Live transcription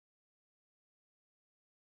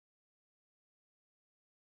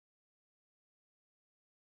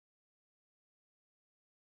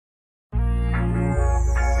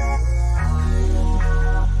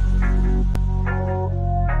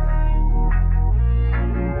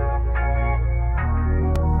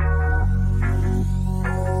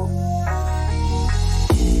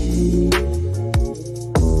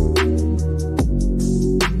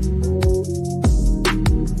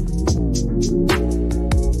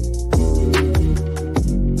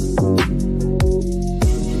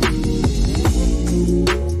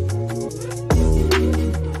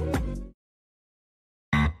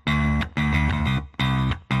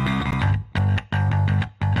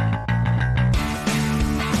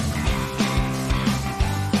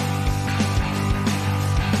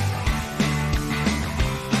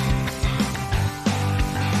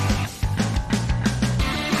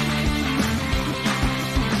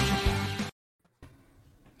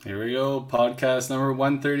Here we go. Podcast number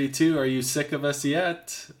 132. Are you sick of us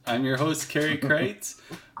yet? I'm your host, Carey Kreitz.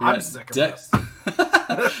 I'm sick of this.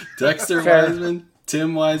 Dexter Wiseman,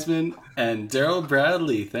 Tim Wiseman, and Daryl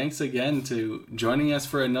Bradley. Thanks again to joining us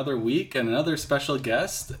for another week and another special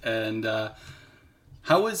guest. And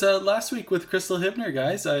how was last week with Crystal Hibner,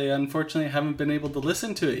 guys? I unfortunately haven't been able to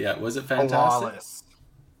listen to it yet. Was it fantastic? Flawless.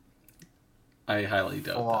 I highly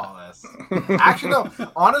doubt Flawless. Actually, no.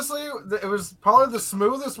 Honestly, it was probably the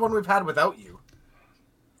smoothest one we've had without you.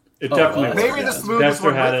 It definitely was. Maybe the smoothest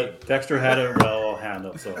one with you. Dexter had it well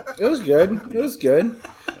handled. So it was good. It was good.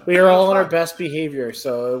 We were all on our best behavior,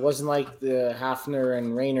 so it wasn't like the Hafner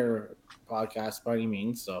and Rayner podcast by any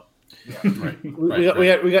means. So Yeah. Right. we got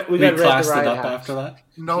We read the classed it riot up act. after that.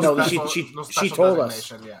 No, No, special, she no special told us.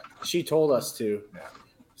 designation yet. She told us to. Yeah.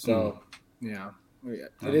 So yeah,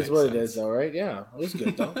 That it is makes what sense. it is, though, right? Yeah, it was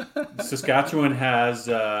good though. Saskatchewan has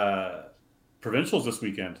provincials this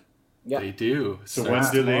weekend. Yeah. They do. So Starts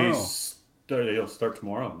when do they tomorrow. start? They'll start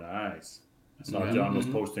tomorrow. Nice. I saw Yeah. John was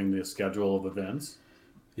posting the schedule of events.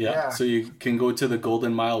 Yeah, Yeah. so you can go to the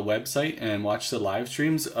Golden Mile website and watch the live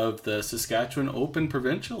streams of the Saskatchewan Open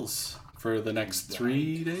Provincials for the next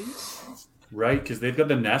 3 days. Right, because they've got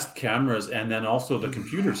the Nest cameras and then also the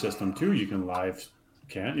computer system too. You can live,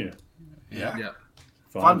 can't you? Yeah. Yeah.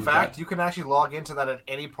 Fun fact, you can actually log into that at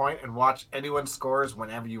any point and watch anyone's scores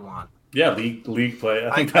whenever you want. Yeah, league play. I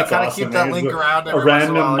I think that's kinda awesome. keep that man. link around a every once in a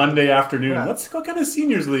random while. Monday afternoon. Yeah. What kind of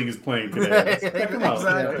seniors league is playing today? Let's check 'em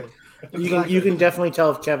out. Exactly. You can definitely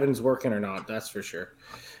tell if Kevin's working or not. That's for sure.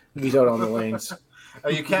 He's out on the lanes.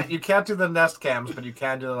 You can't do the Nest cams, but you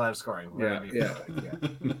can do the live scoring. Yeah, yeah.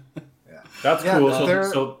 That's Yeah, cool.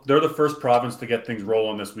 they're- So they're the first province to get things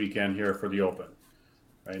rolling this weekend here for the Open.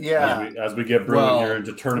 Right? Yeah. As we get brewing Well, here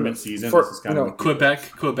into tournament season, for- this is kind of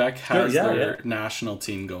Quebec has Yeah, their yeah. national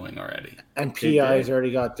team going already. And PI's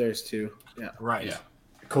already got theirs too. Yeah. Right. Yeah.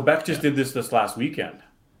 Quebec just did this last weekend.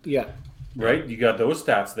 Yeah. Right? You got those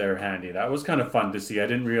stats there handy. That was kind of fun to see. I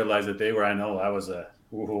didn't realize that they were. I know that was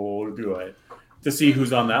to see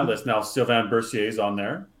who's on that list. Now, Sylvain Bercier's on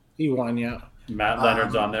there. He won, yeah. Matt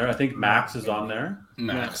Leonard's on there. I think Max is on there.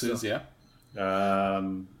 Max is, yeah.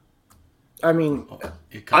 I mean,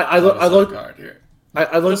 You I caught us look- off guard here.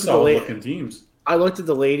 I looked Just at the solid la- looking teams. I looked at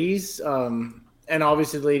the ladies, and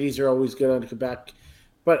obviously the ladies are always good on Quebec.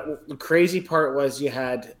 But the crazy part was you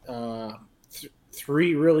had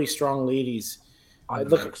three really strong ladies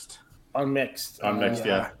Unmixed. unmixed. Unmixed,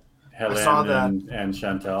 yeah. I saw Helen and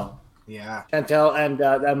Chantel. Yeah. Chantel and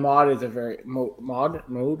that Maud is a very Maud,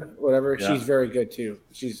 whatever. Yeah. She's very good too.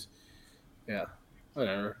 She's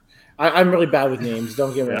whatever. I'm really bad with names.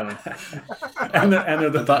 Don't get me wrong. and they're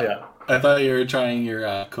the I thought you were trying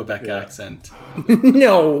your Quebec accent.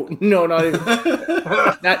 No, not even.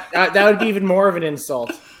 that would be even more of an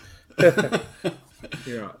insult. Not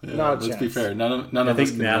a Let's chance. be fair. None I of us think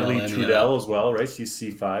can Natalie nail any of Trudel as well, right? She's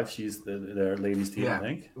C5. She's their ladies team, I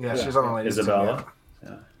think. Yeah, she's on the ladies team, Isabella.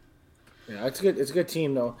 Yeah, it's good. It's a good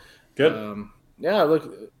team though. Good. Yeah,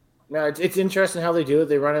 look, no, it's interesting how they do it.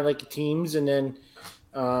 They run it like teams, and then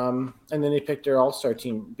they pick their all-star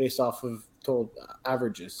team based off of total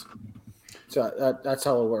averages. So that's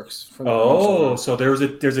how it works. From the Oh, so there's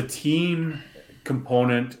a team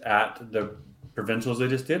component at the provincials they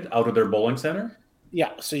just did out of their bowling center.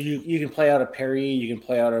 yeah. So you can play out of Perry, you can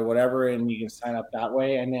play out of whatever, and you can sign up that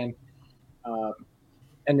way, and then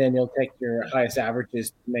they'll take your highest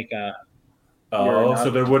averages to make a. Oh, so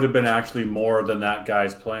there would have been actually more than that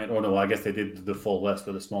guys playing. Oh no, I guess they did the full list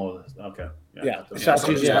or the small list. Okay. Yeah. That's So okay. that's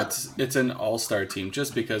usually Yeah, it's an all-star team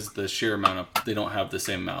just because the sheer amount of they don't have the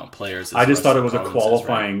same amount of players. As I just the thought it rest was of a the provinces,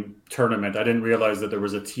 qualifying tournament. I didn't realize that there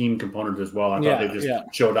was a team component as well. I thought they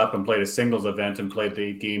just showed up and played a singles event and played the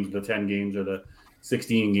 8 games, the 10 games, or the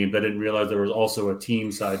 16 games. I didn't realize there was also a team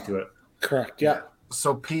side to it. correct. Yeah.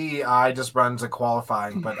 So PEI just runs a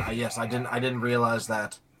qualifying, but yes, I didn't realize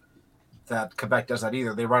that Quebec does that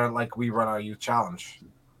either. They run it like we run our youth challenge.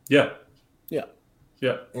 Yeah. Yeah.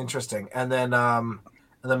 Yeah. Interesting. And then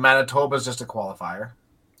Manitoba is just a qualifier.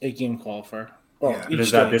 8-game qualifier. Well, Yeah. And each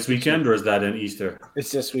is that game. this weekend or is that in Easter? It's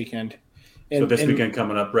this weekend. So this weekend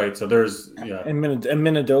coming up, right? So there's in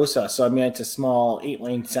Minnedosa. So I mean, it's a small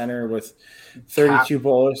 8-lane center with 32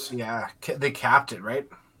 bowlers. Yeah, they capped it, right?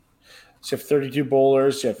 So you have 32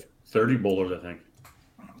 bowlers. You have 30 bowlers, I think.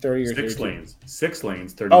 30 or 6 32. lanes. 6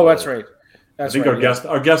 lanes. 30. Oh, that's bowlers. right. I That's think right,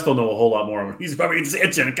 our guest will know a whole lot more. He's probably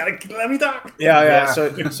itching. Let me talk. Yeah.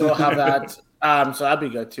 So we'll have that. So that'd be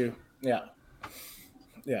good too. Yeah.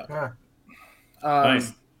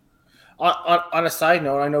 Nice. On a side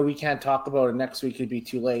note, I know we can't talk about it next week. It'd be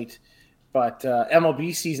too late. But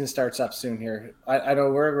MLB season starts up soon here. I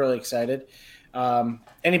know we're really excited.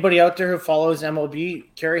 Anybody out there who follows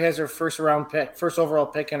MLB? Carrie has her first overall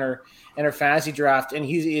pick in her fantasy draft, and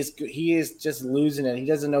he is just losing it. He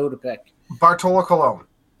doesn't know who to pick. Bartolo Colon.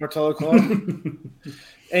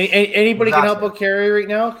 Anybody can help out Carrie right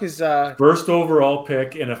now? Because first overall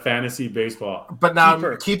pick in a fantasy baseball. But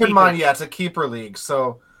now keep in mind, it's a keeper league.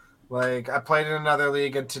 So, like, I played in another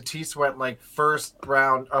league, and Tatis went like first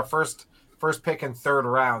pick in third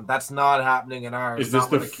round. That's not happening in ours. Is this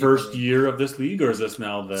the first year of this league, or is this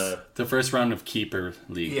now the first round of keeper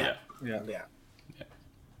league? Yeah.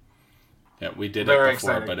 We did Very it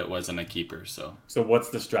before, exciting. but it wasn't a keeper. So what's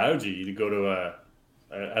the strategy? You go to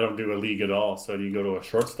I don't do a league at all. So do you go to a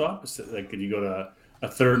shortstop? Like, could you go to a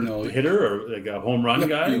third hitter or like a home run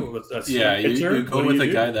guy? You go with a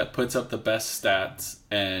guy that puts up the best stats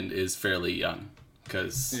and is fairly young,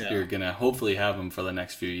 because you're gonna hopefully have him for the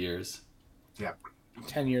next few years. Yeah,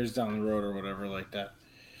 10 years down the road or whatever like that.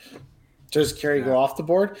 Does Carrie go off the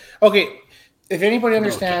board? Okay, if anybody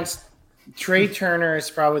understands, Trey Turner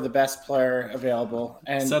is probably the best player available.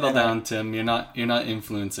 And settle down, Tim. You're not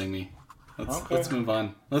influencing me. Let's move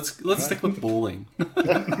on. Let's stick with bowling.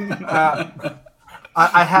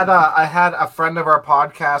 I had a friend of our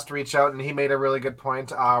podcast reach out, and he made a really good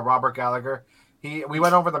point. Robert Gallagher. We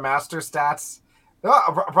went over the master stats.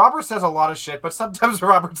 Robert says a lot of shit, but sometimes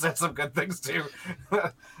Robert says some good things too.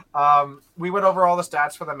 We went over all the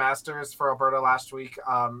stats for the Masters for Alberta last week,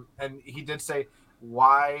 and he did say,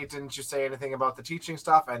 "Why didn't you say anything about the teaching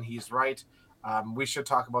stuff?" And he's right. We should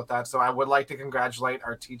talk about that. So I would like to congratulate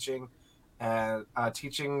our teaching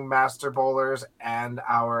master bowlers and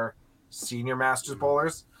our senior masters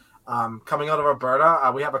bowlers. Coming out of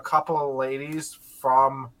Alberta, we have a couple of ladies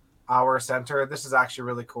from our center. This is actually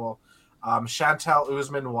really cool. Chantel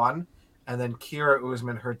Usman won, and then Kira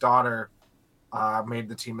Usman, her daughter, made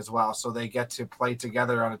the team as well. So they get to play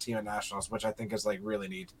together on a team at nationals, which I think is like really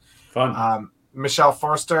neat. Fun. Michelle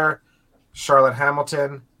Forster, Charlotte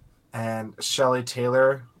Hamilton, and Shelley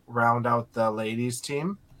Taylor round out the ladies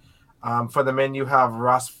team. For the men, you have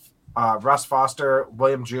Russ Foster,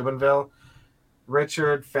 William Jubenville,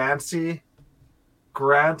 Richard Fancy,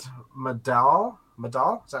 Grant Medall,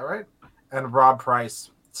 is that right? And Rob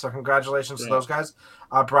Price. So congratulations to those guys.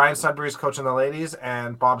 Brian Sudbury is coaching the ladies,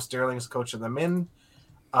 and Bob Sterling is coaching the men.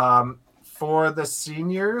 For the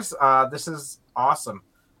seniors, this is awesome.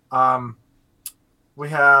 We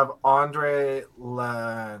have Andre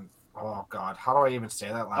oh God, how do I even say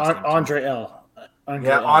that last name? Andre L.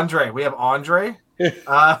 Andre. We have Andre.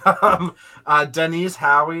 Denise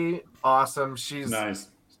Howie, awesome. She's nice.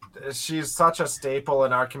 She's such a staple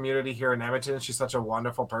in our community here in Edmonton. She's such a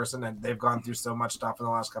wonderful person, and they've gone through so much stuff in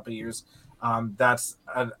the last couple of years. That's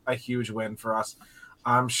a huge win for us.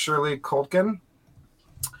 Shirley Colkin.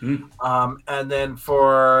 And then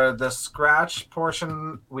for the scratch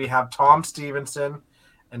portion, we have Tom Stevenson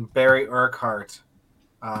and Barry Urquhart,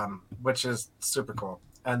 which is super cool.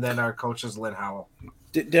 And then our coach is Lynn Howell.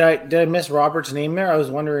 Did I miss Robert's name there? I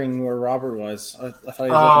was wondering where Robert was. I thought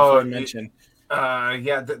he was looking for a mention.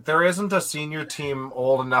 There isn't a senior team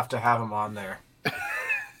old enough to have him on there.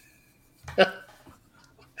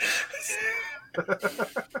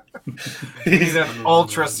 He's an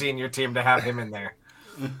ultra senior team to have him in there.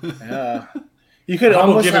 Yeah, you could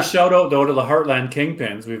almost give a shout out though to the Heartland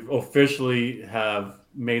Kingpins. We've officially have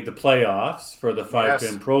made the playoffs for the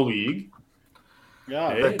 5-pin Pro League.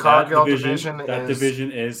 Yeah, the Cargill division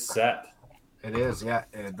is set. It is, yeah.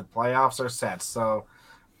 The playoffs are set. So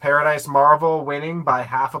Paradise Marvel winning by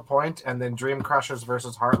half a point, and then Dream Crushers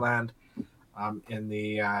versus Heartland in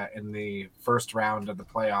the first round of the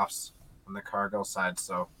playoffs on the Cargill side.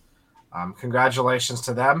 So congratulations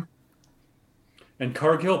to them. And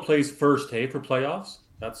Cargill plays first, for playoffs?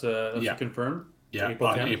 That's confirmed? Yeah,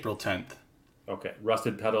 April 10th. Okay.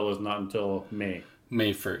 Rusted Pedal is not until May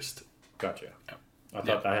 1st. Gotcha. Yeah. I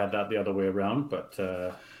thought I had that the other way around, but...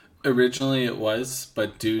 Originally it was,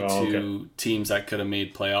 but due to teams that could have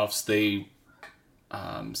made playoffs, they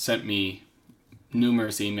sent me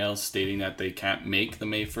numerous emails stating that they can't make the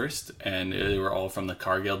May 1st, and they were all from the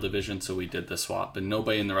Cargill division, so we did the swap. And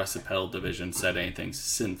nobody in the Rusted Pedal division said anything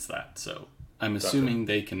since that, so I'm assuming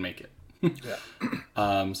they can make it.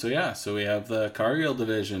 So we have the Cargill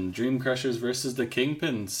division, Dream Crushers versus the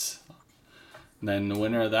Kingpins. And then the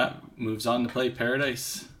winner of that moves on to play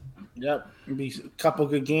Paradise. Yep, be a couple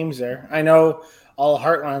good games there. I know all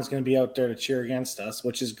Heartland's going to be out there to cheer against us,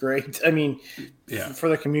 which is great. I mean, for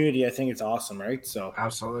the community, I think it's awesome, right? So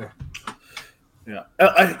absolutely. Yeah.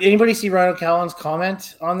 Anybody see Ryan O'Callaghan's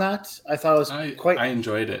comment on that? I thought it was I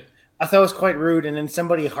enjoyed it. I thought it was quite rude, and then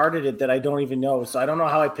somebody hearted it that I don't even know. So I don't know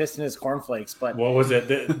how I pissed in his cornflakes. But what was it?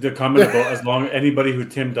 The comment about as long anybody who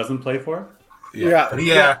Tim doesn't play for? Yeah. And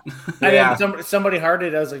then somebody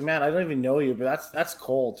hearted it. I was like, man, I don't even know you, but that's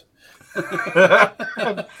cold.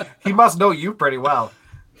 He must know you pretty well.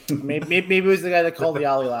 Maybe it was the guy that called the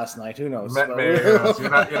alley last night. Who knows? You're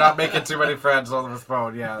not making too many friends on the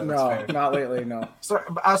phone. Yeah, no, not lately. No.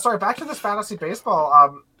 Sorry. Back to this fantasy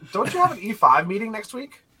baseball. Don't you have an E5 meeting next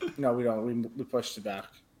week? No, we don't. We pushed it back.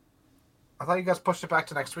 I thought you guys pushed it back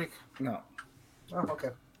to next week. No. Oh, okay.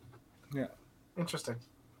 Yeah. Interesting.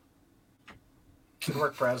 Good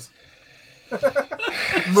work, Prez.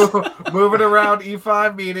 Moving around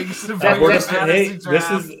E5 meetings.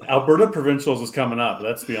 This is Alberta Provincials is coming up.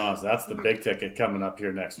 Let's be honest, that's the big ticket coming up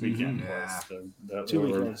here next weekend.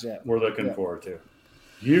 We're looking forward to.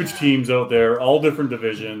 Huge teams out there, all different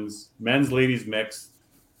divisions, men's, ladies mixed,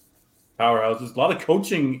 powerhouses. A lot of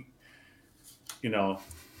coaching,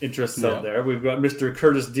 interests out there. We've got Mr.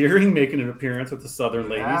 Curtis Deering making an appearance with the Southern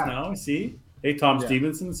Ladies now. I see. Hey, Tom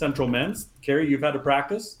Stevenson, Central Men's. Carrie, you've had a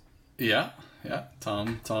practice. Yeah.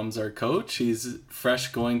 Tom's our coach. He's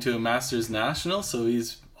fresh going to a Masters National, so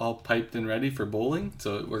he's all piped and ready for bowling.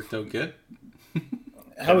 So it worked out good.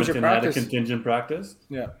 How was your practice? Had a contingent practice.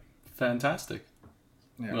 Yeah, fantastic.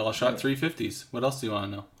 Yeah. Well, I shot 350s. What else do you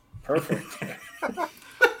want to know? Perfect.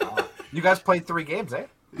 You guys played 3 games, eh?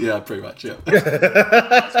 Yeah, pretty much. Yeah.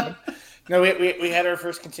 No, we had our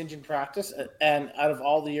first contingent practice, and out of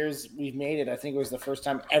all the years we've made it, I think it was the first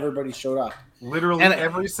time everybody showed up. Literally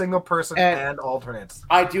every single person and alternates.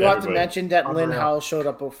 I do have to mention that Lynn Howell showed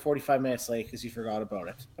up about 45 minutes late because he forgot about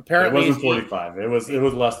it. Apparently, it wasn't 45. It was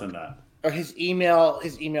less than that. His email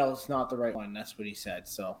is not the right one. That's what he said.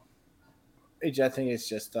 So, I think it's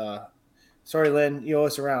just sorry, Lynn, you owe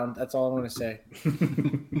us around. That's all I'm going to say.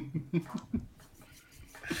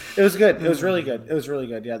 It was good. It was really good.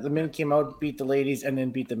 Yeah, the men came out, beat the ladies, and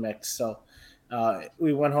then beat the mix. So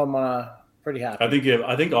we went home pretty happy.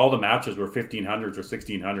 I think all the matches were 1500s or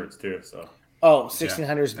 1600s too. So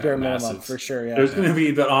 1600s bare minimum for sure. Yeah, there's going to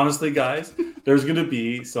be, but honestly, guys, there's going to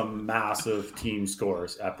be some massive team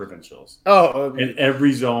scores at provincials. And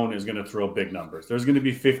every zone is going to throw big numbers. There's going to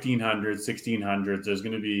be 1500s, 1600s. There's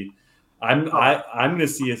going to be. I'm going to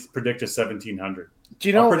see us predict a 1700. Do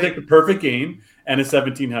you know? I'll predict a perfect game and a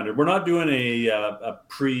 1700. We're not doing a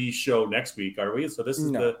pre-show next week, are we? So this is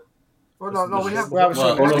the. No, we have. We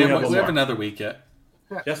have another week yet.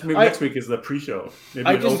 Yeah. Yes, maybe next week is the pre-show.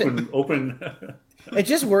 Maybe open. It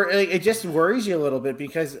just worries you a little bit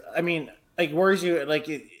because worries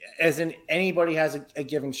you as in anybody has a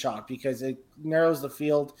given shot because it narrows the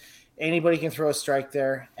field. Anybody can throw a strike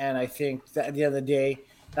there, and I think that at the end of the day,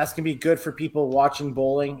 that's gonna be good for people watching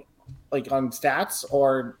bowling. On stats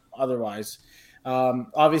or otherwise.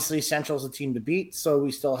 Obviously, Central's a team to beat, so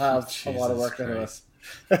we still have a lot of work ahead of us.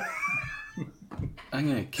 I'm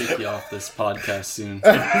going to kick you off this podcast soon.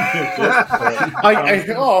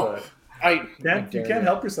 You can't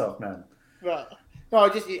help yourself, man. No,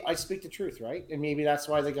 I speak the truth, right? And maybe that's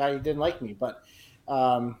why the guy didn't like me, but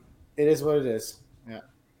it is what it is. Yeah.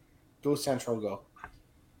 Go Central, go.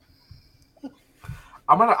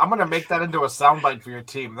 I'm gonna make that into a soundbite for your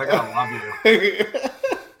team. They're gonna love you.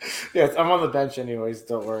 Yes, I'm on the bench anyways.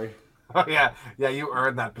 Don't worry. Oh, yeah. You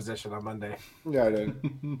earned that position on Monday. Yeah, I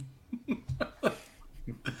did.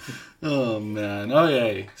 Oh man.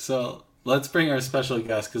 Okay, so let's bring our special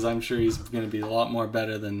guest because I'm sure he's going to be a lot more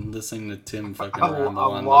better than listening to Tim fucking ramble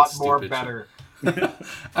on. A lot more better.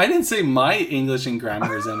 I didn't say my English and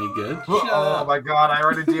grammar is any good. Oh my god! I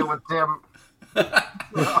already deal with Tim.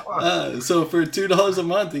 So for $2 a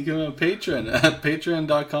month you can go on Patreon at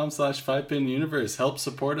patreon.com/5pinuniverse. Help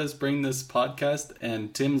support us bring this podcast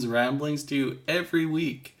and Tim's ramblings to you every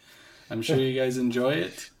week. I'm sure you guys enjoy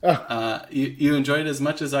it. You enjoy it as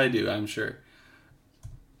much as I do, I'm sure.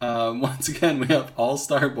 Once again, we have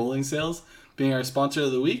All-Star Bowling Sales being our sponsor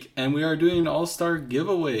of the week, and we are doing an All-Star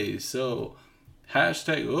giveaway. So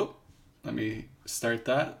hashtag let me start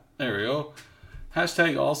that. There we go.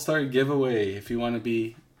 Hashtag All-Star Giveaway if you want to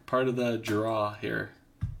be part of the draw here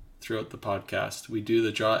throughout the podcast. We do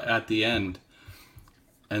the draw at the end.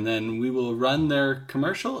 And then we will run their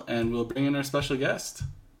commercial and we'll bring in our special guest.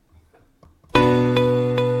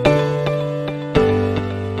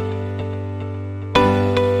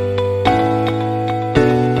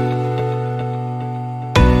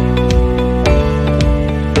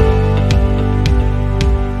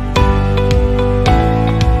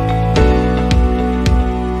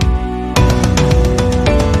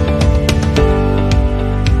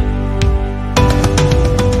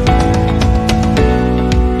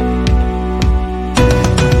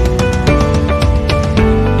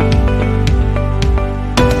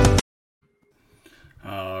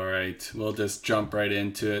 right, we'll just jump right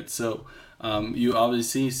into it. So you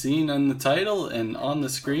obviously seen on the title and on the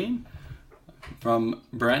screen from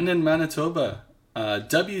Brandon, Manitoba,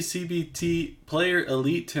 WCBT player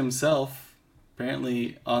elite himself,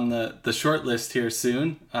 apparently on the short list here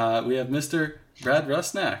soon. We have Mr. Brad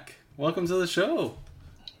Rusnak. Welcome to the show.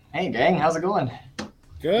 Hey gang, how's it going?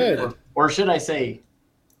 Good. Or should I say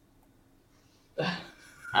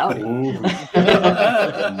howdy.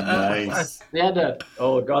 Nice. We had to.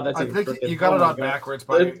 Oh god, that's. I think you got it on backwards,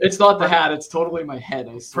 but it's not the hat. It's totally my head.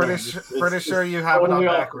 I swear. Pretty sure you have it on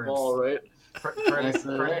backwards. Ball, right?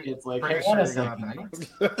 It's like, hey, sure wait a second.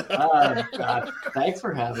 God, thanks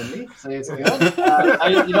for having me. So it's good.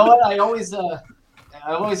 You know what?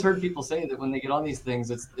 I've always heard people say that when they get on these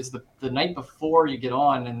things, it's the night before you get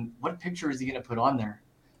on, and what picture is he going to put on there?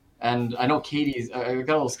 And I know Katie's. I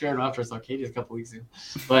got a little scared after I saw Katie's a couple weeks ago.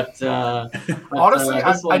 But honestly,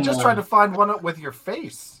 I just tried to find one with your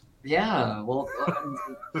face. Yeah, well,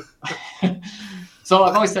 so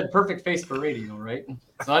I've always said perfect face for radio, right?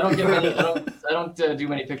 So I don't get many. I don't do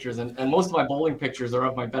many pictures, and most of my bowling pictures are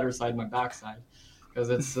of my better side, my backside,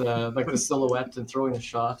 because it's like the silhouette and throwing the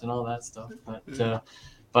shot and all that stuff.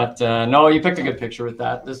 But no, you picked a good picture with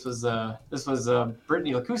that. This was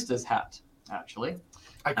Brittany Lacusta's hat, actually.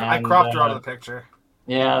 I cropped her out of the picture.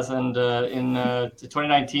 Yes, and in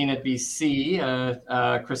 2019 at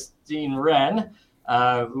BC, Christine Wren,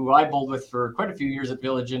 who I bowled with for quite a few years at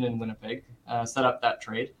Village Inn in Winnipeg, set up that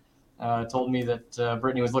trade. Told me that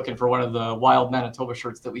Brittany was looking for one of the Wild Manitoba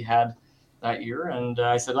shirts that we had that year, and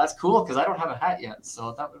I said, that's cool, because I don't have a hat yet,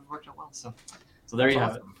 so that would have worked out well. So there you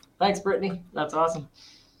have it. Thanks, Brittany. That's awesome.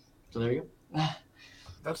 So there you go.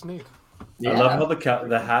 That's neat. Yeah. I love how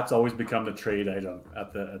the hats always become the trade item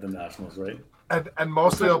at the Nationals, right? And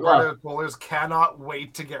most of the Alberta bowlers cannot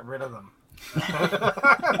wait to get rid of them.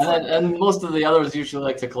 and most of the others usually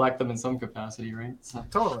like to collect them in some capacity, right? So,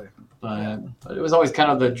 totally. But it was always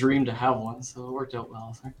kind of the dream to have one, so it worked out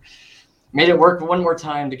well. So made it work one more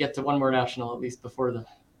time to get to one more national, at least before it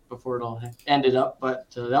all ended up.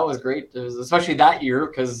 But that was great. It was especially that year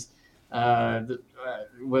because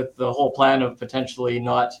with the whole plan of potentially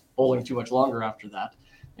not bowling too much longer after that,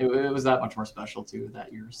 it was that much more special too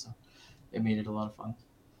that year. So it made it a lot of fun.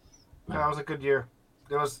 Yeah, that was a good year.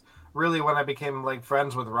 It was really when I became like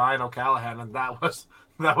friends with Ryan O'Callaghan, and that was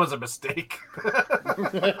a mistake.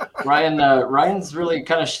 Ryan's really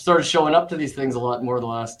kind of started showing up to these things a lot more the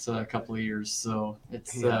last couple of years. So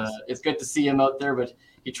it's good to see him out there, but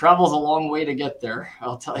he travels a long way to get there.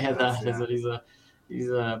 I'll tell you that.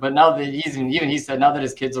 Yeah. But now that he said now that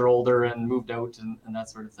his kids are older and moved out and that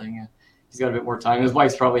sort of thing, he's got a bit more time. His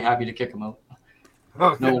wife's probably happy to kick him out.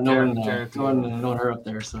 Oh, knowing her up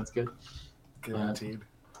there, so that's good. Guaranteed.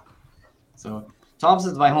 So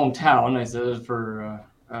Thompson's my hometown. I said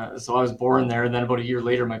so I was born there, and then about a year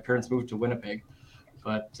later, my parents moved to Winnipeg.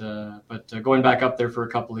 But going back up there for a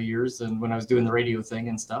couple of years, and when I was doing the radio thing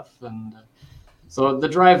and stuff, and so the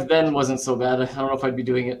drive then wasn't so bad. I don't know if I'd be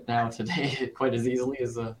doing it now today quite as easily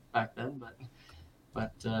as back then,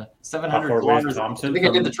 but 700 kilometers. I think I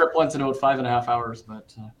did the trip once in about 5.5 hours,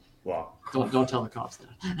 but wow! Don't tell the cops that.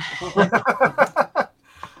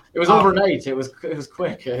 It was overnight. It was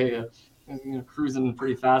quick. I cruising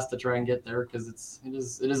pretty fast to try and get there because it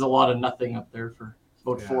is a lot of nothing up there for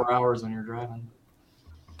about 4 hours when you're driving.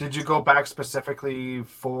 Did you go back specifically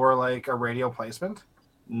for like a radio placement?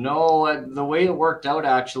 No, the way it worked out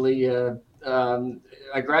actually,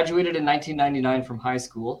 I graduated in 1999 from high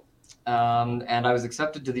school, and I was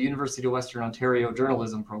accepted to the University of Western Ontario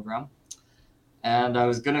journalism program. And I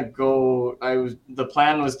was gonna go. The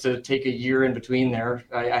plan was to take a year in between there.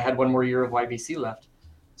 I had one more year of YBC left,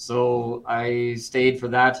 so I stayed for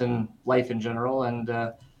that and life in general, and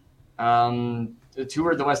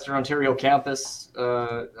toured the Western Ontario campus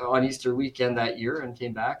on Easter weekend that year, and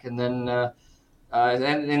came back. And then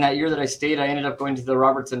and in that year that I stayed, I ended up going to the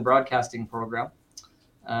Robertson Broadcasting program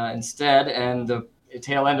instead, and the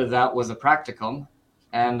tail end of that was a practicum.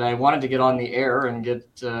 And I wanted to get on the air and get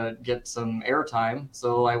some airtime,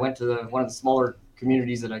 so I went to one of the smaller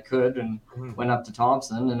communities that I could, and went up to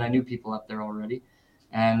Thompson, and I knew people up there already,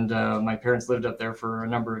 and my parents lived up there for a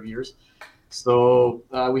number of years, so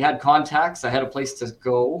we had contacts. I had a place to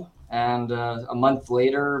go, and a month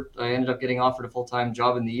later, I ended up getting offered a full-time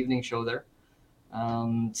job in the evening show there.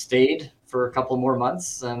 Stayed for a couple more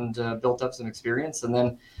months and built up some experience, and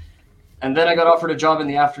then I got offered a job in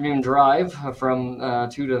the afternoon drive from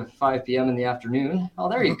 2 to 5 p.m. in the afternoon. Oh,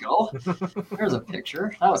 there you go. There's a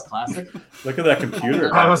picture. That was classic. Look at that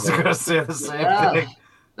computer. I was going to say the same thing.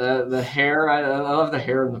 the hair. I love the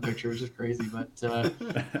hair in the picture. It's just crazy. But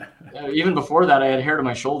even before that, I had hair to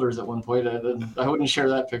my shoulders at one point. I wouldn't share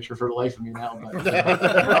that picture for the life of me now, but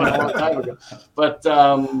a long time ago. But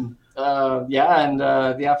the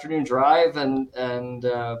afternoon drive and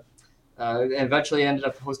eventually ended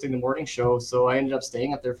up hosting the morning show. So I ended up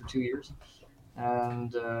staying up there for 2 years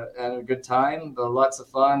and had a good time, but lots of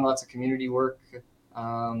fun, lots of community work.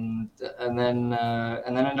 And then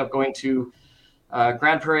ended up going to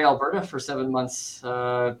Grand Prairie, Alberta for 7 months.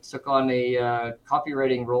 Took on a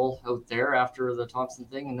copywriting role out there after the Thompson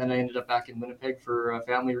thing, and then I ended up back in Winnipeg for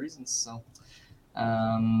family reasons. So,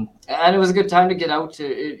 and it was a good time to get out.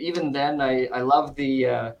 Even then, I love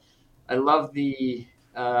the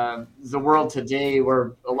world today,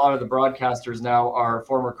 where a lot of the broadcasters now are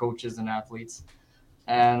former coaches and athletes,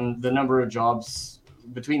 and the number of jobs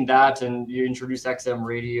between that and you introduce XM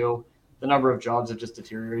radio, the number of jobs have just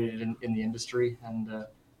deteriorated in the industry and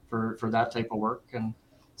for that type of work. And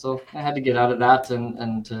so I had to get out of that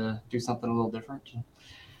and do something a little different.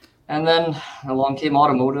 And then along came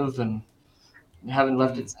automotive, and haven't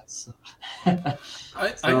left it since. I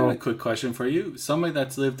have a quick question for you. Somebody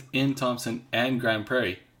that's lived in Thompson and Grand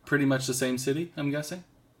Prairie, pretty much the same city, I'm guessing?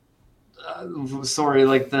 Sorry,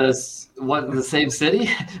 like the same city?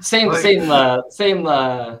 Same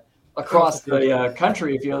across the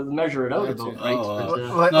country if you measure it out about,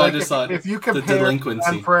 right? I just thought if you compare the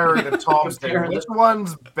delinquency. Grand Prairie to Thompson, which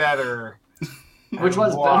one's better? Which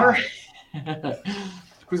one's better?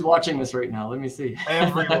 Who's watching this right now? Let me see.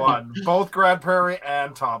 Everyone, both Grand Prairie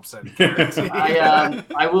and Thompson.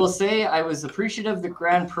 I will say I was appreciative that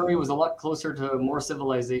Grand Prairie was a lot closer to more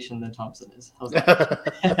civilization than Thompson is. How's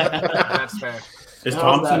that? That's fair. Is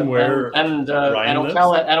Thompson where and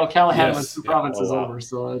O'Callaghan was 2 provinces over,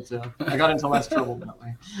 so I got into less trouble that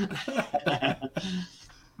way.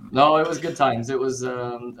 No, it was good times. It was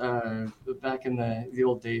back in the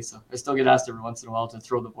old days. So I still get asked every once in a while to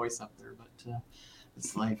throw the voice up there, but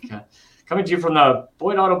it's like coming to you from the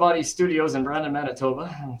Boyd Auto Body Studios in Brandon, Manitoba.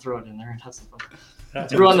 I'll throw it in there and have some fun.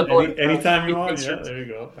 Throw on the Boyd anytime you want. Yeah, there you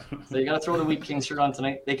go. So you got to throw the Wheat Kings shirt on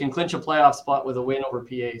tonight. They can clinch a playoff spot with a win over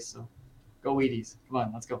PA. So go Wheaties! Come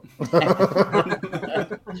on, let's go.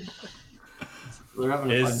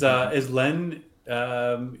 Is Len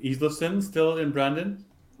Isleson still in Brandon?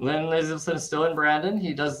 Len Isleson is still in Brandon.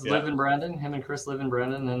 He does live in Brandon. Him and Chris live in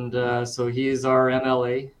Brandon, and so he is our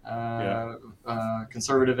MLA,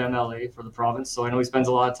 conservative MLA for the province. So I know he spends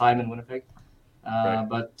a lot of time in Winnipeg,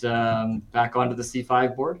 but back onto the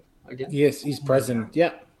C5 board again. Yes, he's president.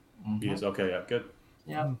 Yeah, he is. Okay, yeah, good.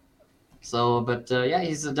 Yeah. So, but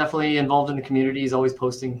he's definitely involved in the community. He's always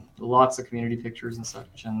posting lots of community pictures and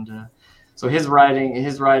such. And so his riding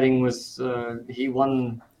was he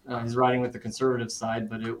won. He's riding with the conservative side,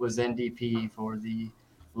 but it was NDP for the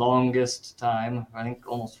longest time. I think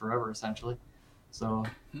almost forever, essentially. So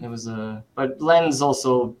it was but Len's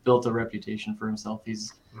also built a reputation for himself.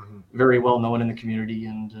 He's very well known in the community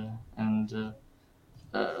and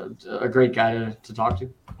a great guy to talk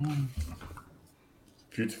to.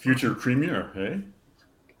 Future premier, hey?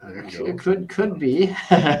 It could be.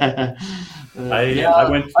 I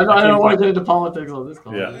don't want to get into politics on this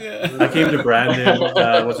call. Yeah. I came to Brandon,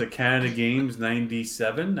 was it Canada Games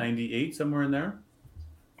 97, 98, somewhere in there?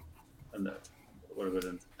 And what have it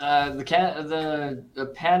in?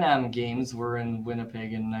 The Pan Am Games were in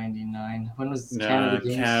Winnipeg in 99. When was Canada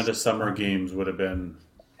Games? Canada Summer Games would have been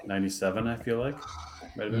 97, I feel like.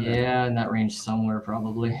 In that range somewhere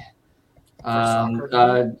probably.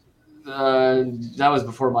 That was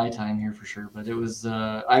before my time here for sure, but it was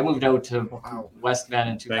I moved out to West Van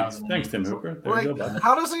in 2000. Thanks, Tim Hooper. There you go, bud.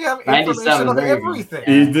 How does he have information on everything?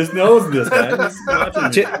 He just knows this, man.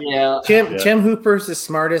 Tim Hooper's the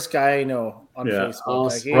smartest guy I know on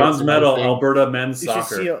Facebook. Bronze medal, Alberta men's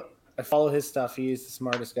soccer. I follow his stuff. He's the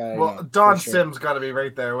smartest guy. Well, Don Sims got to be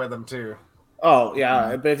right there with him too. Oh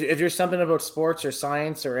yeah, but if there's something about sports or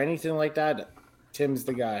science or anything like that, Tim's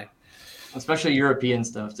the guy. Especially European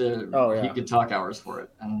stuff. He could talk hours for it.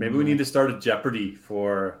 And maybe we need to start a Jeopardy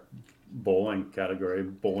for bowling category,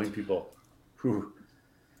 bowling people. Whew.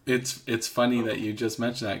 It's funny that you just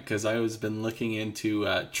mentioned that because I was been looking into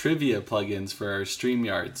trivia plugins for our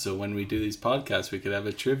StreamYard. So when we do these podcasts, we could have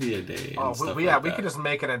a trivia day. We could just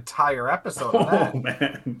make an entire episode of that. Oh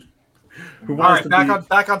man. All right,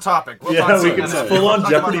 back on topic. It's full on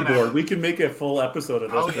Jeopardy board. We can make a full episode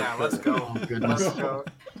of this. Oh yeah, let's go. Oh, goodness. Let's go.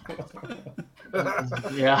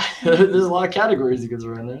 Yeah, there's a lot of categories you can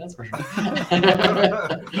throw in there. That's for sure.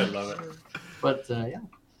 I love it. But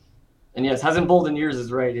and yes, hasn't bowled in years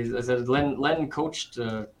is right. I said Len coached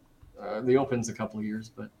the Opens a couple of years,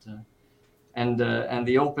 but and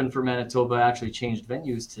the Open for Manitoba actually changed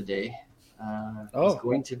venues today. It's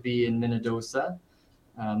going to be in Minnedosa,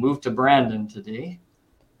 moved to Brandon today.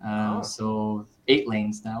 So 8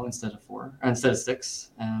 lanes now instead of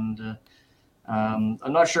 6. And I'm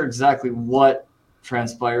not sure exactly what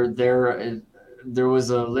transpired there. There was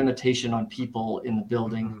a limitation on people in the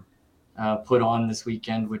building put on this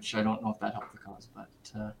weekend, which I don't know if that helped the cause,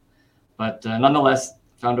 but nonetheless,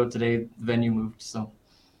 found out today the venue moved. So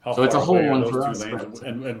it's a whole one for us.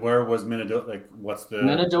 And where was Minnedosa? Like, what's the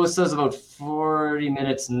Minnedosa is about 40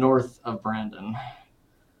 minutes north of Brandon.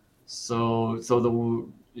 So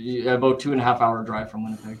about 2.5 hour drive from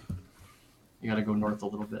Winnipeg. You got to go north a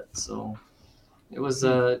little bit. So it was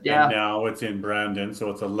And now it's in Brandon, so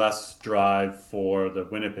it's a less drive for the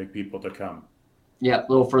Winnipeg people to come. Yeah, a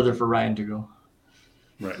little further for Ryan to go.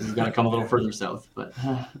 Right. He's got to come a little further south, but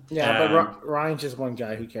but Ryan's just one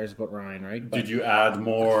guy. Who cares about Ryan, right? Did you add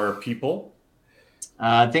more people?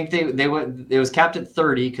 I think it was capped at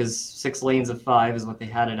 30 because 6 lanes of 5 is what they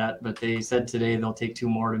had it at, but they said today they'll take 2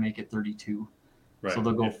 more to make it 32. Right. So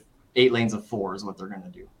they'll go 8 lanes of 4 is what they're going to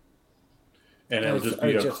do. And it'll just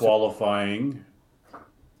be a qualifying.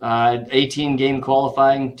 18 game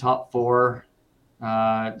qualifying, top 4.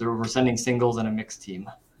 We're sending singles and a mixed team.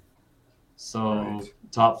 So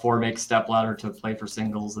top 4 make step ladder to play for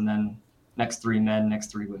singles, and then next 3 men, next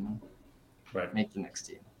 3 women, make the next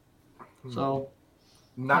team. So,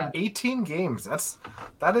 18 games.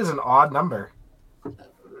 That is an odd number.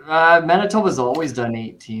 Manitoba's always done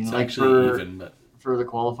 18, it's like for the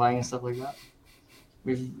qualifying and stuff like that.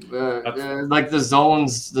 We've like the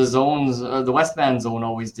zones. The Westman zone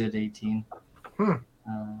always did 18.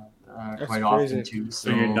 Quite often too. So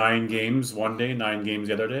you're 9 games one day, 9 games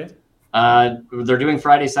the other day. They're doing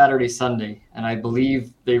Friday, Saturday, Sunday, and I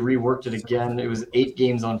believe they reworked it again. It was 8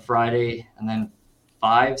 games on Friday and then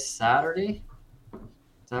 5 Saturday.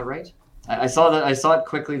 Is that right? I saw it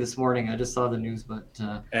quickly this morning. I just saw the news, but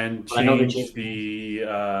I know they changed the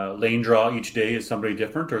lane draw each day. Is somebody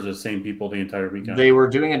different, or is it the same people the entire weekend? They were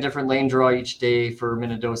doing a different lane draw each day for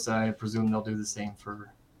Minnedosa. I presume they'll do the same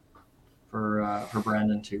for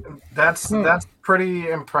Brandon too. That's pretty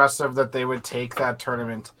impressive that they would take that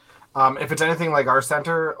tournament. If it's anything like our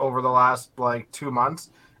center over the last 2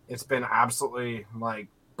 months, it's been absolutely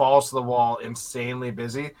balls to the wall, insanely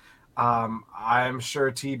busy. I'm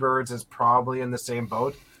sure T-Birds is probably in the same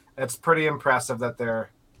boat. It's pretty impressive that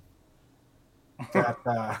they're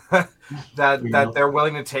that they're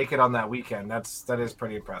willing to take it on that weekend. That is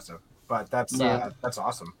pretty impressive. But that's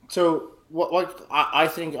awesome. So what I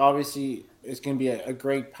think obviously is going to be a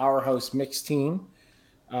great powerhouse mixed team.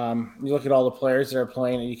 You look at all the players that are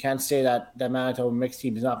playing, and you can't say that Manitoba mixed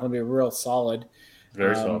team is not going to be real solid.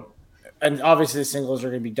 Very solid. And obviously the singles are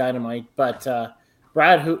going to be dynamite. But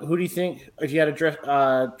Brad, who do you think, if you had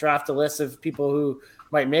to draft a list of people who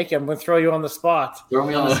might make it, I'm going to throw you on the spot. Throw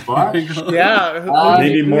me on the spot? Yeah.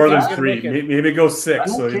 Maybe more than 3. Maybe go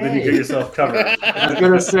 6, so then you get yourself covered. I was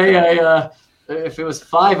going to say, if it was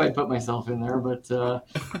 5, I'd put myself in there, but we'll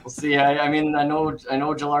see. I mean, I know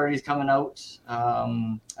Gilardi's coming out.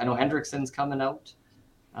 I know Hendrickson's coming out.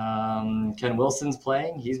 Ken Wilson's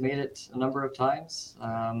playing. He's made it a number of times.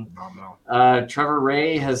 Trevor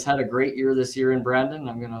Ray has had a great year this year in Brandon.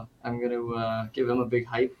 I'm gonna give him a big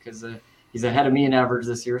hype because he's ahead of me in average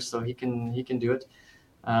this year, so he can do it.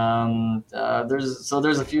 There's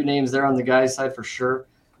a few names there on the guys' side for sure.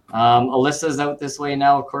 Alyssa's out this way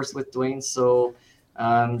now, of course, with Dwayne, so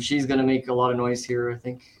she's going to make a lot of noise here, I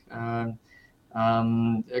think.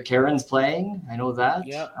 Karen's playing, I know that.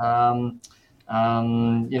 Yeah.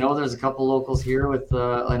 There's a couple locals here with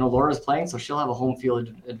I know Laura's playing, so she'll have a home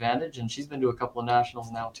field advantage, and she's been to a couple of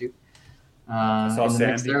nationals now too. I saw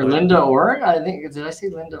Sandy there. Linda Orn, I think, did I say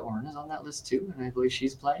Linda Orn is on that list too? And I believe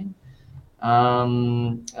she's playing.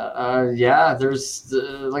 There's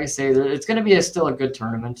like I say, it's going to be still a good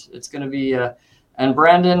tournament. It's going to be and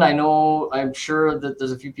Brandon, I'm sure that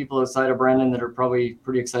there's a few people outside of Brandon that are probably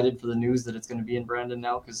pretty excited for the news that it's going to be in Brandon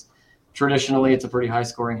now, because traditionally it's a pretty high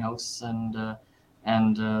scoring house, and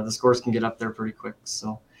the scores can get up there pretty quick.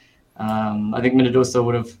 So I think Minnedosa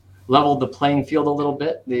would have leveled the playing field a little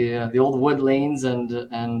bit, the old wood lanes and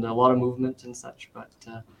a lot of movement and such, but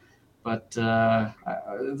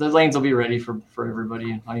the lanes will be ready for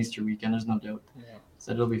everybody on Easter weekend. There's no doubt. Yeah.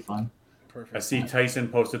 So it'll be fun. Perfect. I see Tyson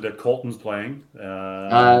posted that Colton's playing.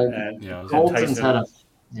 Colton's had a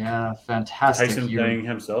fantastic Tyson year. Playing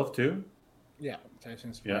himself too. Yeah,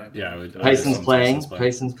 Tyson's playing. Tyson's playing.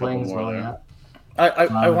 Tyson's playing as well. Yeah.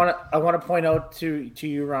 I want to point out to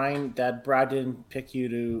you, Ryan, that Brad didn't pick you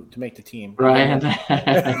to make the team. Ryan.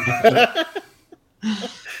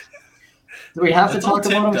 Do we have That's to talk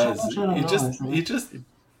all Tim about him? does. So much? He just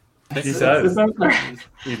He does.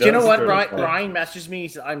 You know what? Ryan messaged me.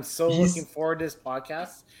 I'm so looking forward to this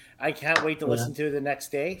podcast. I can't wait to listen to it the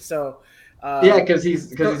next day. So, because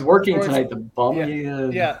he's working tonight. The bum.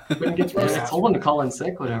 Yeah. Couldn't get through. I told him to call in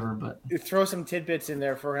sick, whatever. But throw some tidbits in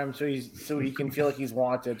there for him so he can feel like he's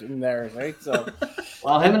wanted in there, right? So,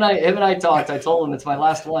 well, him and I talked. I told him it's my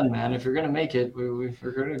last one, man. If you're gonna make it, we're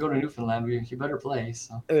gonna go to Newfoundland. You better play.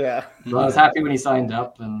 So yeah. So I was happy when he signed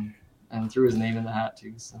up and threw his name in the hat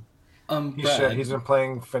too. So. He's been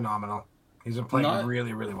playing phenomenal. He's been playing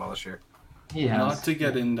really, really well this year. Not to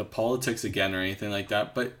get into politics again or anything like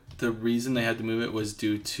that, but the reason they had to move it was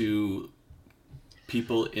due to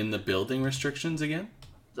people in the building restrictions again?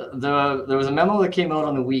 There was a memo that came out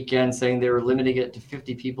on the weekend saying they were limiting it to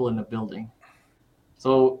 50 people in the building.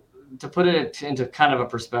 So to put it into kind of a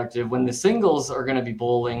perspective, when the singles are going to be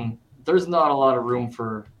bowling, there's not a lot of room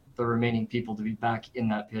for the remaining people to be back in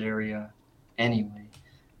that pit area anyway.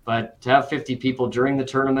 But to have 50 people during the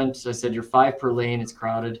tournament, I said you're 5 per lane, it's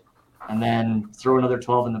crowded, and then throw another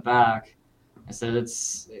 12 in the back. I said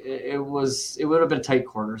it would have been tight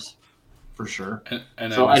quarters for sure.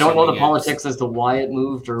 And so I don't know the politics as to why it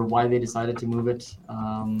moved or why they decided to move it.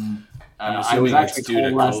 I was actually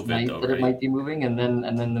told last night that it might be moving, and then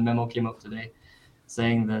the memo came out today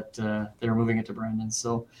saying that they were moving it to Brandon.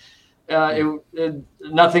 So.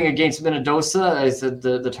 Nothing against Minnedosa. I said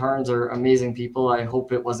the Tarns are amazing people. I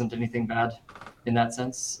hope it wasn't anything bad in that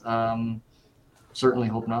sense. Certainly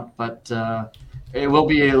hope not. But it will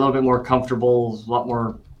be a little bit more comfortable, a lot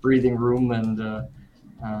more breathing room, and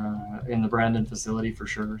in the Brandon facility for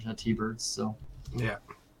sure at T-Birds. So yeah,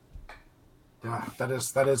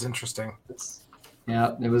 that is interesting.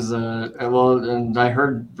 Yeah, it was and I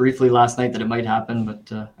heard briefly last night that it might happen,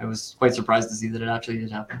 but I was quite surprised to see that it actually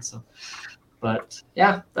did happen. So, but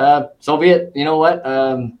yeah, so be it. You know what?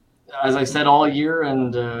 As I said all year,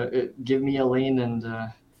 and give me a lane and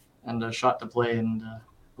a shot to play, and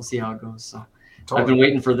we'll see how it goes. So, totally. I've been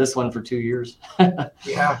waiting for this one for 2 years.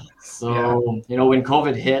 Yeah. So when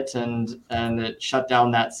COVID hit and it shut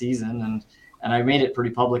down that season, and I made it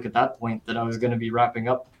pretty public at that point that I was going to be wrapping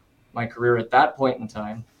up my career at that point in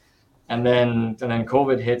time, and then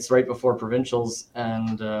COVID hits right before provincials,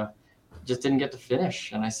 and just didn't get to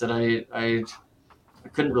finish. And I said I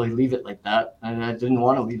couldn't really leave it like that. I didn't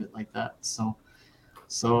want to leave it like that. So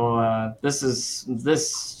this is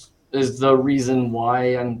the reason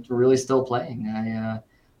why I'm really still playing.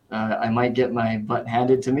 I might get my butt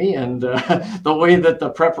handed to me, and the way that the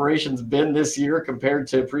preparation's been this year compared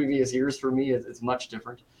to previous years for me, it's much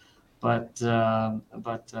different. But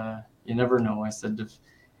you never know. I said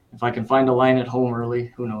if I can find a line at home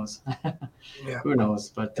early, who knows? Yeah. Who knows?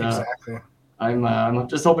 But exactly. I'm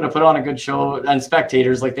just hoping to put on a good show, and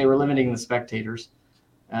spectators, like they were limiting the spectators,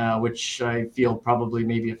 which I feel probably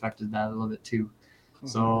maybe affected that a little bit too. Mm-hmm.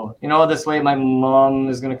 So this way my mom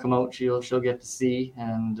is going to come out. She'll get to see,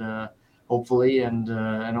 and hopefully, and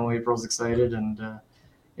I know April's excited, and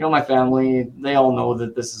my family, they all know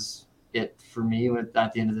that this is it for me at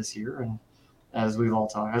the end of this year, and as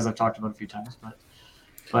I've talked about a few times, but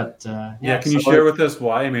can you share with us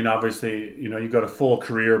why? I mean, obviously, you've got a full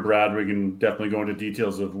career, Brad. We can definitely go into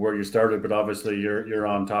details of where you started, but obviously you're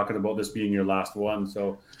on talking about this being your last one,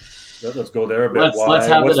 so let's go there a bit. Let's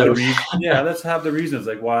have let's have the reasons,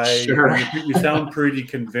 like why. Sure. You sound pretty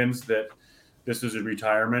convinced that this is a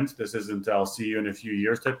retirement. This isn't I'll see you in a few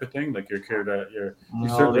years type of thing. Like you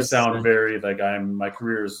certainly sound very like my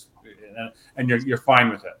career's, and you're fine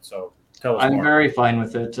with it. So tell us more. I'm very fine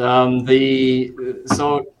with it.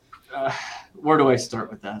 Where do I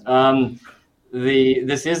start with that?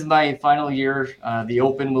 This is my final year. The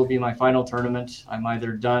Open will be my final tournament. I'm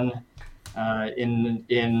either done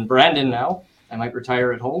in Brandon now. I might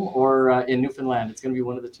retire at home, or in Newfoundland. It's going to be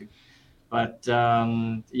one of the two. But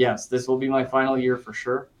yes, this will be my final year for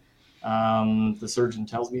sure. The surgeon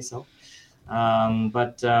tells me so.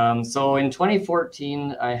 So in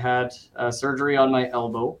 2014, I had surgery on my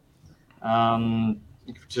elbow.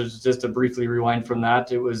 Just to briefly rewind from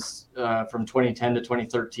that, it was from 2010 to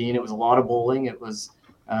 2013. It was a lot of bowling. It was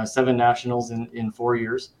 7 nationals in 4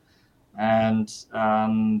 years, and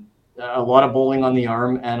a lot of bowling on the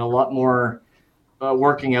arm, and a lot more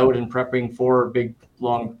working out and prepping for big,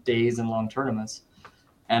 long days and long tournaments.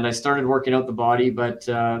 And I started working out the body, but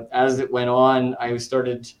as it went on, I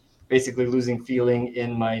started basically losing feeling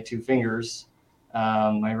in my 2 fingers,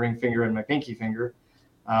 my ring finger and my pinky finger,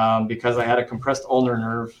 because I had a compressed ulnar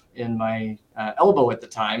nerve in my elbow at the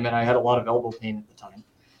time, and I had a lot of elbow pain at the time.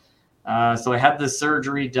 So I had the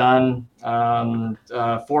surgery done,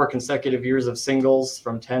 4 consecutive years of singles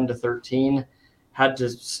from 10 to 13. Had to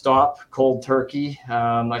stop cold turkey.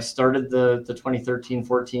 I started the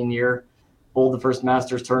 2013-14 year, bowled the first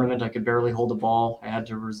Masters tournament. I could barely hold a ball. I had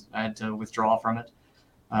to withdraw from it.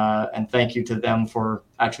 And thank you to them for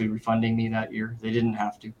actually refunding me that year. They didn't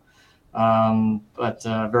have to, but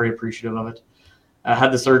very appreciative of it. I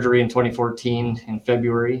had the surgery in 2014 in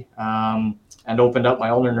February, and opened up my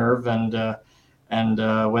ulnar nerve. And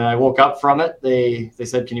when I woke up from it, they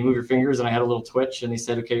said, "Can you move your fingers?" And I had a little twitch, and they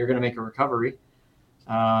said, "Okay, you're going to make a recovery."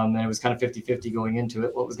 And it was kind of 50-50 going into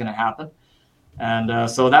it, what was going to happen. And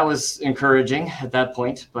so that was encouraging at that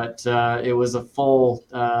point, but it was a full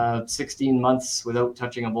 16 months without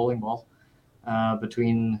touching a bowling ball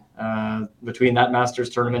between that Masters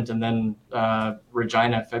tournament and then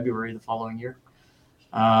Regina February the following year.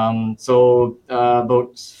 So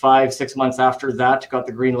about 5-6 months after that, got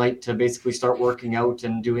the green light to basically start working out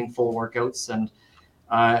and doing full workouts. And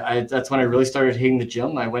that's when I really started hitting the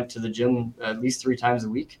gym. I went to the gym at least 3 times a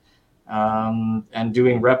week, and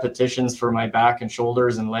doing repetitions for my back and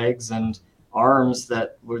shoulders and legs and arms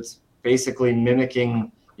that was basically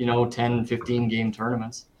mimicking, 10, 15 game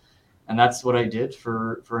tournaments. And that's what I did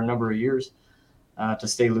for a number of years, to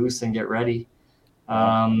stay loose and get ready.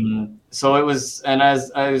 So it was, and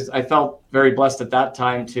I felt very blessed at that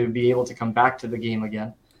time to be able to come back to the game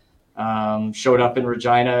again. Showed up in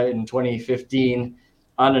Regina in 2015,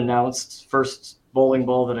 unannounced, first bowling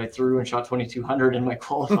ball that I threw and shot 2,200 in my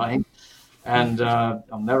qualifying. And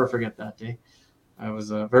I'll never forget that day. It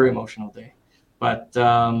was a very emotional day, but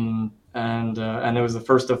and it was the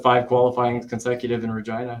first of 5 qualifying consecutive in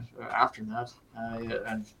Regina after that.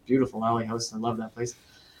 And beautiful alley house. I love that place.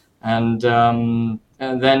 And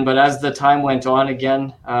then, but as the time went on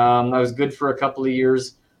again, I was good for a couple of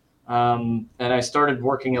years. And I started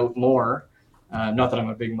working out more. Not that I'm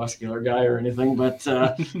a big muscular guy or anything, but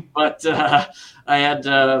I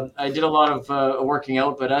did a lot of working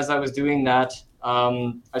out. But as I was doing that,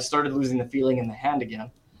 I started losing the feeling in the hand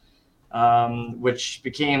again, which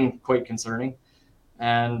became quite concerning.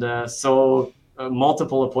 And so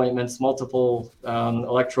multiple appointments, multiple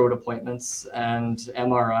electrode appointments and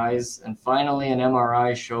MRIs. And finally an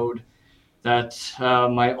MRI showed that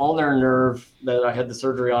my ulnar nerve that I had the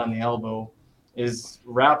surgery on in the elbow is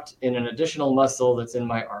wrapped in an additional muscle that's in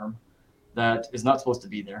my arm that is not supposed to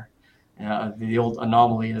be there. The old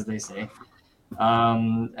anomaly, as they say.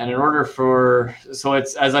 And in order so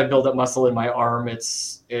it's, as I build up muscle in my arm,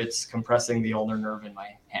 it's compressing the ulnar nerve in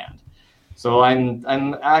my hand. So I'm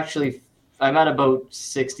at about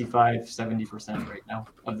 65-70% right now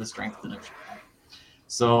of the strength that I've shown.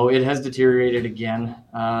 So it has deteriorated again.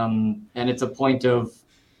 And it's a point of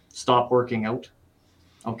stop working out.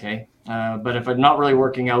 Okay. But if I'm not really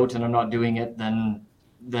working out and I'm not doing it, then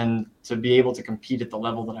to be able to compete at the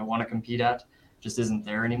level that I want to compete at just isn't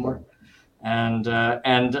there anymore. And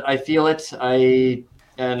I feel it.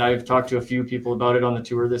 I've talked to a few people about it on the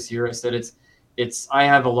tour this year. I said I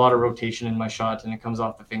have a lot of rotation in my shot and it comes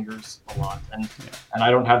off the fingers a lot. And I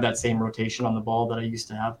don't have that same rotation on the ball that I used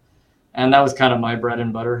to have. And that was kind of my bread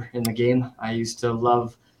and butter in the game. I used to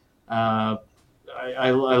love, I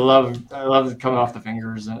love coming off the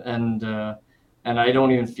fingers, and I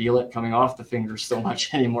don't even feel it coming off the fingers so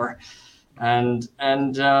much anymore. And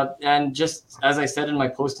just as I said in my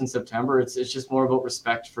post in September, it's just more about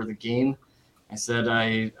respect for the game. I said,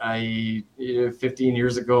 15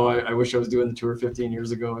 years ago, I wish I was doing the tour 15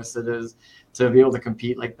 years ago. I said, to be able to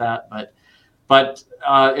compete like that, but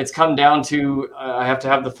it's come down to I have to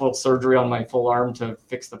have the full surgery on my full arm to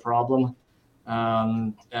fix the problem.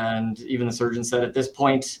 And even the surgeon said at this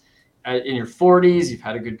point, in your 40s, you've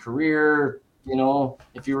had a good career.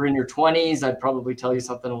 If you were in your 20s, I'd probably tell you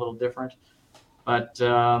something a little different. But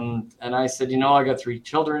and I said, I got 3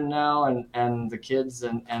 children now, and the kids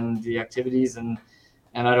and the activities, and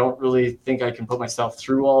I don't really think I can put myself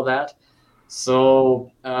through all that. So,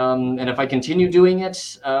 and if I continue doing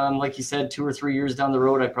it, like you said, 2 or 3 years down the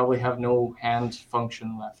road, I probably have no hand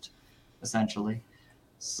function left, essentially.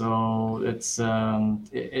 So it's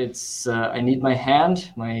I need my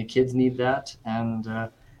hand. My kids need that, and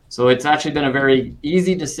so it's actually been a very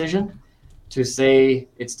easy decision to say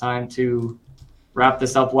it's time to wrap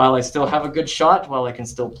this up while I still have a good shot, while I can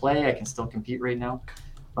still play, I can still compete right now.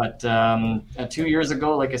 But 2 years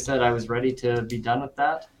ago, like I said, I was ready to be done with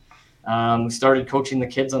that. We started coaching the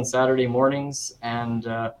kids on Saturday mornings, and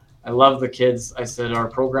I love the kids. I said our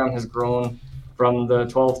program has grown from the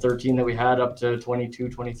 12, 13 that we had up to 22,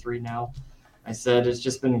 23 now. I said it's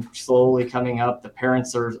just been slowly coming up. The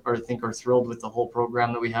parents are thrilled with the whole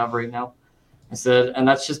program that we have right now. I said, and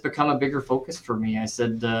that's just become a bigger focus for me. I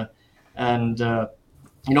said,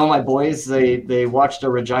 my boys, they watched a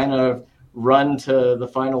Regina run to the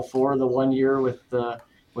Final Four the one year with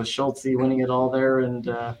Schultze winning it all there, and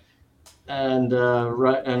my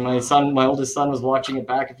oldest son was watching it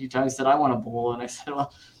back a few times. He said, I want to bowl, and I said,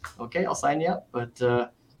 well, okay, I'll sign you up, but it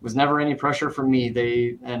was never any pressure from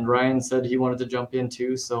me. And Ryan said he wanted to jump in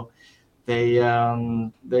too, so they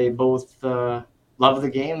both love the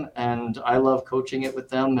game, and I love coaching it with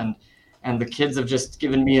them, and the kids have just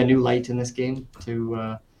given me a new light in this game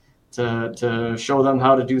to show them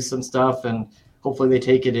how to do some stuff, and hopefully they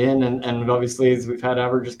take it in. And obviously, as we've had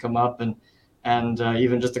averages come up, and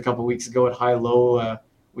even just a couple of weeks ago at high-low,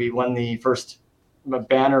 we won the first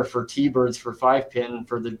banner for T-Birds for 5-pin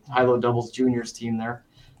for the high-low doubles juniors team there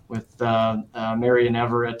with Marion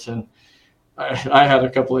Everett, and I had a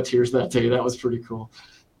couple of tears that day. That was pretty cool.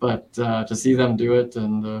 But to see them do it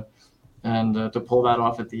and to pull that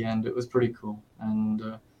off at the end, it was pretty cool. And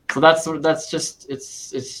so that's just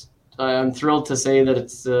it's. I'm thrilled to say that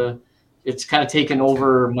it's kind of taken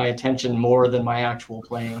over my attention more than my actual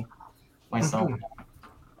playing myself.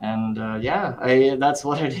 And that's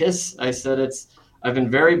what it is. I said I've been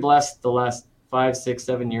very blessed the last 5, 6,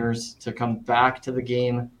 7 years to come back to the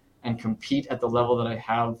game and compete at the level that I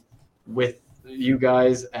have with you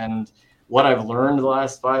guys, and what I've learned the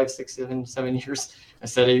last 5, 6, 7 years. I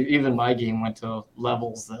said even my game went to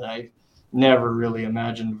levels that I never really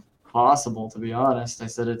imagined possible, to be honest. I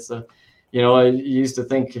said I used to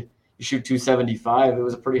think you shoot 275. It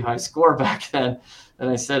was a pretty high score back then. And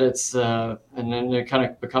I said and then it kind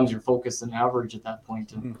of becomes your focus and average at that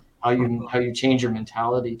point, and how you change your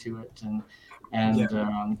mentality to it and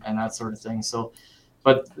that sort of thing. So,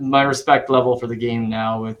 but my respect level for the game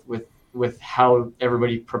now with how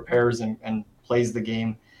everybody prepares and plays the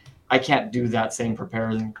game, I can't do that same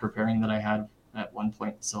preparing that I had at one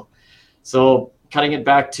point. So cutting it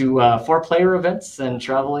back to 4-player events and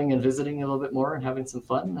traveling and visiting a little bit more and having some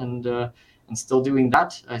fun and still doing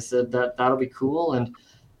that. I said that'll be cool.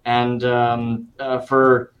 And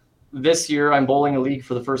for this year, I'm bowling a league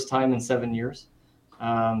for the first time in 7 years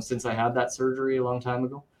since I had that surgery a long time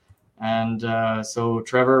ago. And so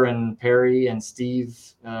Trevor and Perry and Steve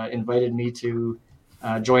invited me to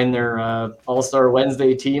join their All-Star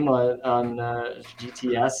Wednesday team on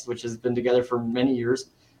GTS, which has been together for many years.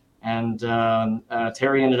 And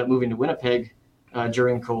Terry ended up moving to Winnipeg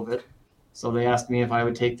during COVID. So they asked me if I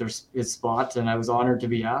would take his spot, and I was honored to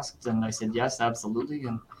be asked. And I said, yes, absolutely.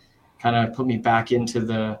 And kind of put me back into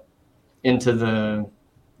the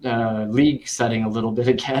league setting a little bit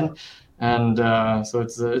again. And so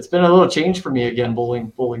it's been a little change for me again,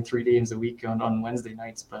 bowling 3 games a week on Wednesday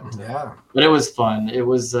nights. But it was fun. It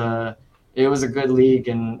was a good league,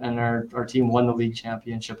 and our team won the league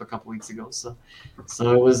championship a couple weeks ago. So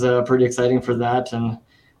it was pretty exciting for that. And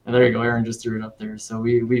there you go, Aaron just threw it up there. So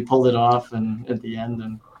we pulled it off and at the end,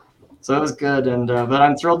 and so it was good. And but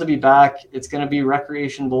I'm thrilled to be back. It's going to be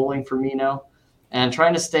recreation bowling for me now, and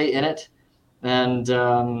trying to stay in it, and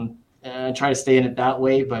try to stay in it that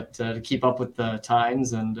way, but to keep up with the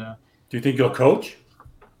times. And do you think you'll coach?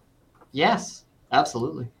 Yes,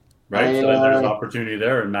 absolutely. Right, so there's opportunity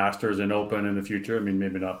there, and Masters and Open in the future. I mean,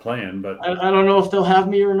 maybe not playing, but I don't know if they'll have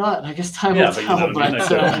me or not. I guess time will tell. But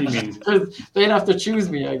they'd have to choose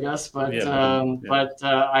me, I guess. But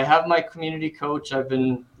I have my community coach. I've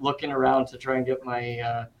been looking around to try and get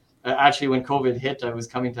my. Actually, when COVID hit, I was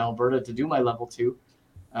coming to Alberta to do my level 2,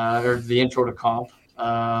 or the intro to comp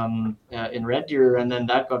in Red Deer, and then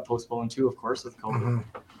that got postponed too, of course, with COVID.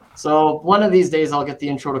 Mm-hmm. So one of these days, I'll get the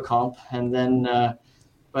intro to comp, and then.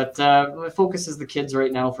 But my focus is the kids right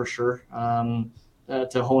now for sure,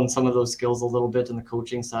 to hone some of those skills a little bit in the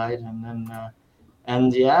coaching side. And then,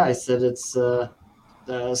 I said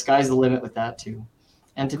the sky's the limit with that too.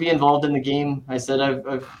 And to be involved in the game, I said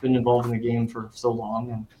I've been involved in the game for so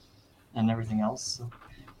long and everything else. So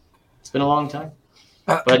it's been a long time.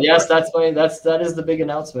 But yes, that is the big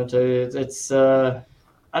announcement. It's I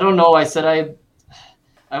don't know. I said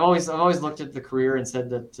I've always looked at the career and said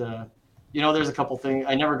that. There's a couple things.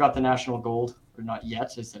 I never got the national gold, or not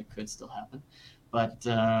yet. I said it could still happen, but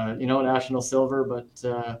national silver. But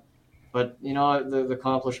the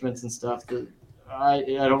accomplishments and stuff. I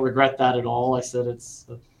don't regret that at all. I said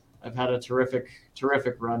I've had a terrific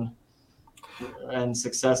run and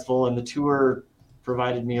successful, and the tour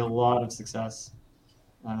provided me a lot of success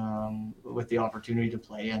with the opportunity to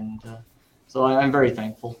play, and so I'm very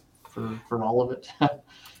thankful for all of it,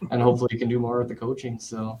 and hopefully you can do more with the coaching.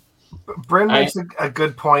 So. Bryn makes a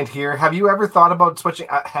good point here. Have you ever thought about switching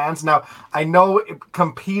hands? Now, I know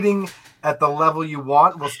competing at the level you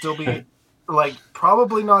want will still be like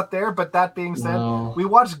probably not there. But that being said, we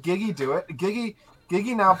watched Giggy do it.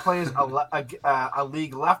 Giggy now plays a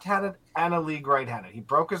league left-handed and a league right-handed. He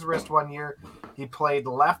broke his wrist one year. He played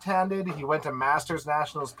left-handed. He went to Masters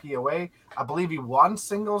Nationals POA. I believe he won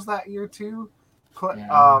singles that year too.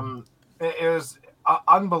 It was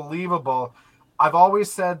unbelievable. I've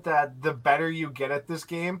always said that the better you get at this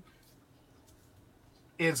game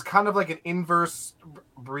is kind of like an inverse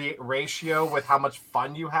ratio with how much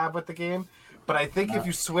fun you have with the game. But I think if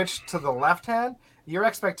you switch to the left hand, your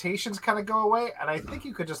expectations kind of go away, and I think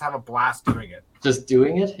you could just have a blast doing it. Just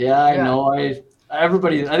doing it? Yeah, I know. I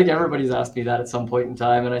think everybody's asked me that at some point in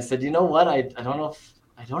time, and I said, you know what? I don't know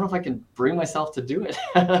if I can bring myself to do it.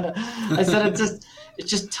 I said it's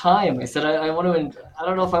just time. I said I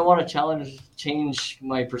don't know if I want to change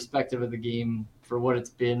my perspective of the game for what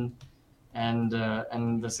it's been, and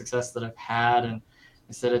the success that I've had. And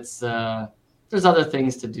I said there's other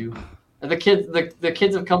things to do. The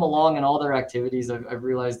kids have come along in all their activities. I've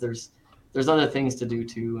realized there's other things to do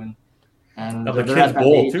too, and the kids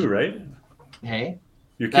bowl too, right? Hey,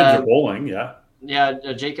 your kids are bowling, yeah.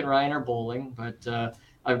 Yeah, Jake and Ryan are bowling, but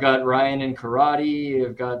I've got Ryan in karate.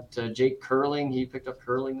 I've got Jake curling. He picked up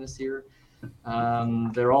curling this year.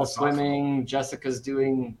 They're all swimming. Awesome. Jessica's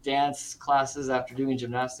doing dance classes after doing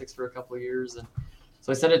gymnastics for a couple of years, and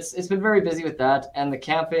so I said it's been very busy with that. And the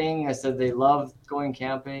camping, I said they love going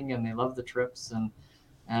camping and they love the trips. And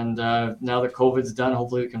now that COVID's done,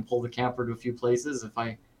 hopefully we can pull the camper to a few places if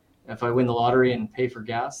I win the lottery and pay for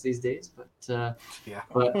gas these days. But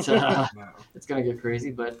it's gonna get crazy.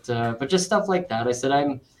 But just stuff like that. I said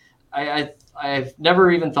I've never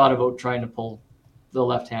even thought about trying to pull the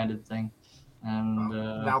left-handed thing. And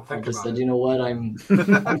now I just said, you know what, I'm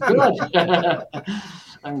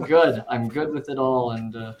good. I'm good with it all,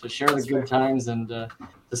 and to share the good times, and to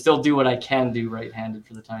still do what I can do right-handed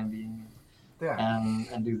for the time being,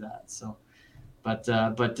 and do that. So, but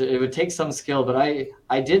it would take some skill. But I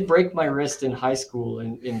did break my wrist in high school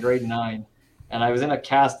in grade 9, and I was in a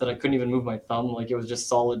cast that I couldn't even move my thumb, like it was just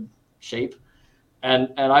solid shape,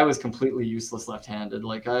 and I was completely useless left-handed.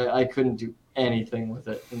 Like I couldn't do anything with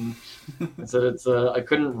it, and so I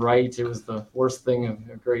couldn't write. It was the worst thing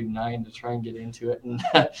of grade 9 to try and get into it, and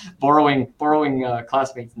borrowing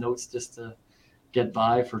classmates' notes just to get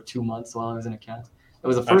by for 2 months while I was in a cast. It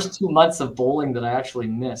was the first 2 months of bowling that I actually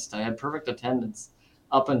missed. I had perfect attendance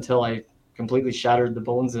up until I completely shattered the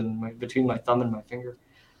bones between my thumb and my finger.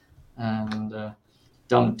 And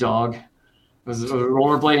dumb dog. It was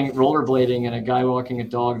rollerblading, and a guy walking a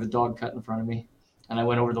dog. The dog cut in front of me, and I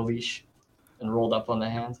went over the leash and rolled up on the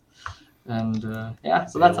hand. And so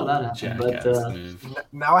that's how that happened. But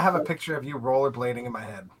now I have a picture of you rollerblading in my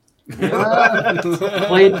head.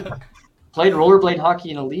 Played rollerblade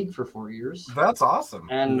hockey in a league for 4 years. That's awesome.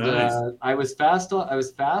 And nice. I was fast,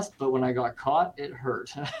 but when I got caught, it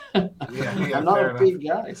hurt. I'm not a big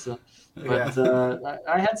guy, so. But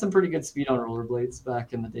I had some pretty good speed on rollerblades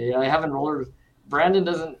back in the day. I haven't Brandon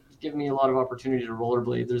doesn't give me a lot of opportunity to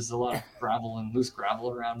rollerblade. There's a lot of gravel and loose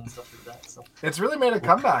gravel around and stuff like that. So it's really made a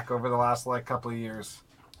comeback over the last couple of years.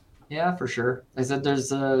 Yeah, for sure. I said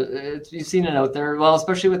there's you've seen it out there. Well,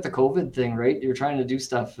 especially with the COVID thing, right? You're trying to do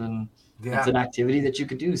stuff, and it's an activity that you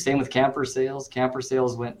could do. Same with camper sales. Camper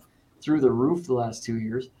sales went through the roof the last 2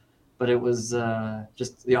 years, but it was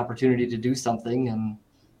just the opportunity to do something and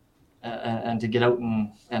to get out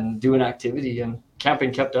and do an activity. And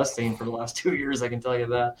camping kept us sane for the last 2 years, I can tell you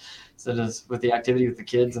that. So just with the activity with the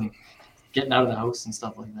kids and getting out of the house and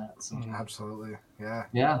stuff like that. So absolutely,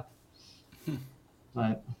 yeah.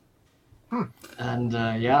 But and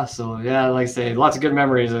so like I say, lots of good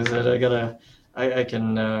memories. I said I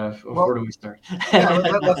can. Where do we start?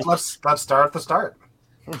 Let's start at the start.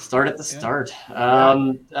 Start at the start.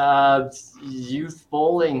 Youth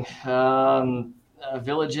bowling.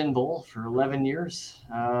 Village Inn Bowl for 11 years.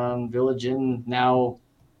 Village Inn now,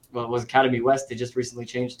 it was Academy West. They just recently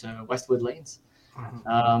changed to Westwood Lanes.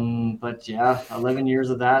 11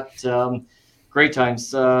 years of that. Great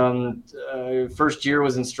times. First year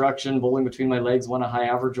was instruction, bowling between my legs, won a high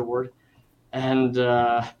average award. And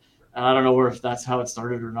I don't know if that's how it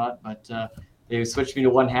started or not, but they switched me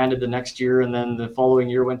to one-handed the next year, and then the following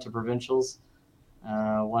year went to provincials.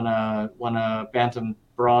 Won a bantam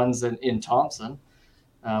bronze in Thompson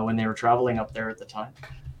when they were traveling up there at the time.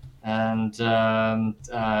 And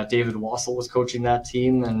David Wassel was coaching that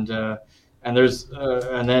team, and then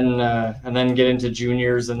get into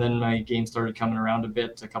juniors, and then my game started coming around a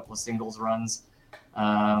bit, a couple of singles runs,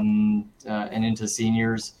 and into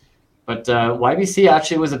seniors. But YBC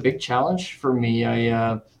actually was a big challenge for me.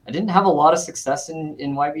 I didn't have a lot of success in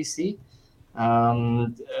YBC.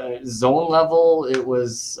 Zone level, it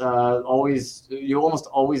was almost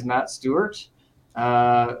always Matt Stewart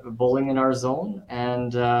bowling in our zone,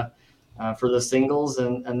 and for the singles,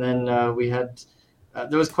 and then we had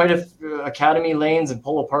there was quite a Academy lanes and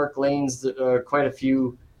Polo Park lanes, quite a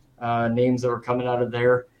few names that were coming out of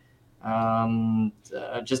there,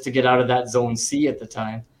 just to get out of that zone C at the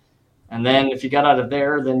time. And then if you got out of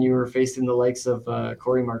there, then you were facing the likes of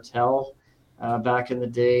Corey Martell back in the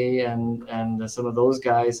day, and some of those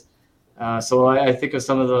guys. So I think of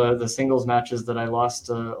some of the singles matches that I lost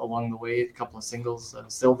along the way, a couple of singles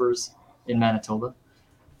silvers in Manitoba.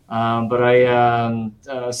 But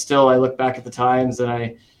I still, I look back at the times, and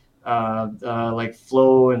I like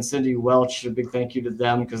Flo and Cindy Welch, a big thank you to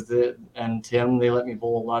them, and Tim, they let me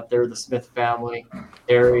bowl a lot there, the Smith family,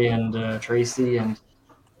 Harry and Tracy, and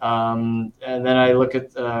then I look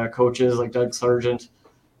at coaches like Doug Sargent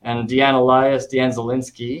and Deanne Elias, Deanne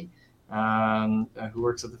Zielinski, who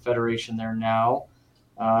works at the Federation there now.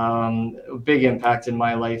 A big impact in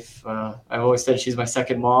my life. I've always said she's my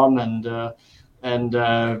second mom, and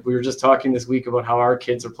we were just talking this week about how our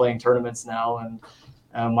kids are playing tournaments now, and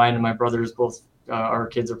mine and my brothers both, our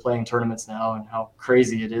kids are playing tournaments now, and how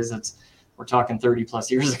crazy it is. We're talking 30 plus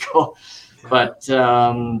years ago, but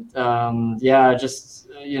yeah, just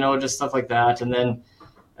just stuff like that.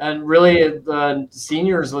 And really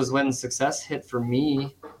seniors was when success hit for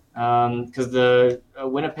me, because the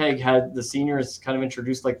Winnipeg had the seniors kind of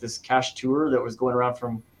introduced like this cash tour that was going around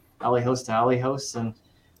from alley house to alley house, and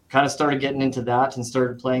kind of started getting into that and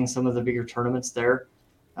started playing some of the bigger tournaments there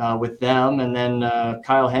with them. And then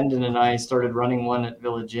Kyle Hendon and I started running one at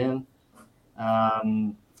Village Inn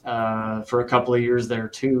for a couple of years there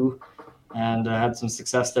too, and had some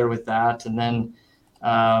success there with that. And then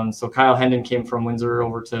so Kyle Hendon came from Windsor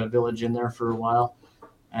over to Village Inn there for a while,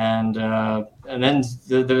 and then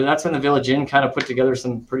that's when the Village Inn kind of put together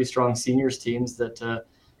some pretty strong seniors teams that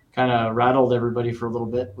kind of rattled everybody for a little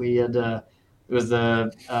bit. We had it was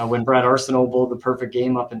when Brad Arsenault bowled the perfect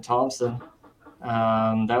game up in Thompson.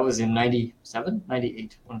 That was in 97,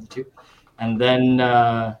 98, one of the two. And then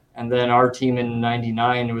our team in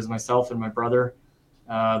 99, it was myself and my brother,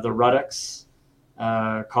 the Ruddocks,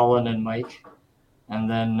 Colin and Mike, and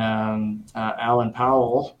then Alan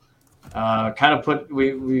Powell. Kind of put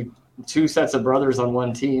we two sets of brothers on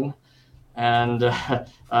one team, and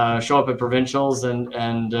show up at provincials and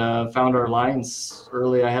found our lines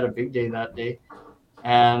early. I had a big day that day,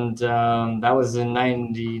 and that was in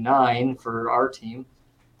 99 for our team.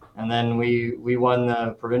 And then we won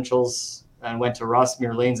the provincials and went to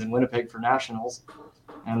Rossmere Lanes in Winnipeg for nationals,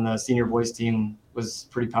 and the senior boys team was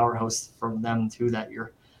pretty powerhouse from them too that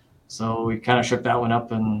year. So we kind of shook that one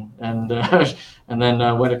up and then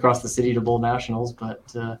went across the city to bowl nationals.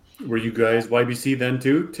 But were you guys YBC then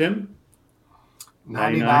too, Tim?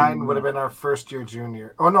 99 would have been our first year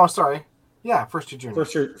junior. Oh no, sorry. Yeah, first year junior.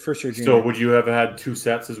 First year junior. So would you have had two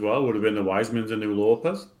sets as well? Would have been the Wisemans and the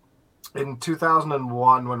Ulopas? In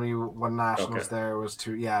 2001, when we won nationals, there was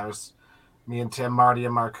two. Yeah, it was me and Tim, Marty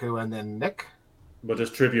and Marku, and then Nick. But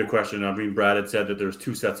just trivia question. I mean, Brad had said that there's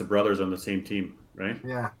two sets of brothers on the same team, right?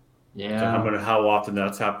 Yeah. Yeah. So how often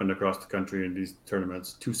that's happened across the country in these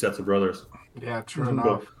tournaments? Two sets of brothers. Yeah, true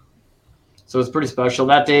enough. So it's pretty special.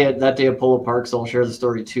 That day at Polo Park, so I'll share the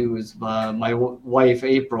story too, is my wife,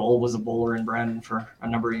 April, was a bowler in Brandon for a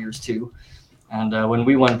number of years too. And when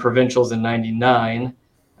we won provincials in 99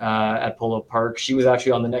 at Polo Park, she was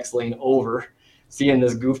actually on the next lane over, seeing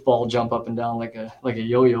this goofball jump up and down like a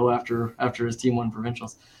yo-yo after his team won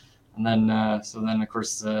provincials. And then, so then of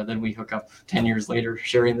course, then we hook up 10 years later,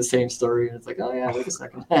 sharing the same story. And it's like, oh yeah, wait a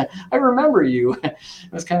second, I remember you. It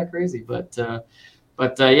was kind of crazy, but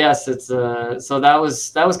yes, it's so that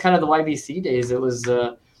was kind of the YBC days. It was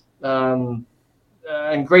and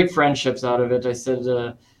great friendships out of it. I said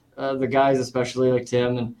the guys, especially like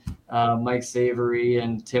Tim and Mike Savory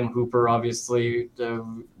and Tim Hooper, obviously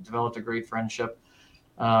developed a great friendship,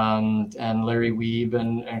 and Larry Weeb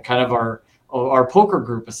and kind of our poker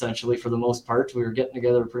group, essentially, for the most part. We were getting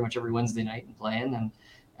together pretty much every Wednesday night and playing,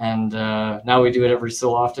 and now we do it every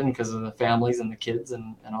so often because of the families and the kids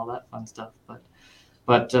and all that fun stuff.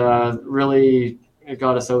 But really, it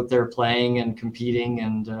got us out there playing and competing,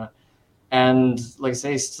 and like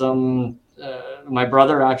I say, my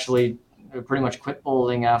brother actually pretty much quit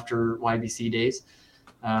bowling after YBC days.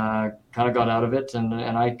 Kind of got out of it, and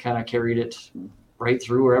I kind of carried it right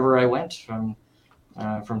through wherever I went,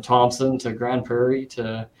 from Thompson to Grand Prairie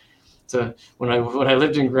to when I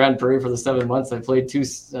lived in Grand Prairie for the 7 months, I played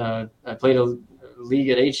I played a league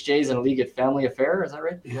at HJ's and a league at Family Affair. Is that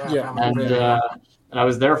right? Yeah. And I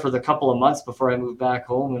was there for the couple of months before I moved back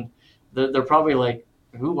home, they're probably like,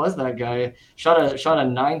 who was that guy? Shot a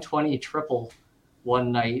 920 triple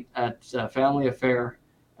one night at Family Affair,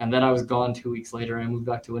 and then I was gone 2 weeks later, and I moved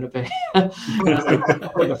back to Winnipeg.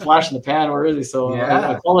 Like a flash in the pan already. So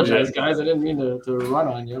I apologize, guys. I didn't mean to run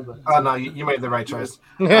on you, but no, you made the right choice.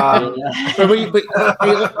 But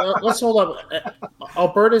let's hold up.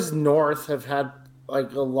 Alberta's North have had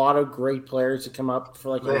like a lot of great players to come up for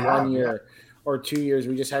like 1 year or 2 years.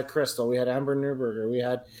 We just had Crystal. We had Amber Newberger. We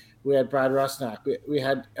had Brad Rusnak. We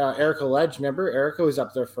had Erica Ledge. Remember, Erica was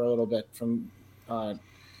up there for a little bit. We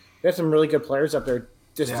had some really good players up there.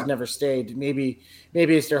 Just never stayed. Maybe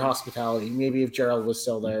it's their hospitality. Maybe if Gerald was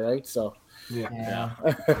still there, right? So yeah.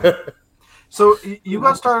 So you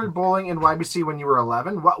got started bowling in YBC when you were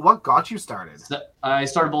 11. What got you started? So I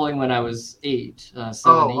started bowling when I was 8.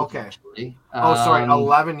 7, 8, okay. Actually.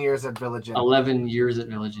 11 years at Village Inn. 11 years at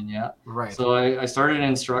Village Inn, yeah. Right. So I started in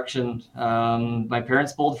instruction. My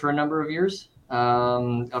parents bowled for a number of years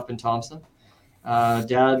up in Thompson.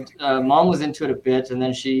 Mom was into it a bit, and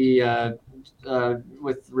then she,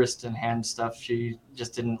 with wrist and hand stuff, she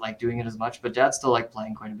just didn't like doing it as much. But Dad still liked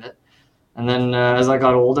playing quite a bit. And then as I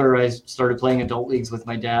got older, I started playing adult leagues with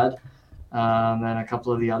my dad and a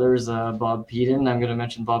couple of the others. Bob Peden, I'm going to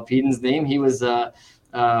mention Bob Peden's name. He was one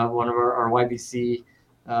of our YBC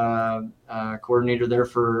coordinator there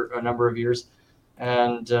for a number of years.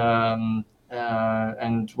 And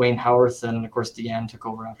Wayne Howarth, and of course Deanne took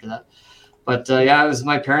over after that. But it was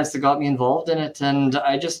my parents that got me involved in it, and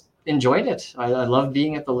I just enjoyed it. I loved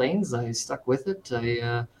being at the lanes. I stuck with it.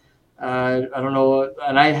 I don't know,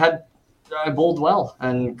 and I bowled well,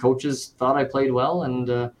 and coaches thought I played well, and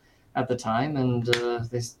at the time, and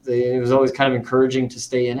it was always kind of encouraging to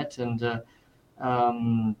stay in it. And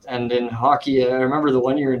in hockey, I remember the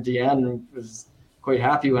one year Deanne was quite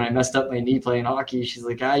happy when I messed up my knee playing hockey. She's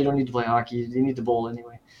like, you don't need to play hockey, you need to bowl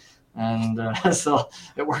anyway. And so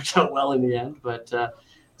it worked out well in the end. But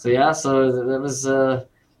so that was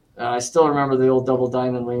I still remember the old double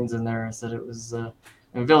diamond lanes in there. I said it was and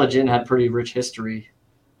Village Inn had pretty rich history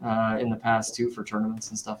in the past too for tournaments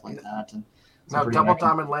and stuff like that. And now double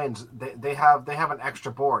diamond lanes, they have an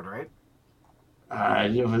extra board, right?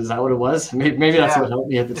 Was that what it was? Maybe that's what helped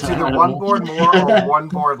me at the time. It's either one board more or one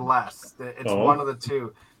board less. It's one of the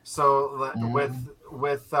two. So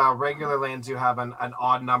with regular lanes, you have an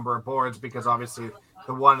odd number of boards because obviously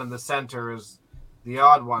the one in the center is the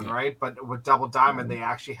odd one, right? But with double diamond, they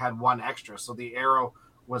actually had one extra, so the arrow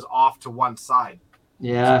was off to one side.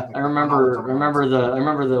 Yeah, I remember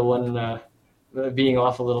the one being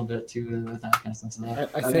off a little bit too with that kind of sense.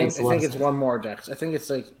 I think it's one more, Dex. I think it's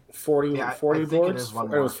like 40 boards. It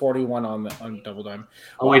was 41 on double diamond.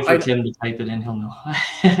 I'll wait for Tim to type it in. He'll know.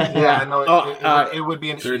 I know. It would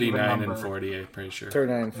be an 39 and 40. I'm pretty sure.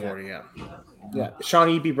 39 and 40. Yeah. Sean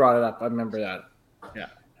Eby brought it up. I remember that. Yeah.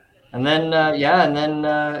 And then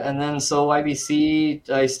so YBC,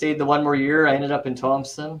 I stayed the one more year. I ended up in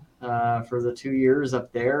Thompson for the 2 years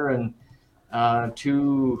up there, and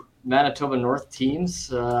 2 Manitoba North teams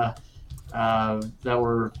that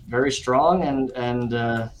were very strong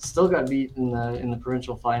and still got beat in the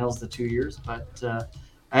provincial finals the 2 years. But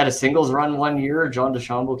I had a singles run 1 year. John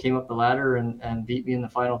DeChambeau came up the ladder and beat me in the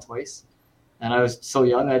final twice. And I was so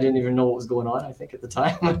young, I didn't even know what was going on, I think, at the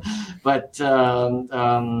time. But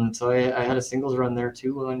so I had a singles run there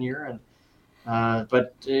too 1 year. And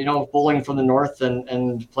but bowling from the north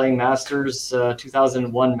and playing Masters,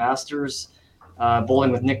 2001 Masters,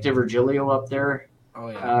 bowling with Nick DiVirgilio up there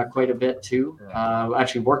quite a bit too.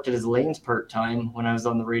 Actually worked at his lanes part-time when I was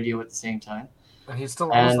on the radio at the same time. And he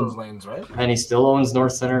still owns those lanes, right? And he still owns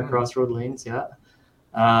North Center Crossroad lanes, yeah.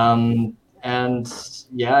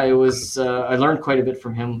 It was I learned quite a bit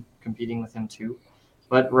from him competing with him too.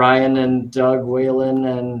 But Ryan and Doug Whalen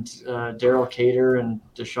and Daryl Cater and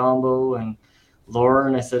DeChambeau and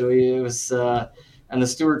Lauren, I said it was and the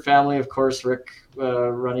Stewart family, of course, Rick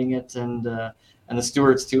running it, and the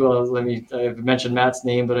Stewarts too. I've mentioned Matt's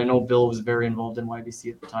name, but I know Bill was very involved in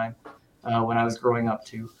YBC at the time when I was growing up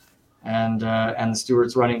too. And the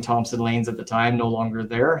Stewarts running Thompson lanes at the time, no longer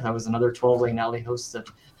there. That was another 12-lane alley house that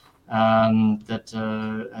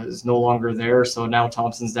is no longer there. So now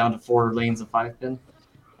Thompson's down to 4 lanes of 5-pin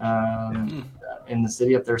in the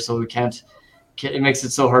city up there. So we can't. It makes it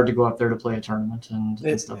so hard to go up there to play a tournament and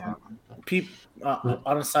stuff like that.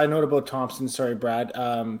 On a side note about Thompson, sorry, Brad.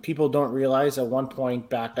 People don't realize at one point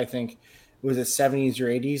back, I think it was the 70s or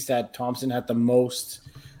 80s, that Thompson had the most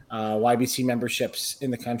YBC memberships in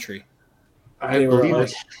the country. I believe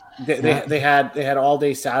it. They had all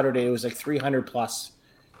day Saturday. It was like 300 plus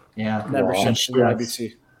memberships in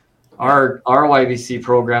YBC. our YBC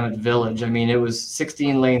program at Village, I mean, it was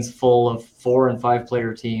 16 lanes full of 4 and 5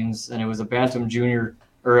 player teams, and it was a Bantam junior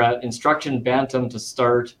or instruction Bantam to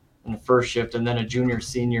start in the first shift, and then a junior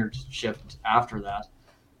senior shift after that.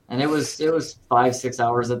 And it was 5-6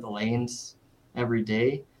 hours at the lanes every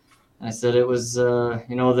day. And I said it was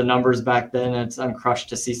the numbers back then. I'm crushed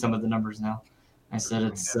to see some of the numbers now. I said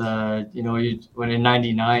it's when in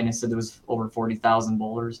 '99 I said there was over 40,000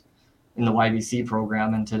 bowlers in the YBC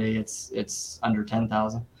program, and today it's under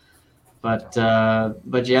 10,000. But yeah,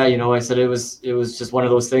 I said it was just one of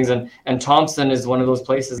those things, and Thompson is one of those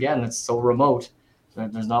places again that's so remote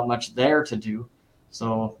that there's not much there to do.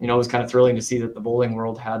 So it was kind of thrilling to see that the bowling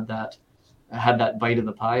world had that bite of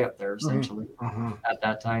the pie up there essentially at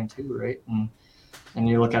that time too, right? And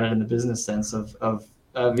you look at it in the business sense of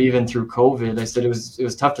even through COVID, I said it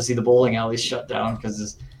was tough to see the bowling alleys shut down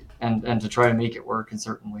and to try to make it work in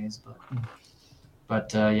certain ways,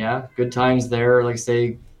 but yeah, good times there, like I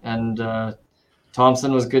say, and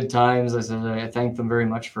Thompson was good times. I said I thank them very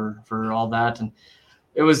much for all that, and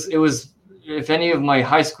it was. If any of my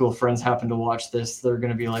high school friends happen to watch this, they're going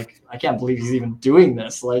to be like, I can't believe he's even doing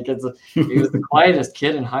this. Like he was the quietest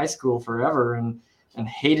kid in high school forever, and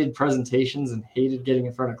hated presentations and hated getting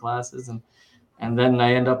in front of classes, and then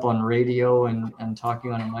I end up on radio and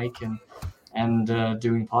talking on a mic and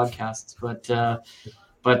doing podcasts. But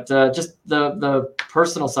just the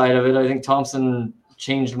personal side of it, I think Thompson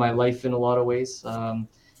changed my life in a lot of ways.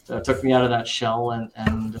 Took me out of that shell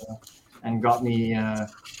and got me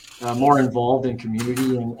more involved in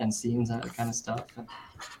community and scenes, that kind of stuff.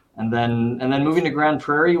 And then moving to Grand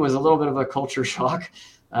Prairie was a little bit of a culture shock,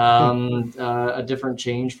 a different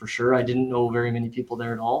change for sure. I didn't know very many people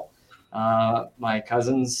there at all. My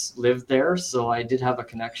cousins lived there, so I did have a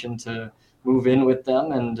connection to move in with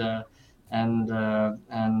them and love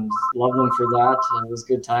them for that. It was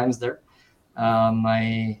good times there.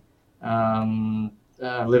 I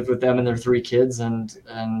lived with them and their 3 kids and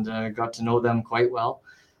got to know them quite well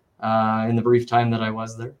in the brief time that I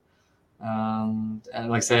was there. And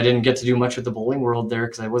like I said, I didn't get to do much with the bowling world there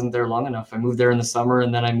because I wasn't there long enough. I moved there in the summer,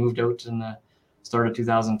 and then I moved out in the start of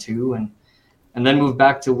 2002 and then moved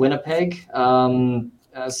back to Winnipeg.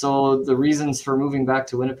 So the reasons for moving back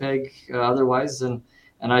to Winnipeg otherwise, and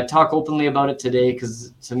I talk openly about it today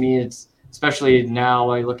because to me it's, especially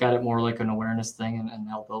now, I look at it more like an awareness thing and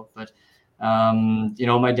help out. But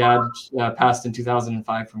my dad passed in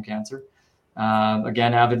 2005 from cancer.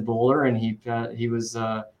 Again, avid bowler, and he was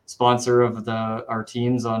sponsor of our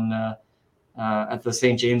teams on at the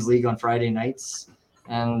St. James League on Friday nights,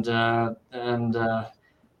 and I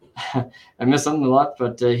miss him a lot.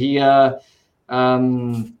 But that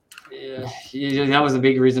was a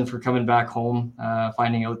big reason for coming back home,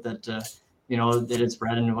 finding out that that had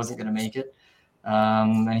spread and it wasn't going to make it.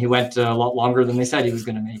 And he went a lot longer than they said he was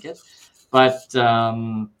going to make it, but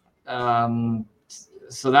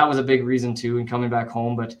so that was a big reason too in coming back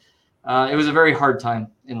home. But it was a very hard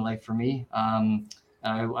time in life for me.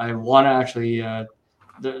 I want to actually,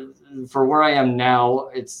 for where I am now,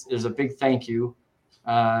 there's a big thank you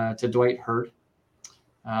to Dwight Hurt.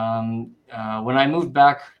 When I moved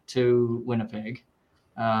back to Winnipeg,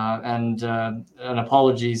 and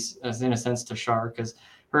apologies in a sense to Shar, because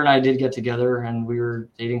her and I did get together and we were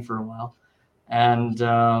dating for a while, and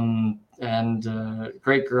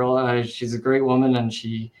great girl. She's a great woman and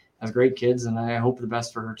she has great kids, and I hope the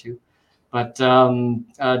best for her too. But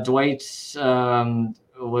Dwight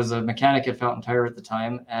was a mechanic at Fountain Tire at the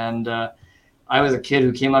time, and I was a kid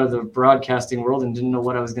who came out of the broadcasting world and didn't know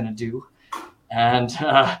what I was going to do. And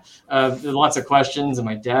lots of questions, and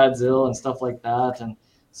my dad's ill and stuff like that. And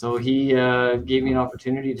so he gave me an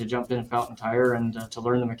opportunity to jump in at Fountain Tire and to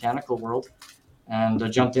learn the mechanical world, and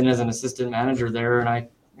jumped in as an assistant manager there. And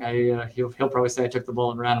he'll probably say I took the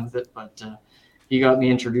ball and ran with it, but he got me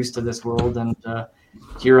introduced to this world. And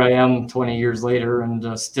here I am 20 years later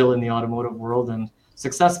and still in the automotive world and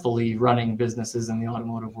successfully running businesses in the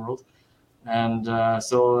automotive world. And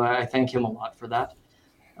so I thank him a lot for that.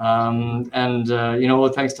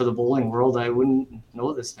 Thanks to the bowling world, I wouldn't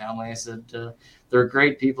know this family. I said, they're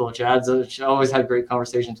great people. Chad's always had great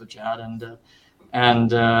conversations with Chad and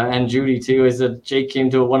Judy too. I said, Jake came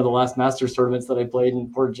to one of the last Masters tournaments that I played,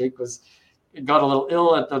 and poor Jake got a little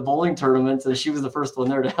ill at the bowling tournament. And she was the first one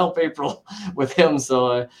there to help April with him.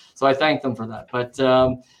 So I thanked them for that.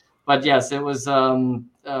 But yes, it was, and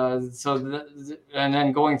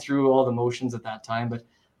then going through all the motions at that time, but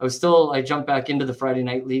I jumped back into the Friday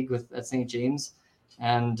Night League at St. James,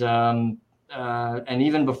 and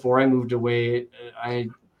even before I moved away, I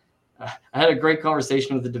had a great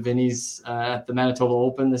conversation with the Divinis at the Manitoba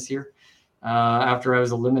Open this year, after I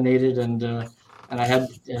was eliminated, and I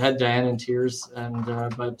had Diana in tears. And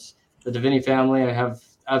but the Davini family, I have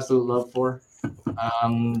absolute love for.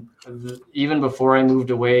 Even before I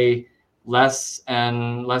moved away, Les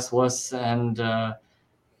Wuss and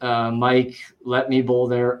Mike let me bowl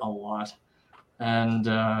there a lot, and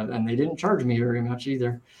they didn't charge me very much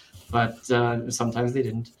either, but sometimes they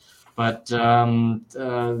didn't. But they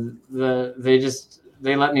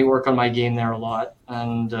let me work on my game there a lot,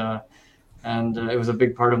 and it was a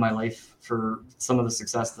big part of my life for some of the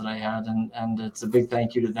success that I had, and it's a big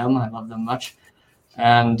thank you to them. I love them much,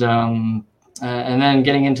 and then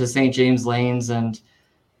getting into St. James Lanes and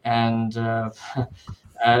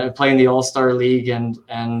playing the All-Star League, and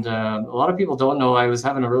a lot of people don't know I was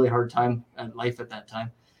having a really hard time at life at that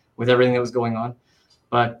time with everything that was going on.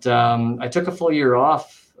 But I took a full year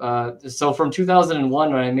off. So from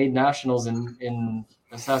 2001, when I made nationals in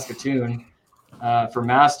Saskatoon for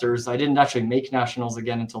Masters, I didn't actually make nationals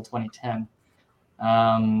again until 2010.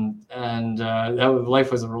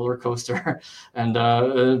 Life was a roller coaster. And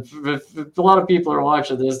if a lot of people are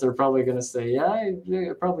watching this, they're probably going to say, yeah, I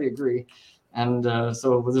probably agree. And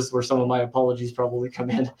so this is where some of my apologies probably come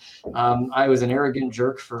in. I was an arrogant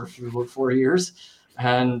jerk for about 4 years,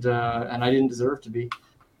 and I didn't deserve to be.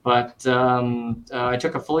 But I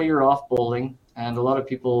took a full year off bowling, and a lot of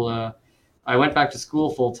people. I went back to school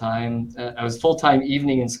full time. I was full time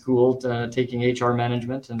evening in school, taking HR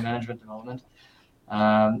management and management development,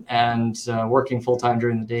 and working full time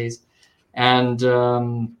during the days, and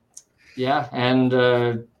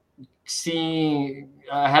seeing.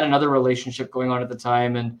 I had another relationship going on at the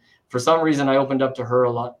time, and for some reason I opened up to her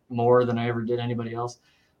a lot more than I ever did anybody else.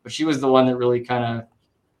 But she was the one that really kind of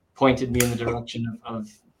pointed me in the direction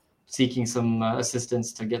of seeking some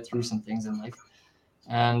assistance to get through some things in life.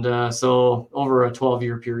 And so over a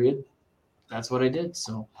 12-year period, that's what I did.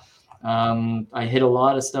 So I hit a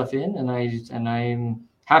lot of stuff in, and I'm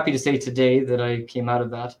happy to say today that I came out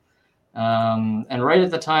of that. And right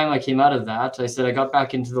at the time I came out of that, I said I got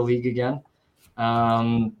back into the league again.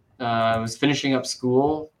 I was finishing up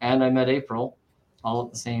school, and I met April all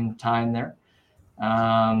at the same time there.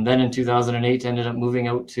 Then in 2008, ended up moving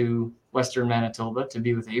out to Western Manitoba to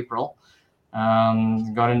be with April.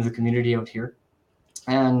 Got into the community out here,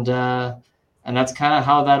 and that's kind of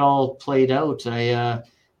how that all played out.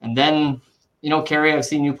 And then, Carrie, I've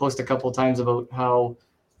seen you post a couple of times about how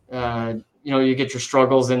you get your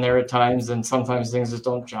struggles in there at times, and sometimes things just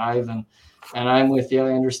don't jive. And I'm with you.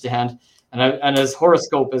 I understand. And as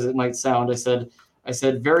horoscope as it might sound, I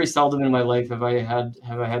said very seldom in my life have I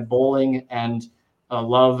had bowling and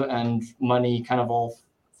love and money kind of all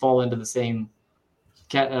fall into the same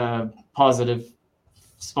positive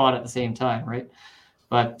spot at the same time, right?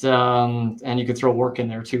 But and you could throw work in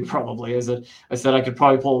there too, probably. I said I could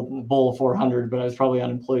probably bowl a 400, but I was probably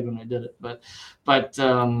unemployed when I did it. But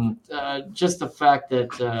just the fact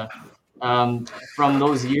that. From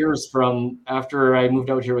those years, from after I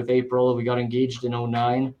moved out here with April, we got engaged in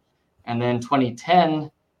 2009, and then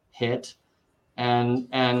 2010 hit,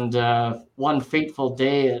 and one fateful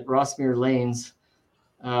day at Rossmere Lanes,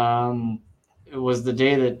 it was the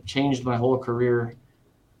day that changed my whole career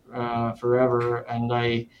forever. And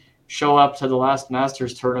I show up to the last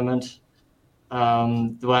Masters tournament,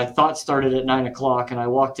 that I thought started at 9:00, and I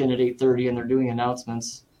walked in at 8:30, and they're doing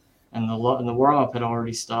announcements, and the warm-up had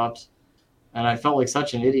already stopped. And I felt like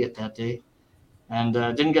such an idiot that day, and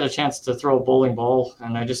didn't get a chance to throw a bowling ball.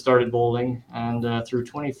 And I just started bowling, and threw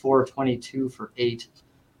 24-22 for 8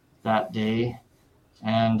 that day,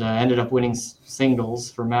 and ended up winning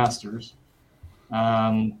singles for Masters.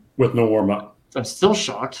 With no warm-up. I'm still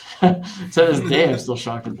shocked. To this day, I'm still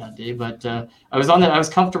shocked at that day. But I was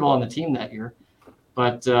comfortable on the team that year.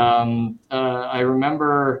 But I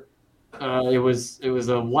remember. It was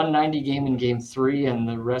a 190 game in game 3, and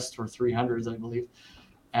the rest were 300s, I believe.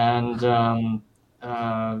 And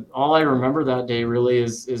all I remember that day really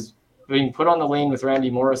is being put on the lane with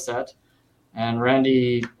Randy Morissette. And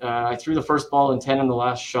Randy, I threw the first ball in 10 in the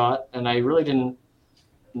last shot, and I really didn't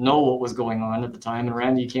know what was going on at the time. And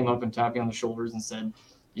Randy came up and tapped me on the shoulders and said,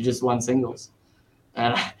 "You just won singles."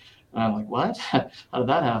 And I'm like, "What? How did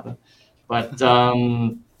that happen?" But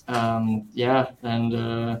yeah,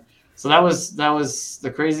 and so that was the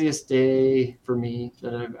craziest day for me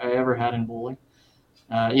that I ever had in bowling,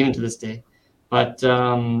 even to this day. But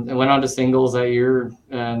I went on to singles that year,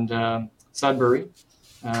 and Sudbury,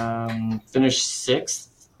 finished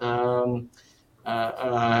 6th.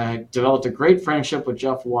 I developed a great friendship with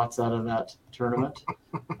Jeff Watts out of that tournament,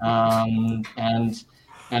 and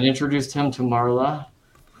introduced him to Marla,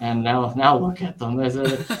 And now look at them. I'll wait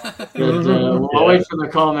for the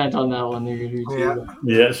comment on that one.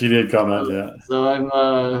 Yeah, she did comment. Yeah. So I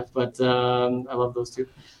love those two.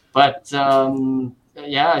 But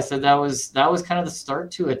I said that was kind of the start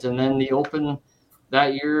to it. And then the Open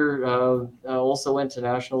that year also went to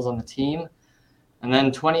nationals on the team. And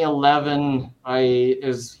then 2011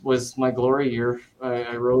 was my glory year.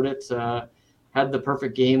 I rode it. Had the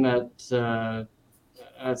perfect game at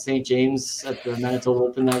St. James at the Manitoba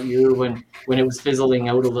Open that year when it was fizzling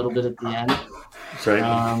out a little bit at the end. That's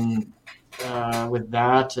right. With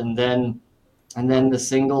that, and then the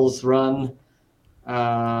singles run,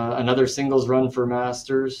 another singles run for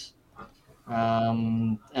Masters,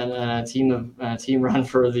 and a team run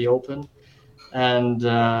for the Open. And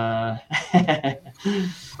that's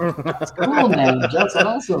cool, man. That's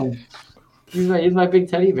awesome. He's my big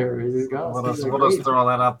teddy bear. We'll just throw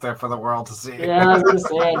that up there for the world to see. Yeah, I was gonna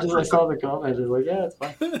say. I saw the comment. I was like, yeah, it's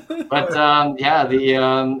fine. But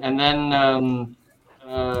and then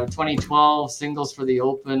 2012 singles for the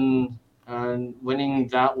Open, winning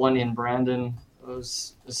that one in Brandon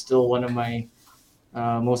was still one of my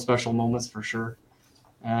most special moments for sure.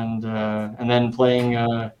 And then playing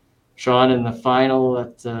Sean in the final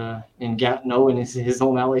in Gatineau in his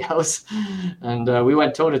home alley house, and we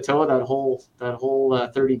went toe to toe that whole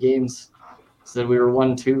 30 games. So we were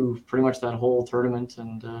 1-2 pretty much that whole tournament,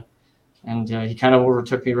 and he kind of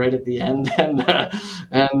overtook me right at the end, and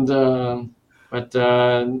then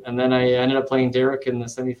I ended up playing Derek in the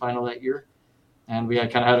semifinal that year, and we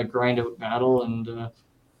had a grind out battle, and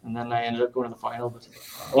then I ended up going to the final, but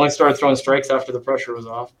I only started throwing strikes after the pressure was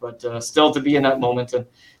off. But still, to be in that moment, and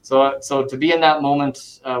so to be in that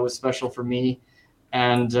moment was special for me,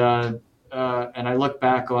 and I look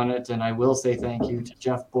back on it, and I will say thank you to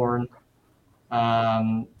Jeff Bourne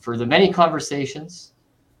for the many conversations,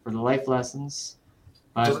 for the life lessons.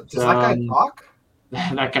 But, does that guy talk?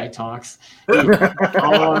 That guy talks. He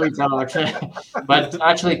talks. But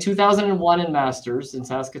actually, 2001 in Masters in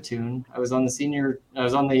Saskatoon, I was on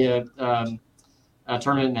the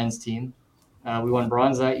tournament men's team. We won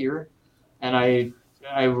bronze that year, and I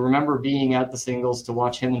remember being at the singles to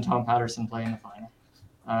watch him and Tom Patterson play in the final.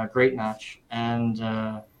 Great match, and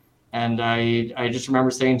I just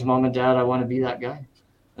remember saying to Mom and Dad, I want to be that guy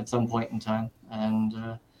at some point in time, and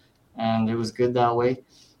it was good that way,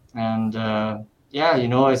 and.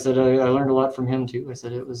 I said I learned a lot from him too. I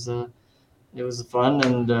said it was fun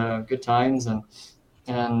and good times, and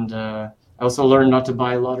I also learned not to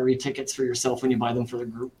buy lottery tickets for yourself when you buy them for the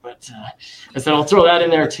group. But I said I'll throw that in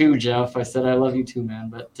there too, Jeff. I said I love you too, man.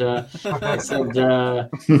 But I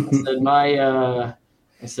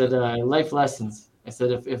said life lessons. I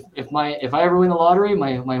said if I ever win the lottery,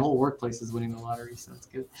 my whole workplace is winning the lottery, so that's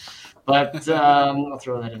good. But I'll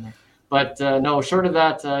throw that in there. But no, short of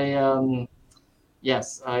that,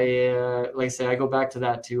 yes, like I say, I go back to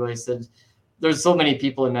that too. I said, there's so many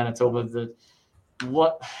people in Manitoba that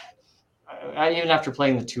even after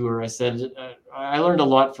playing the tour, I said, I learned a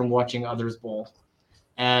lot from watching others bowl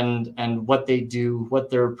and what they do,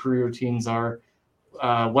 what their pre-routines are,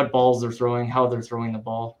 what balls they're throwing, how they're throwing the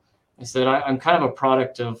ball. I said, I'm kind of a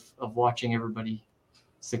product of watching everybody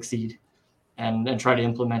succeed and try to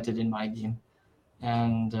implement it in my game.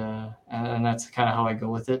 And that's kind of how I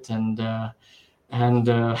go with it. So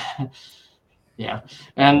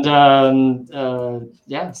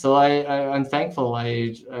I'm thankful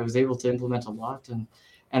I was able to implement a lot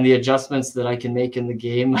and the adjustments that I can make in the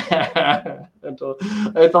game. I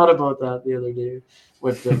thought about that the other day.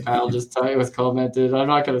 What Kyle just was commented. I'm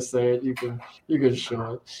not going to say it. You can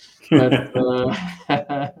show it.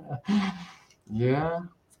 But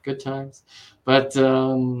good times. But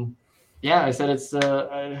I said it's.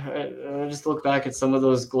 I just look back at some of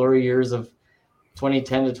those glory years of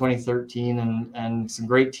 2010 to 2013 and some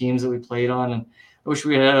great teams that we played on, and I wish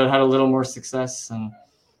we had a little more success.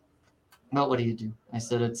 But what do you do? I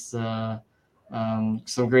said it's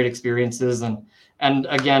some great experiences, and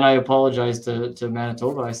again I apologize to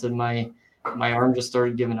Manitoba. I said my arm just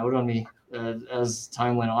started giving out on me as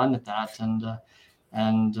time went on at that, and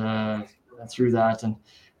through that, and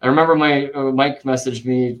I remember Mike messaged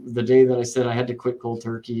me the day that I said I had to quit cold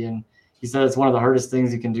turkey, and he said it's one of the hardest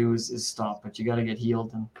things you can do is stop, but you got to get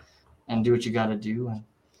healed and do what you got to do. And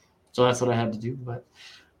so that's what I had to do.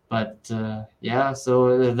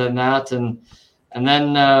 So then that, and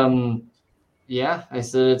then, I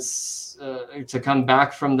said it's to come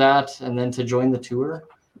back from that and then to join the tour.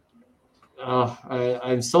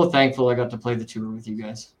 I'm so thankful I got to play the tour with you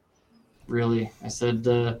guys. Really. I said,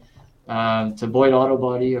 to Boyd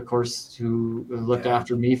Autobody, of course, who looked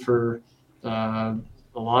after me for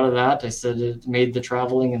a lot of that. I said it made the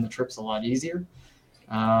traveling and the trips a lot easier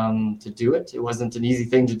to do it. It wasn't an easy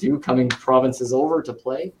thing to do, coming provinces over to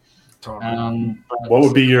play. What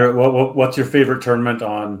would be what's your favorite tournament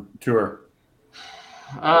on tour?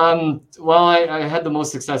 Well, I had the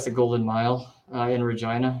most success at Golden Mile in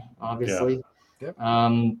Regina, obviously. Yeah. Yep.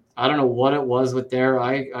 I don't know what it was with there.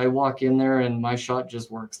 I walk in there and my shot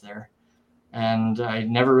just works there. And I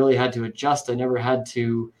never really had to adjust. I never had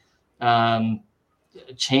to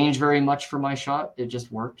change very much for my shot. It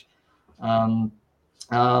just worked. You'll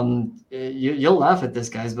laugh at this,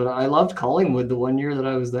 guys, but I loved Collingwood the 1 year that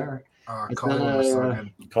I was there. Collingwood was so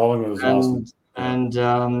good. Collingwood was awesome. And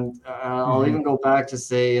I'll even go back to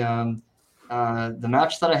say the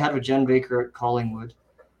match that I had with Jen Baker at Collingwood.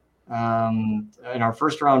 In our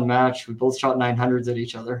first round match, we both shot 900s at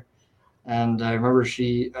each other. And I remember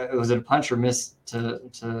it was a punch or miss to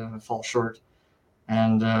fall short.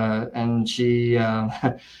 And she, and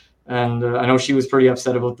I know she was pretty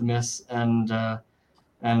upset about the miss. And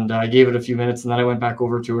I gave it a few minutes, and then I went back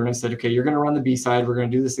over to her and I said, okay, you're going to run the B side. We're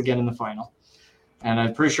going to do this again in the final. And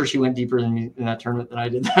I'm pretty sure she went deeper than me in that tournament than I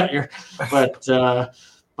did that year. But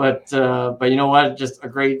you know what? Just a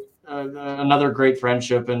great, another great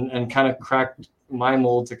friendship, and kind of cracked my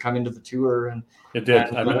mold to come into the tour. And it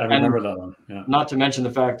did. I remember that one. Yeah. Not to mention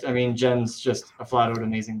the fact, I mean, Jen's just a flat out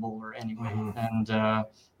amazing bowler anyway,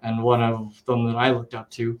 and one of them that I looked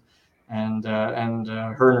up to, and her and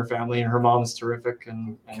her family, and her mom's terrific,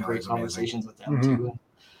 and great conversations with them too.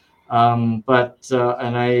 I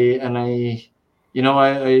you know,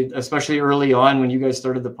 I especially early on when you guys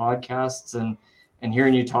started the podcasts and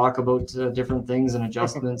hearing you talk about different things and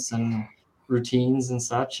adjustments and routines and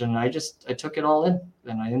such, and I took it all in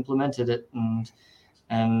and I implemented it.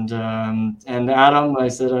 And Adam, I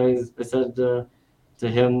said to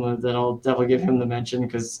him that I'll definitely give him the mention,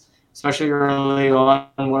 because especially early on,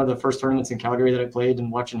 one of the first tournaments in Calgary that I played,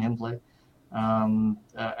 and watching him play, and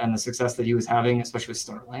the success that he was having, especially with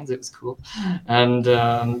start lines, it was cool. And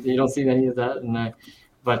you don't see any of that.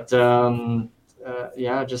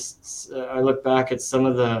 I look back at some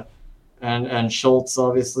of the, and Schultz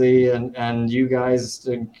obviously, and you guys,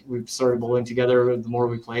 and we've started bowling together the more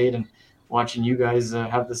we played, and watching you guys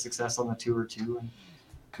have the success on the tour too. And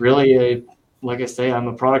really, like I say, I'm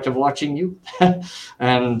a product of watching you,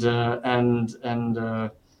 and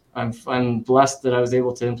I'm blessed that I was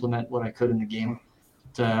able to implement what I could in the game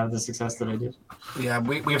to have the success that I did. Yeah,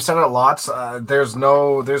 we've said it lots. There's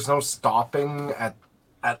no stopping at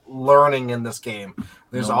learning in this game.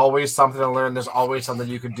 There's always something to learn. There's always something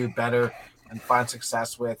you could do better and find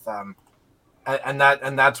success with. And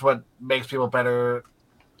that's what makes people better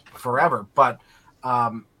forever. But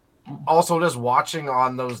also just watching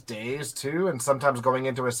on those days too, and sometimes going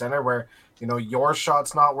into a center where, you know, your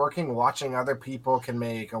shot's not working, watching other people can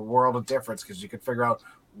make a world of difference, because you can figure out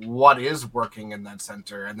what is working in that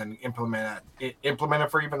center and then implement it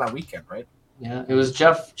for even that weekend, right? Yeah, it was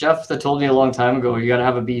Jeff that told me a long time ago, you got to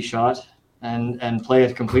have a B shot and play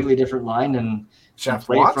a completely different line, and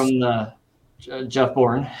play Watts? From the Jeff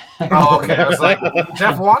Bourne. Oh, okay. I was like,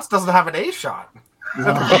 Jeff Watts doesn't have an A shot.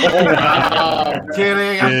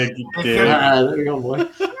 Kidding. There you go, boy.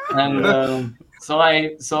 And so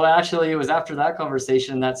actually, it was after that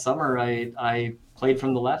conversation that summer I played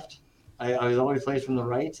from the left. I was always played from the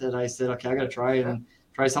right, and I said, okay, I got to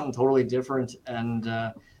try something totally different, and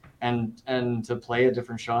to play a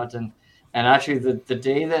different shot. And actually, the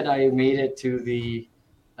day that I made it to the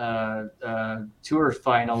tour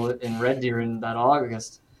final in Red Deer in that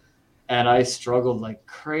August, and I struggled like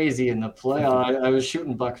crazy in the play. I was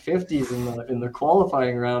shooting $150s in the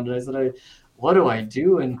qualifying round, and I said, what do I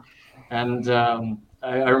do? And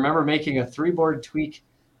I remember making a 3-board tweak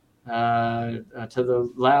to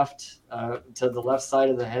the left side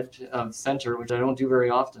of the head of center, which I don't do very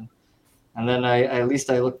often. And then at least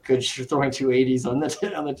I looked good throwing 280s on the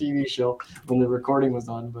TV show when the recording was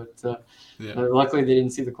on. But luckily they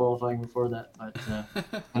didn't see the qualifying before that. But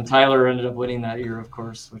and Tyler ended up winning that year, of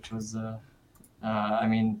course, which was I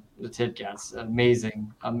mean, the Tidcats,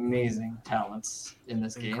 amazing talents in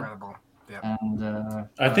this game. Incredible. Yeah. And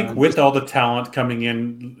I think with all the talent coming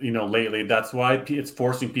in, you know, lately, that's why it's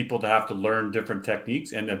forcing people to have to learn different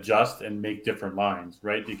techniques and adjust and make different lines,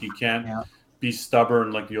 right? Like you can't be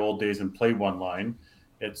stubborn like the old days and play one line.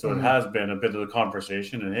 It has been a bit of the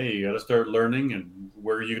conversation, and hey, you got to start learning, and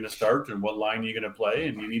where are you going to start, and what line are you going to play,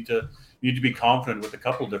 and you need to be confident with a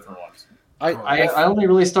couple different ones. I only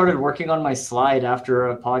really started working on my slide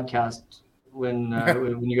after a podcast when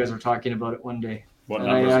you guys were talking about it one day.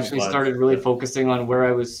 And I actually started really focusing on where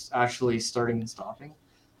I was actually starting and stopping.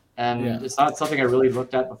 And it's not something I really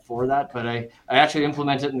looked at before that, but I actually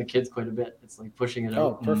implement it in the kids quite a bit. It's like pushing it out.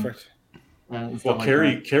 Oh, perfect. Well,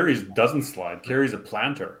 Carrie's doesn't slide. Carrie's a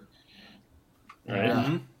planter, right?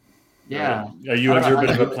 Mm-hmm. Yeah. Are you a bit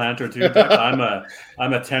of a planter too? I'm a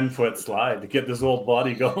 10-foot slide to get this old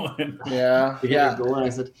body going. Yeah. Going. I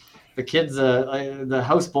said, the kids, the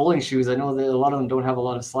house bowling shoes. I know that a lot of them don't have a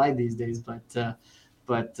lot of slide these days, but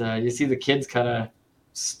you see the kids kind of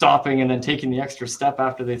stopping and then taking the extra step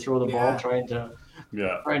after they throw the ball, trying to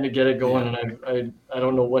get it going. And I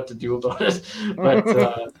don't know what to do about it,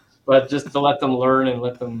 but just to let them learn and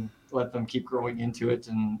let them keep growing into it,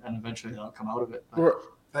 and eventually they'll come out of it.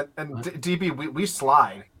 And DB, we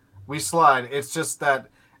slide. It's just that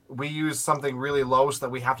we use something really low so that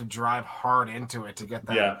we have to drive hard into it to get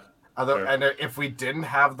that. Yeah. And if we didn't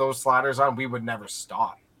have those sliders on, we would never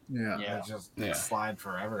stop. Yeah. It just slide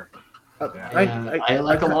forever. I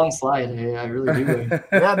like a long slide. I really do.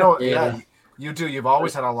 You do. You've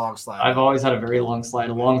always had a long slide. I've always had a very long slide,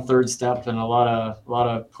 a long third step, and a lot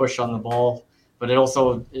of push on the ball. But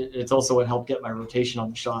it's also what helped get my rotation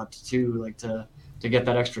on the shot too, like to get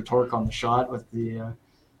that extra torque on the shot with the.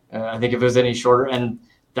 I think if it was any shorter, and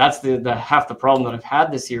that's the half the problem that I've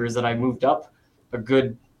had this year is that I moved up a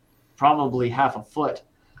good, probably half a foot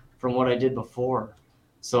from what I did before.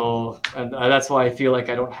 So and that's why I feel like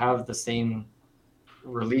I don't have the same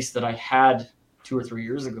release that I had 2 or 3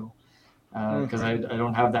 years ago, because I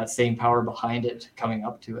don't have that same power behind it coming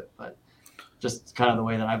up to it. But just kind of the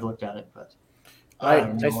way that I've looked at it. But I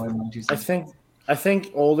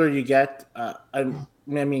think older you get. I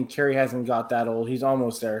mean, Kerry hasn't got that old. He's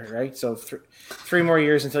almost there, right? So 3 more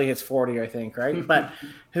years until he hits 40, I think, right? But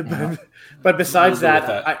besides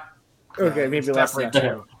that, maybe less than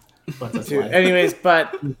that. Anyways,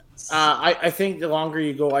 but I think the longer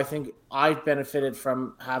you go, I think I've benefited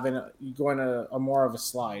from going a more of a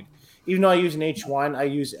slide. Even though I use an H1, I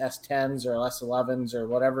use S10s or S11s or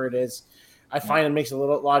whatever it is. I find it makes it a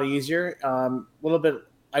lot easier. I'm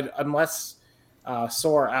less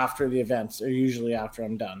sore after the events, or usually after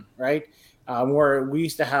I'm done, right? Where we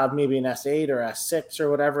used to have maybe an S8 or S6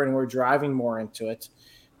 or whatever, and we're driving more into it,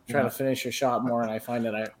 trying to finish your shot more, and I find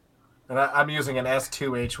that I'm using an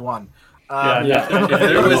S2 H1. If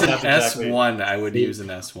there was an S1, I would use an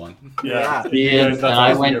S1.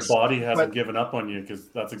 Your body hasn't given up on you, because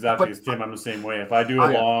that's exactly as Tim. I'm the same way. If I do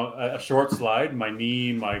a short slide, my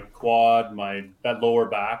knee, my quad, that lower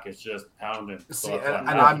back is just pounding.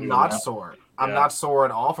 I'm not sore. I'm not sore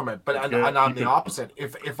at all from it. But and I'm the opposite.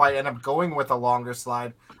 If I end up going with a longer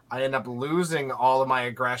slide, I end up losing all of my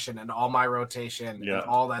aggression and all my rotation and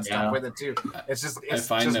all that stuff with it too. I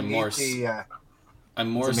find them more. I'm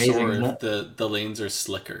more sore if the lanes are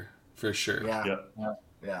slicker, for sure. Yeah.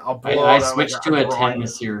 I switched to a 10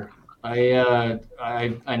 this year. I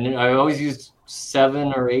always used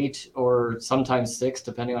 7 or 8 or sometimes 6,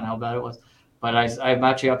 depending on how bad it was. But I'm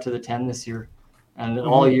actually up to the 10 this year, and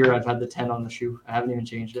all year I've had the 10 on the shoe. I haven't even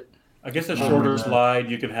changed it. I guess a shorter slide,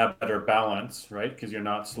 you can have better balance, right? Because you're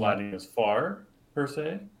not sliding as far per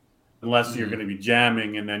se, unless you're going to be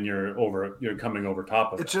jamming and then you're coming over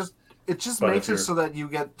top of it. It just makes it so that you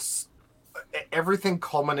get everything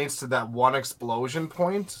culminates to that one explosion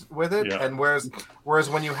point with it. And whereas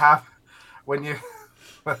when you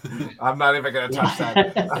I'm not even going to touch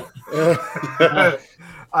that.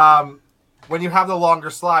 When you have the longer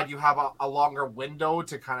slide, you have a longer window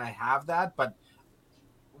to kind of have that. But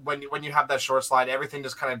when you have that short slide, everything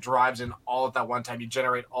just kind of drives in all at that one time. You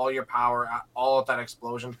generate all your power all at that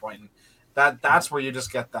explosion point. And that's where you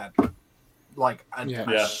just get that. Like a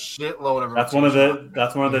shitload of. That's one of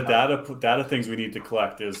the data things we need to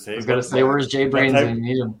collect. Is I was gonna say, where's Jay Brains when you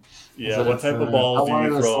need him? Yeah, what type of balls are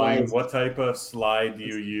you throwing? What type of slide do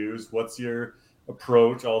you use? What's your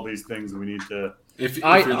approach? All these things we need to. If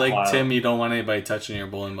you're like Tim, you don't want anybody touching your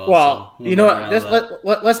bowling ball. Well, you know what?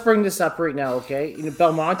 Let's bring this up right now, okay?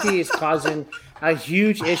 Belmonte is causing a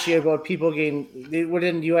huge issue about people getting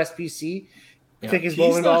within USBC. He's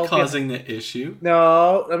not causing the issue.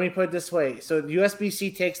 No, let me put it this way. So the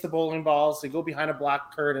USBC takes the bowling balls, they go behind a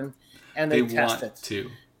black curtain, and they test it.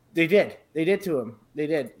 They did. They did to him. They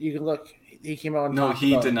did. You can look. He came out and no,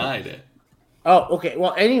 he denied it. Oh, okay.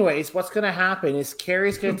 Well, anyways, what's going to happen is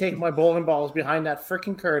Kerry's going to take my bowling balls behind that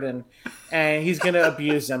freaking curtain, and he's going to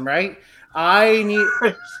abuse them, right?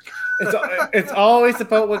 It's always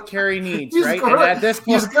about what Kerry needs, right? And at this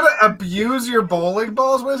point, he's gonna abuse your bowling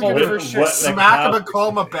balls. What is he gonna for sure? Smack him and call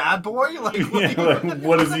him a bad boy? What is he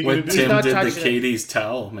gonna do? Tim did the Katie's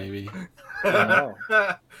towel, maybe. I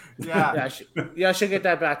should get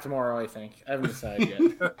that back tomorrow. I think I haven't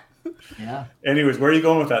decided yet. Yeah. Anyways, where are you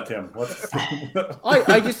going with that, Tim?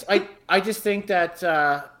 I just think that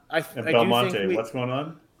Belmonte, do think what's going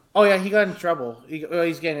on? Oh yeah, he got in trouble.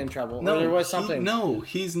 He's getting in trouble. No, there was something.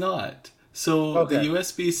 He's not. So the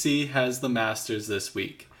USBC has the Masters this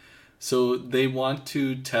week. So they want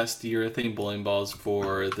to test urethane bowling balls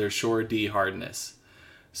for their Shore D hardness.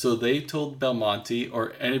 So they told Belmonte,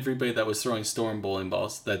 or everybody that was throwing Storm bowling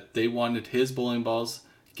balls, that they wanted his bowling balls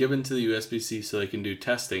given to the USBC so they can do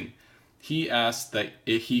testing. He asked that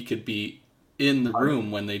if he could be in the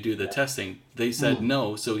room when they do the testing. They said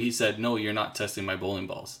no, so he said, no, you're not testing my bowling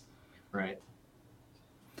balls. Right.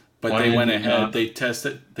 But they went ahead, they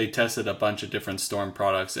tested a bunch of different Storm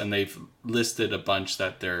products, and they've listed a bunch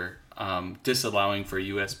that they're disallowing for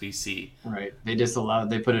USBC. Right.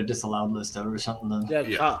 They put a disallowed list out or something.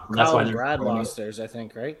 Kyle Brad lost theirs, I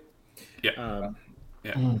think, right? Yeah.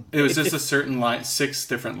 It was just a certain line, 6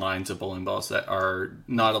 different lines of bowling balls that are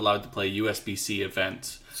not allowed to play USBC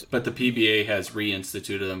events, but the PBA has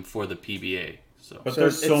reinstituted them for the PBA. But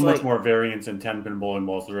there's so much more variance in 10-pin bowling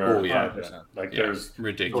balls there are. There's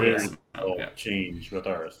ridiculous change with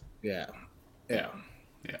ours. Yeah.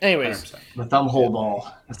 Anyways, 100%. The thumb hole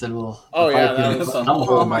ball instead of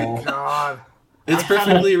Oh my god. It's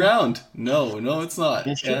perfectly round. No, it's not.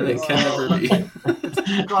 It's and true. it can never be.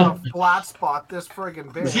 It's got a flat spot this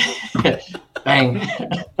friggin' big. Bang.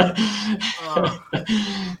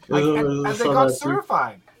 And they got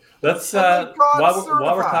certified. Let's while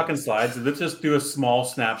we're talking slides, let's just do a small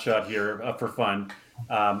snapshot here for fun.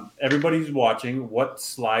 Everybody's watching. What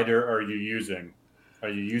slider are you using? Are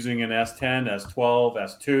you using an S10, S12,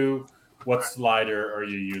 S2? What slider are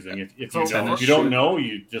you using? If you don't know,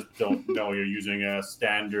 you just don't know. You're using a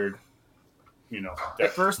standard. The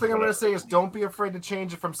first thing I'm going to say is don't be afraid to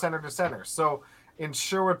change it from center to center. So in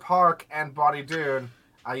Sherwood Park and Bonnie Doon,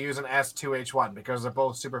 I use an S2H1 because they're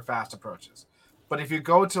both super fast approaches. But if you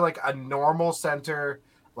go to like a normal center,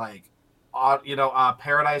 like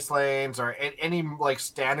Paradise lanes or any like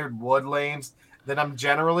standard wood lanes, then I'm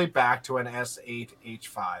generally back to an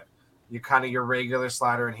S8H5. You kind of your regular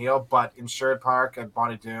slider and heel, but in Sherwood Park and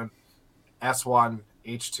Bonnie Doon, S1,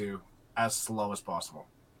 H2, as slow as possible.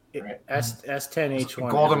 Right. S10, H1.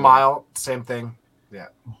 Golden Mile, same thing. Yeah.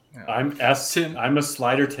 I'm a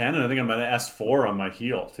slider 10, and I think I'm an S4 on my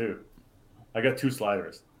heel too. I got 2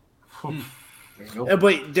 sliders. But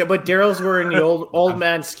Daryl's wearing the old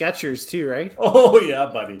man Skechers too, right? Oh yeah,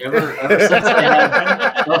 buddy. Ever since I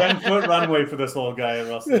had 10-foot runway for this old guy,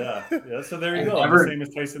 Russell. Yeah. So there you go. I'm the same as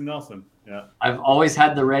Tyson Nelson. Yeah. I've always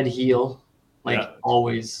had the red heel,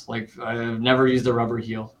 always. Like I've never used a rubber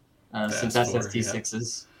heel since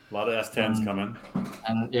SST6s. A lot of S10s coming.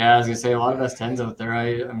 And I was gonna say a lot of S10s out there.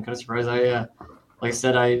 I'm kind of surprised. Like I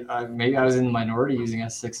said, I maybe I was in the minority using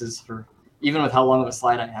S6s for even with how long of a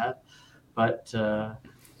slide I had. But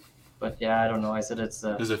yeah, I don't know. I said it's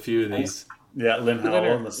there's a few of these. Yeah, Lynn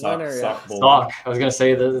Howell and the sock bowl. Sock. I was gonna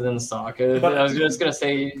say than the sock. But I was just gonna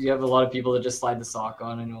say you have a lot of people that just slide the sock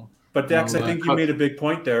on. I know. But Dex, I think you made a big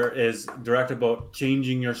point there. Is direct about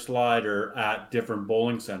changing your slider at different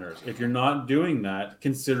bowling centers. If you're not doing that,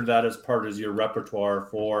 consider that as part of your repertoire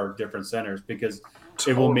for different centers because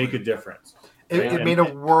it will make a difference. It made a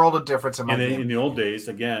world of difference in my game. In the old days,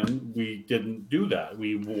 again, we didn't do that.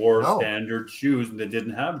 We wore standard shoes and they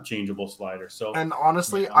didn't have changeable sliders. So, and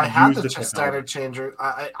honestly, I had the standard changer.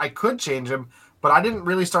 I could change them, but I didn't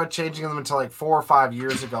really start changing them until like 4 or 5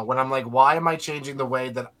 years ago. When I'm like, why am I changing the way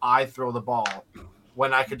that I throw the ball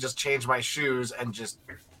when I could just change my shoes and just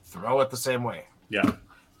throw it the same way? Yeah.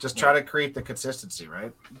 Just try to create the consistency,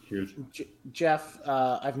 right? Huge. Jeff,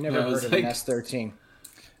 I've never heard of an S13.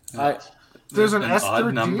 There's an S13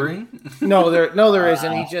 odd numbering. No, there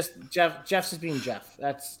isn't. He just Jeff's just being Jeff.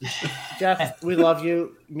 That's Jeff. We love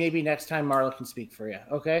you. Maybe next time Marla can speak for you.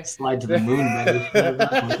 Okay. Slide to the moon, baby.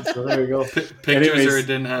 So there you go. Pictures or it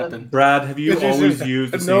didn't happen. Brad, have you always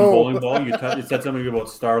used the same bowling ball? You said something about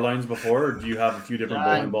star lines before, or do you have a few different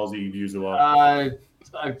bowling balls that you've used a lot?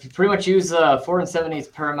 I pretty much use 4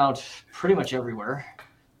 7/8 Paramount pretty much everywhere.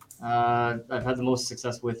 I've had the most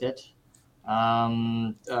success with it.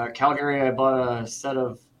 Calgary, I bought a set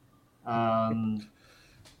of I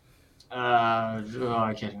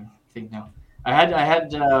can't even think now. I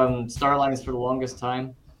had star lines for the longest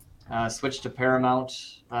time, switched to Paramount,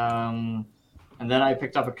 and then I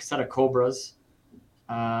picked up a set of Cobras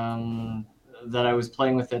that I was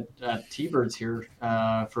playing with at T-Birds here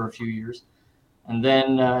for a few years, and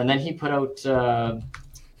then he put out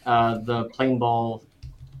the plain ball.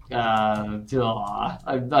 I'm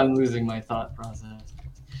losing my thought process.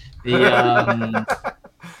 The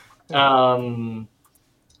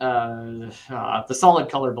The solid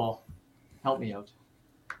color ball. Help me out.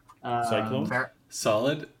 Cyclone?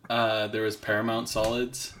 Solid. There was Paramount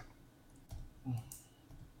Solids.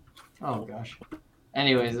 Oh gosh.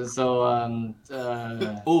 Anyways, so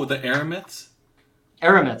the Aramiths.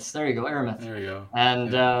 Aramiths. There you go, Aramith. There you go. And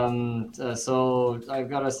so I've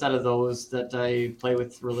got a set of those that I play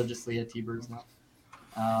with religiously at T-Birds now.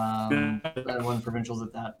 I won provincials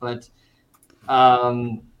at that, but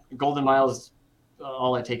Golden Miles,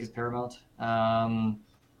 all I take is Paramount. And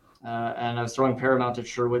I was throwing Paramount at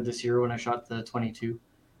Sherwood this year when I shot the 22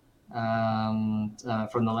 from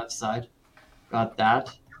the left side. Got that.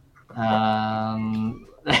 I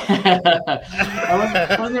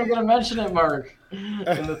wasn't even going to mention it, Mark, in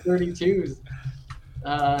the 32s.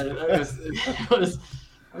 I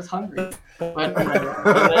was hungry. But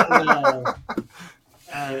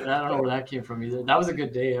I don't know where that came from either. That was a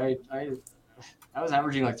good day. I was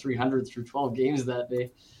averaging like 300 through 12 games that day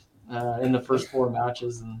in the first 4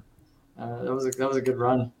 matches, and that was a good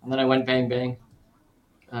run. And then I went bang bang.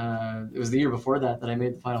 It was the year before that I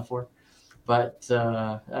made the Final Four, but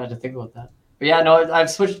I had to think about that. But yeah, no,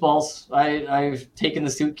 I've switched balls. I've taken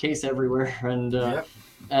the suitcase everywhere, and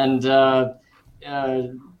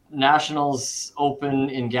Nationals Open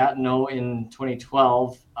in Gatineau in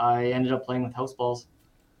 2012. I ended up playing with house balls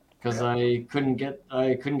because I couldn't get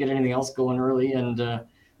anything else going early, and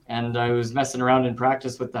I was messing around in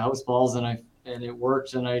practice with the house balls, and it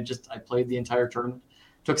worked, and I played the entire tournament.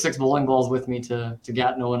 Took 6 bowling balls with me to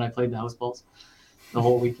Gatineau, and I played the house balls the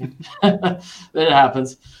whole weekend. It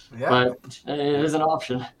happens, but it is an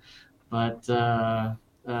option. But yeah,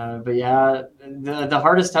 the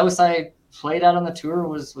hardest house I played at on the tour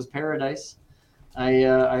was Paradise. I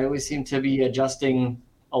always seemed to be adjusting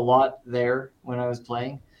a lot there when I was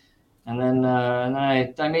playing, and then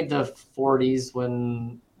I made the 40s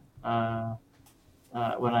when I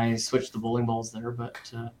switched the bowling balls there. But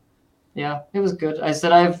yeah, it was good. I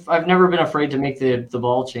said I've never been afraid to make the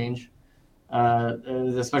ball change,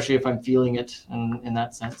 especially if I'm feeling it in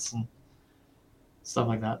that sense and stuff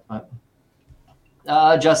like that. But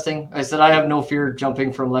adjusting, I said I have no fear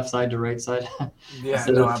jumping from left side to right side. Yeah,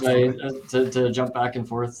 no, absolutely. To jump back and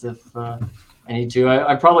forth if I need to.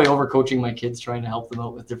 I'm probably overcoaching my kids trying to help them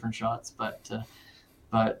out with different shots, but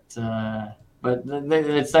it's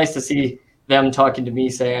nice to see them talking to me,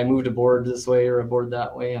 saying I moved a board this way or a board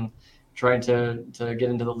that way, and trying to get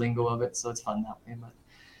into the lingo of it. So it's fun that way. But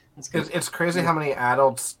it's crazy how many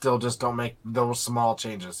adults still just don't make those small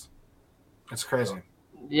changes. It's crazy.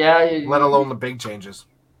 Yeah. Let alone the big changes.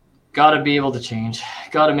 Got to be able to change.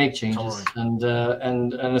 Got to make changes, Totally.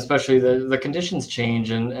 and especially the conditions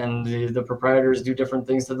change, and the proprietors do different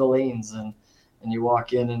things to the lanes, and you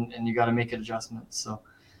walk in and you got to make an adjustment. So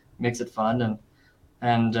it makes it fun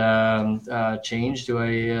and change. Do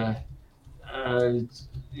I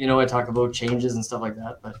talk about changes and stuff like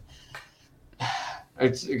that, but I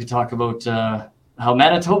could talk about how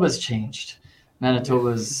Manitoba's changed.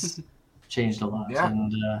 Manitoba's changed a lot,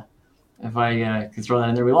 and if I could throw that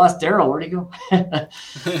in there, we lost Daryl. Where'd he go?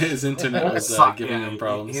 His internet was giving him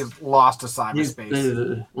problems. He's lost to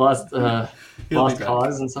cyberspace. Lost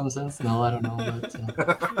cause in some sense. No, I don't know.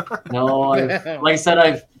 But, no, like I said,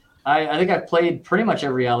 I think I've played pretty much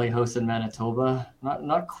every alley house in Manitoba.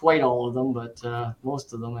 Not quite all of them, but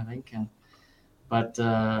most of them, I think.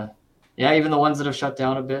 Yeah, even the ones that have shut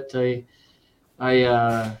down a bit. I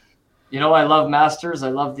love Masters. I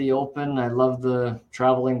love the Open. I love the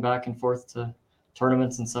traveling back and forth to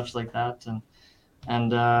tournaments and such like that.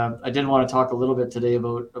 And I did want to talk a little bit today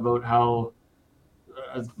about how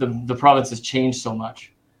the province has changed so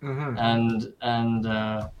much, and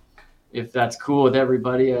if that's cool with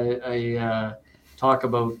everybody, I talk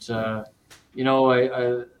about how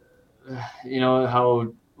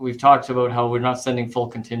we've talked about how we're not sending full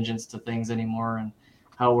contingents to things anymore, and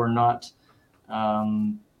how we're not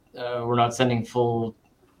sending full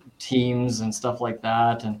teams and stuff like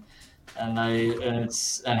that, and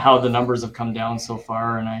how the numbers have come down so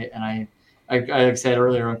far, and I like I said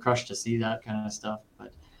earlier, I'm crushed to see that kind of stuff.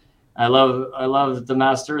 But I love the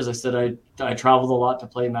Masters. I said I traveled a lot to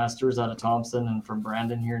play Masters out of Thompson and from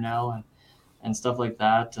Brandon here now, and stuff like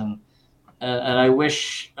that, and I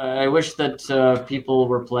wish that people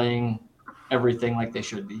were playing everything like they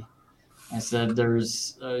should be. I said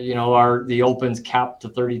there's the Open's capped to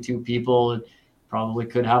 32 people. It probably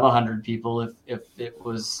could have 100 people if it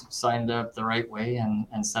was signed up the right way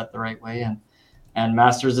and set the right way, and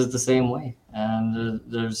Masters is the same way. And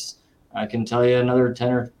I can tell you another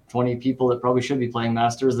 10 or 20 people that probably should be playing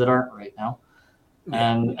Masters that aren't right now,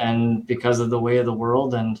 and because of the way of the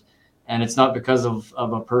world, and And it's not because of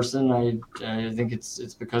a person. I think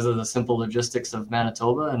it's because of the simple logistics of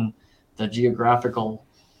Manitoba and the geographical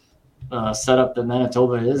setup that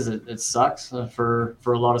Manitoba is. It sucks for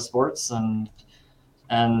a lot of sports, and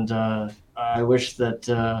I wish that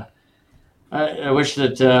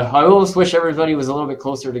I almost wish everybody was a little bit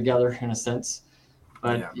closer together in a sense.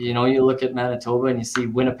 But you look at Manitoba and you see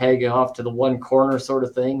Winnipeg off to the one corner sort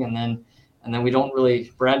of thing, and then we don't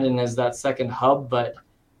really. Brandon has that second hub, but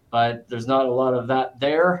there's not a lot of that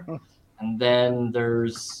there. And then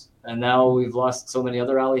now we've lost so many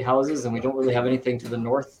other alley houses, and we don't really have anything to the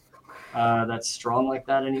north that's strong like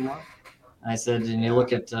that anymore. And I said, and you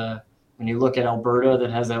look at when you look at Alberta that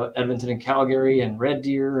has Edmonton and Calgary and Red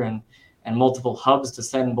Deer and multiple hubs to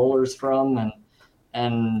send bowlers from,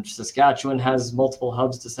 and Saskatchewan has multiple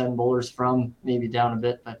hubs to send bowlers from, maybe down a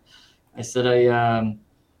bit. But I said, the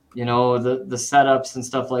setups and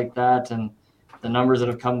stuff like that, and the numbers that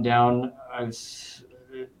have come down, I've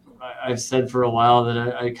said for a while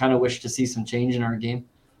that I kind of wish to see some change in our game.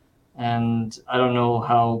 And I don't know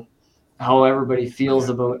how everybody feels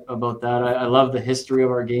about that. I love the history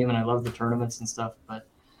of our game, and I love the tournaments and stuff, but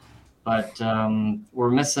we're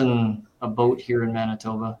missing a boat here in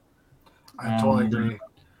Manitoba. I totally agree.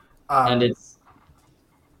 And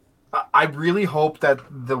I really hope that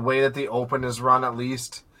the way that the Open is run at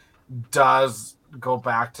least does go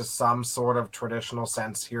back to some sort of traditional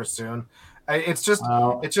sense here soon. It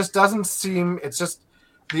just doesn't seem. It's just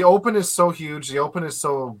the Open is so huge. The Open is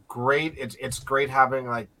so great. It's great having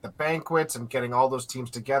like the banquets and getting all those teams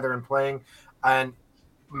together and playing. And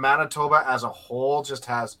Manitoba as a whole just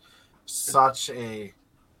has such a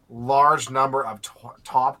large number of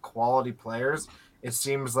top quality players. It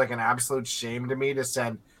seems like an absolute shame to me to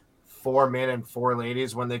send 4 men and 4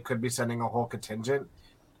 ladies when they could be sending a whole contingent.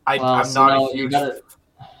 I'm not a huge.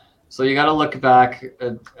 So you got to look back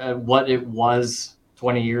at what it was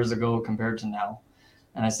 20 years ago compared to now.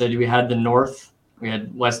 And I said we had the North, we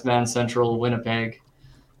had Westman, Central, Winnipeg.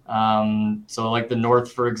 So like the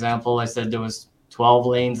North, for example, I said there was 12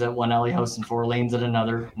 lanes at one alley house and 4 lanes at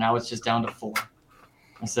another. Now it's just down to 4.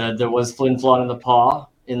 I said there was Flin Flon and the Paw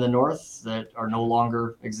in the North that are no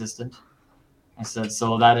longer existent. I said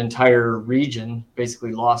so that entire region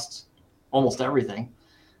basically lost almost everything.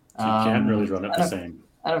 So you can't really run it the same.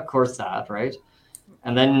 And of course that, right?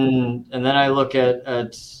 And then I look at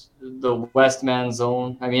the Westman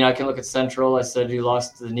zone. I mean, I can look at Central. I said you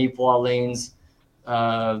lost the Neepawa lanes,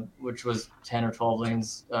 which was 10 or 12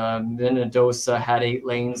 lanes. Minnedosa had 8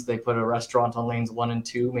 lanes. They put a restaurant on lanes 1 and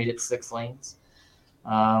 2, made it 6 lanes.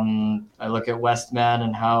 I look at Westman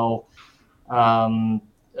and how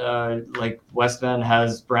like Westman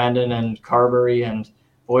has Brandon and Carberry and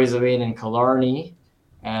Boissevain and Killarney.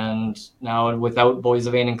 And now without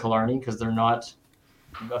Boissevain and Killarney, because they're not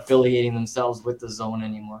affiliating themselves with the zone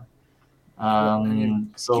anymore.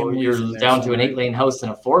 So you're down to an 8-lane house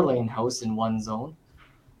and a 4-lane house in one zone.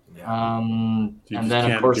 Yeah. And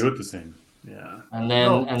then of course do it the same. Yeah. And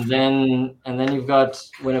then you've got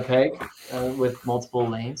Winnipeg with multiple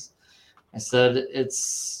lanes. I said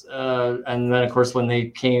it's and then of course when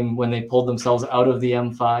they pulled themselves out of the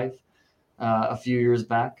M5 a few years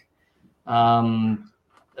back.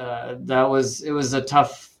 It was a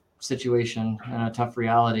tough situation and a tough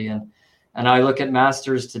reality. And I look at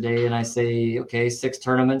Masters today and I say, okay, 6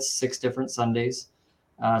 tournaments, 6 different Sundays,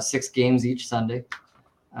 6 games each Sunday.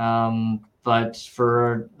 But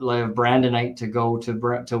for like a Brandonite to go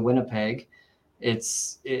to Winnipeg,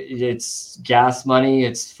 it's gas money,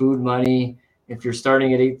 it's food money. If you're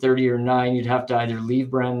starting at 8:30 or 9, you'd have to either leave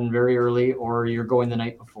Brandon very early or you're going the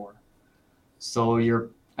night before. So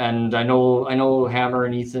and I know Hammer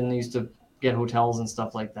and Ethan used to get hotels and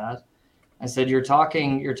stuff like that. I said you're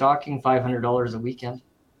talking $500 a weekend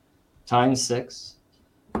times 6,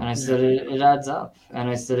 and I said it adds up. And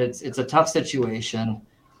I said it's a tough situation,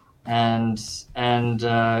 and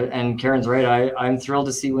Karen's right. I'm thrilled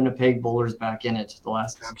to see Winnipeg bowlers back in it the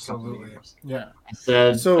last couple of years. Yeah, I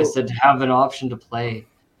said to have an option to play,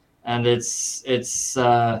 and it's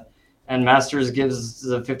and Masters gives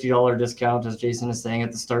the $50 discount, as Jason is saying,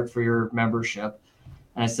 at the start for your membership.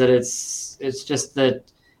 And I said it's just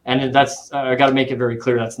that, and that's I got to make it very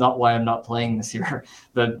clear that's not why I'm not playing this year.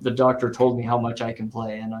 The doctor told me how much I can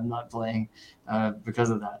play, and I'm not playing because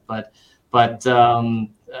of that. But and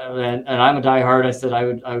I'm a diehard. I said I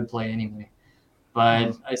would play anyway.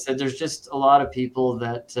 But I said there's just a lot of people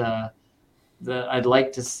that I'd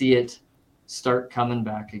like to see it start coming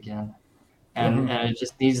back again. And it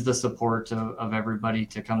just needs the support of everybody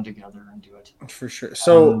to come together and do it. For sure.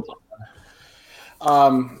 So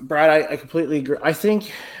Brad, I completely agree. I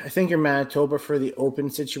think your Manitoba for the open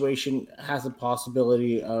situation has a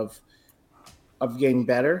possibility of getting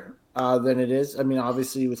better than it is. I mean,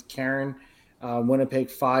 obviously with Karen, Winnipeg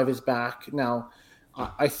 5 is back now.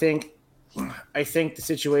 I think the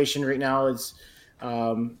situation right now is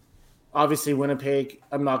obviously Winnipeg.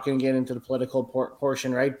 I'm not going to get into the political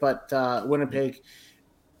portion, right? But Winnipeg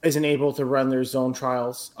isn't able to run their zone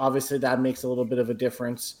trials. Obviously, that makes a little bit of a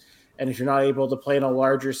difference. And if you're not able to play in a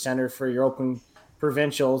larger center for your open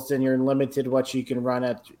provincials, then you're limited what you can run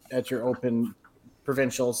at your open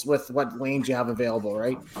provincials with what lanes you have available,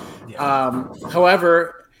 right? Yeah.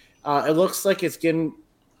 However, it looks like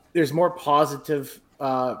there's more positive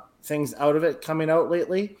things out of it coming out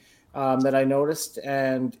lately that I noticed,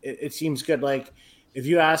 and it seems good. Like if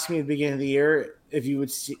you asked me at the beginning of the year if you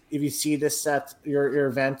see this at your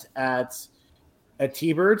event at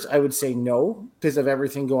T-Birds, I would say no because of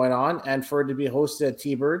everything going on, and for it to be hosted at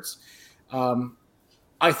T-Birds,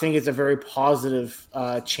 I think it's a very positive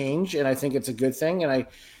change, and I think it's a good thing, and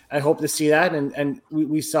I hope to see that. And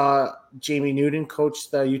we saw Jamie Newton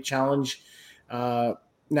coach the Youth Challenge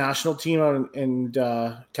national team in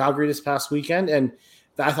Calgary this past weekend, and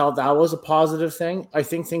I thought that was a positive thing. I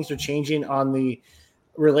think things are changing on the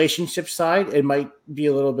relationship side. It might be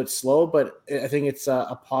a little bit slow, but I think it's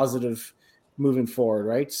a positive moving forward,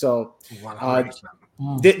 right? So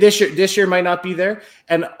this year might not be there,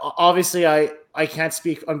 and obviously I can't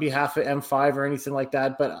speak on behalf of M5 or anything like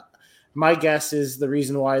that, but my guess is the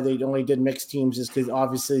reason why they only did mixed teams is because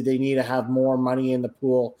obviously they need to have more money in the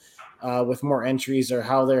pool with more entries or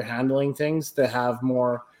how they're handling things to have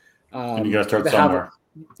more. And you got to start somewhere.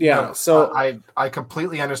 Yeah, so I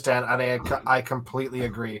completely understand, and I completely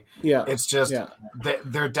agree. Yeah, it's just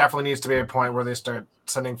there definitely needs to be a point where they start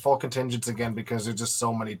sending full contingents again because there's just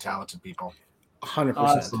so many talented people. 100%.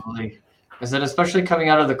 Absolutely. I said, especially coming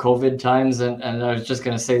out of the COVID times, and I was just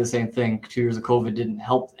going to say the same thing. 2 years of COVID didn't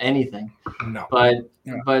help anything. No.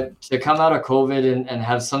 But to come out of COVID and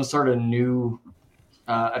have some sort of new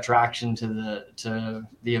attraction to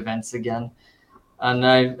the events again. And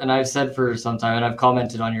I've said for some time, and I've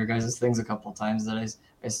commented on your guys' things a couple of times that I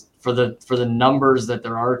for the numbers that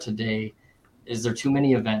there are today, is there too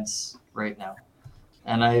many events right now?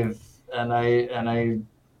 And I've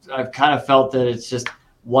kind of felt that it's just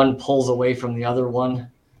one pulls away from the other one,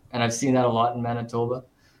 and I've seen that a lot in Manitoba.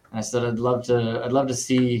 And I said I'd love to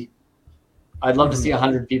see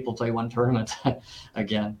 100 people play one tournament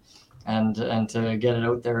again, and to get it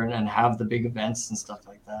out there and have the big events and stuff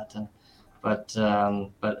like that. But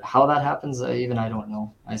how that happens, I don't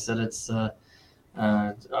know. I said it's.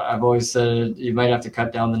 I've always said you might have to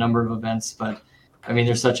cut down the number of events, but I mean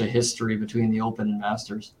there's such a history between the Open and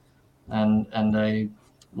Masters, and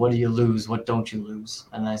what do you lose? What don't you lose?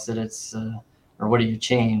 And I said it's or what do you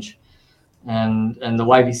change? And the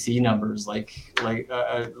YBC numbers,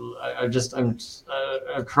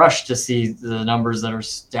 I'm crushed to see the numbers that are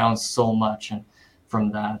down so much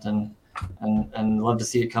from that, and love to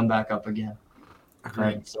see it come back up again.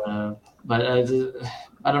 But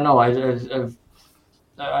I don't know.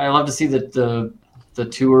 I love to see that the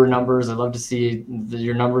tour numbers. I love to see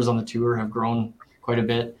your numbers on the tour have grown quite a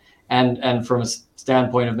bit. And from a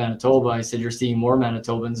standpoint of Manitoba, I said you're seeing more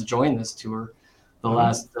Manitobans join this tour the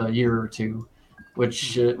last year or two,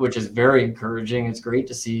 which is very encouraging. It's great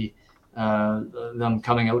to see them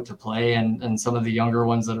coming out to play, and some of the younger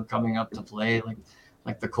ones that are coming up to play,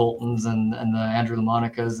 like the Coltons and the Andrew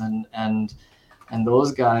LaMonicas and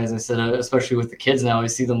those guys. I said, especially with the kids now, I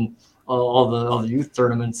see them all the youth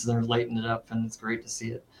tournaments, and they're lighting it up, and it's great to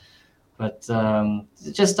see it. But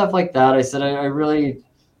just stuff like that. I said, I really,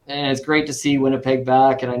 and it's great to see Winnipeg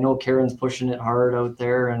back, and I know Karen's pushing it hard out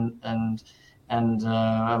there, and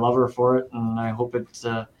I love her for it, and I hope it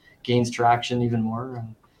gains traction even more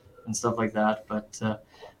and stuff like that.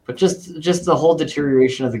 But just the whole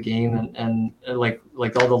deterioration of the game, and like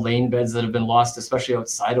all the lane beds that have been lost, especially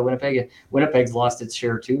outside of Winnipeg. Winnipeg's lost its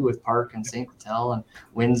share too with Park and St. Vital and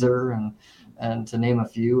Windsor and to name a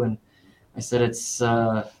few. And I said it's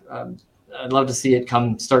I'd love to see it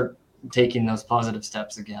start taking those positive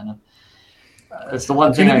steps again. It's the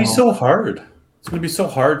one thing. It's going to be so hard. It's going to be so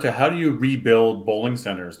hard how do you rebuild bowling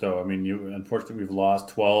centers though? I mean, unfortunately we've lost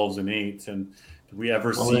 12s and 8s, and do we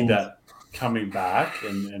ever see that coming back,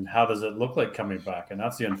 and how does it look like coming back? And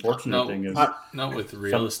that's the unfortunate thing is not with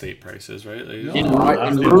real estate prices, right? In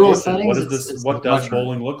rural settings, what does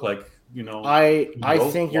bowling look like? I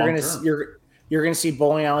think you're gonna see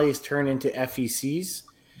bowling alleys turn into FECs,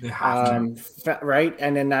 right?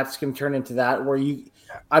 And then that's gonna turn into that where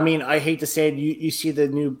I hate to say it, you see the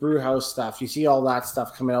new brew house stuff, you see all that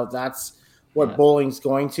stuff coming out. That's what bowling's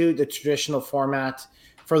going to, the traditional format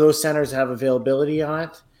for those centers that have availability on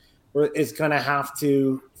it, is going to have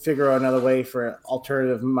to figure out another way for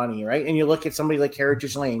alternative money, right? And you look at somebody like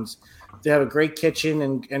Heritage Lanes, they have a great kitchen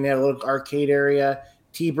and they have a little arcade area.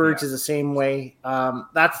 T-Birds is the same way.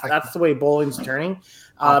 That's the way bowling's turning.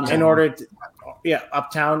 In order to,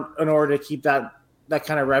 Uptown, in order to keep that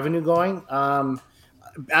kind of revenue going.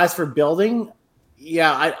 As for building,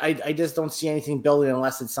 I just don't see anything building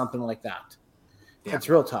unless it's something like that. Yeah. It's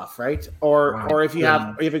real tough, right? Or if you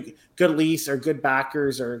have a good lease or good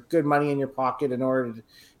backers or good money in your pocket in order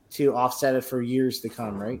to offset it for years to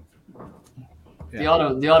come, right?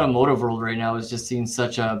 Yeah. The automotive world right now is just seeing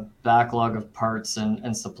such a backlog of parts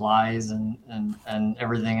and supplies and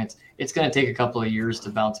everything. It's going to take a couple of years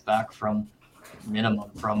to bounce back from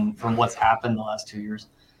what's happened the last 2 years.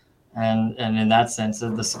 And in that sense,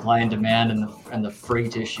 the supply and demand and the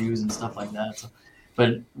freight issues and stuff like that. So,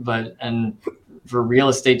 but for real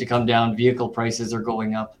estate to come down, vehicle prices are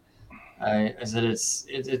going up. I said it's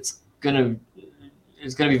gonna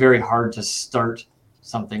be very hard to start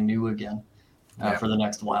something new again for the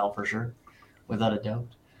next while, for sure, without a doubt.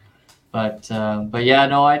 But yeah,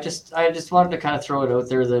 no, I just wanted to kind of throw it out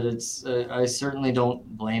there that it's I certainly don't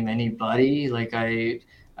blame anybody. Like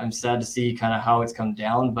I'm sad to see kind of how it's come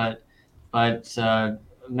down, but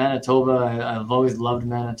Manitoba, I've always loved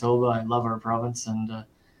Manitoba. I love our province, and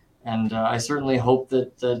I certainly hope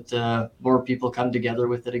that more people come together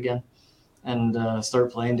with it again, and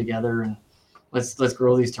start playing together, and let's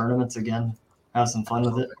grow these tournaments again, have some fun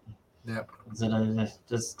with it. Yeah,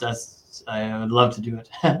 I would love to do it.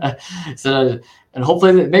 So, and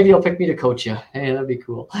hopefully maybe you'll pick me to coach you. Hey, that'd be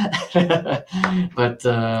cool. But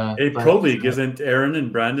Pro League, isn't Aaron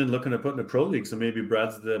and Brandon looking to put in a Pro League? So maybe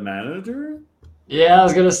Brad's the manager. Yeah, I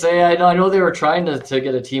was gonna say I know they were trying to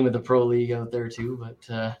get a team with the Pro League out there too, but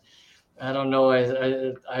I don't know.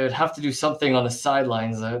 I would have to do something on the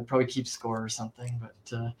sidelines. I would probably keep score or something, but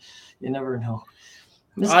you never know.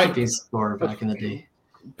 Keeping score back in the day.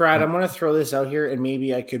 Brad, I'm going to throw this out here, and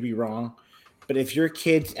maybe I could be wrong, but if your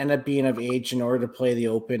kids end up being of age in order to play the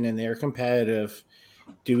Open and they're competitive,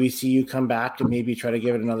 do we see you come back and maybe try to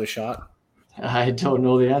give it another shot? I don't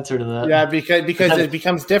know the answer to that. Yeah, because it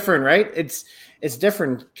becomes different, right? It's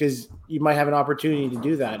different because you might have an opportunity to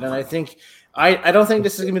do that, and I think I don't think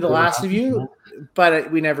this is going to be the last of you,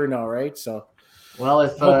 but we never know, right? So, well,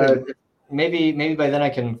 if maybe by then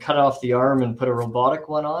I can cut off the arm and put a robotic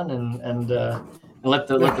one on and let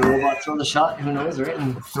the robot throw the shot. Who knows, right?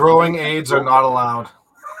 And throwing aids are not allowed.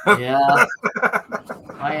 Yeah,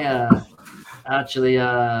 I actually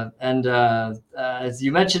and as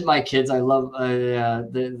you mentioned, my kids, I love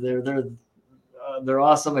they're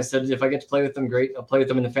awesome. I said if I get to play with them, great. I'll play with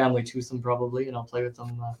them in the family twosome probably, and I'll play with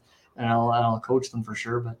them and I'll coach them for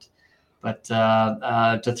sure. But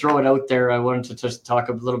to throw it out there, I wanted to just talk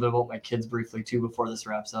a little bit about my kids briefly too before this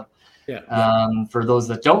wraps up. For those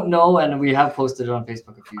that don't know, and we have posted it on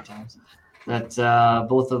Facebook a few times, that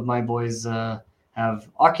both of my boys have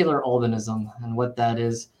ocular albinism, and what that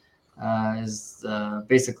is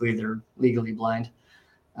basically they're legally blind,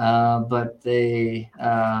 but they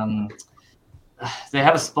have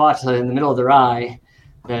a spot in the middle of their eye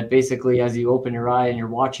that basically, as you open your eye and you're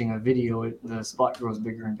watching a video, the spot grows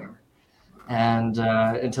bigger and bigger, and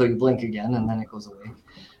until you blink again, and then it goes away.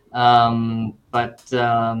 So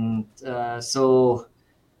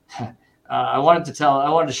I wanted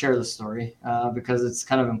to share this story because it's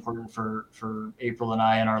kind of important for April and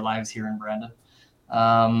I in our lives here in Brandon.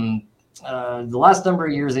 The last number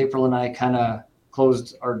of years, April and I kind of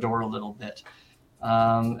closed our door a little bit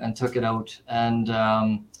and took it out. And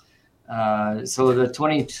so the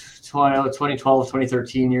 2012,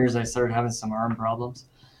 2013 years, I started having some arm problems.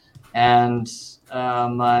 And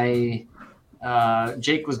my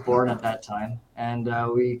Jake was born at that time, and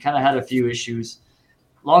we kind of had a few issues.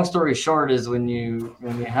 Long story short is when you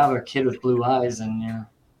have a kid with blue eyes and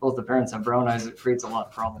both the parents have brown eyes, it creates a lot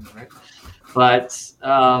of problems, right? But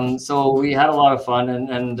so we had a lot of fun,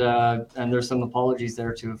 and there's some apologies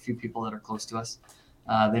there to a few people that are close to us.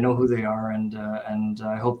 They know who they are, and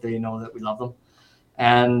I hope they know that we love them.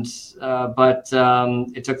 And but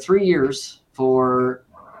it took 3 years for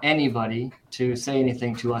anybody to say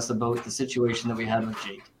anything to us about the situation that we had with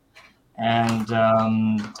Jake. And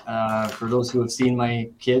for those who have seen my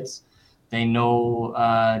kids, they know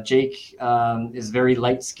Jake is very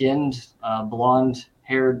light-skinned,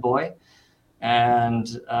 blonde-haired boy, and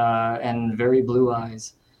very blue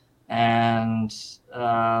eyes. And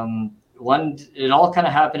it all kind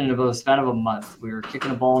of happened in about a span of a month. We were kicking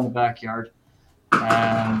a ball in the backyard,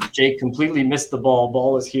 and Jake completely missed the ball.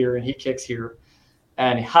 Ball is here, and he kicks here.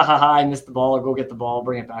 And I missed the ball. I'll go get the ball,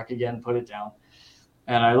 bring it back again, put it down.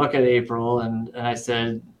 And I look at April and I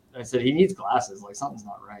said, he needs glasses. Like something's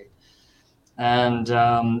not right. And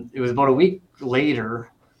it was about a week later.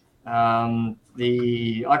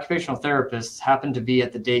 The occupational therapist happened to be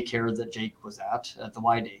at the daycare that Jake was at the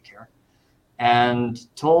Y daycare,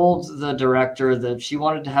 and told the director that she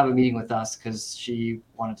wanted to have a meeting with us because she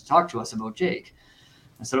wanted to talk to us about Jake.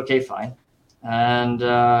 I said, okay, fine. And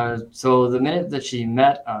so the minute that she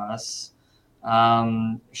met us,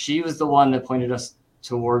 she was the one that pointed us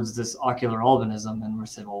towards this ocular albinism, and we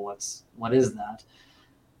said, well, what is that?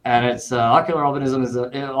 And it's ocular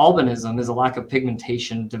albinism is a lack of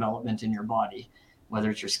pigmentation development in your body, whether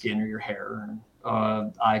it's your skin or your hair,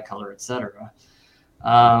 or, eye color, etc.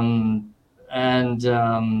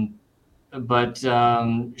 But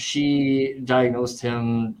she diagnosed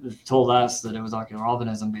him, told us that it was ocular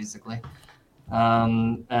albinism, basically.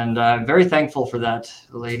 And I'm very thankful for that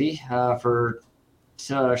lady for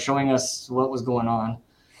showing us what was going on.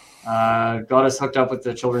 Got us hooked up with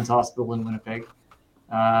the Children's Hospital in Winnipeg.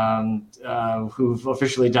 Who've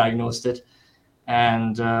officially diagnosed it,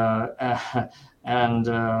 and got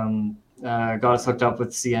us hooked up with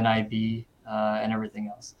CNIB and everything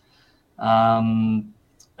else. Ryan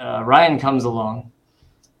comes along,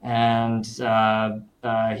 and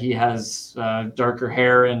he has darker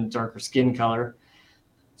hair and darker skin color.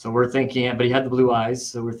 So we're thinking, but he had the blue eyes.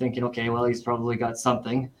 So we're thinking, okay, well, he's probably got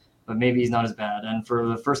something, but maybe he's not as bad. And for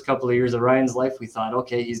the first couple of years of Ryan's life, we thought,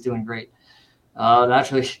 okay, he's doing great. It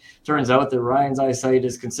actually turns out that Ryan's eyesight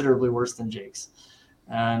is considerably worse than Jake's.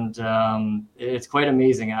 And it's quite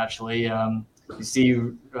amazing, actually. You see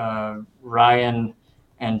Ryan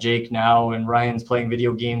and Jake now, and Ryan's playing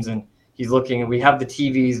video games, and he's looking, and we have the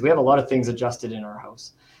TVs. We have a lot of things adjusted in our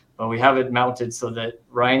house, but we have it mounted so that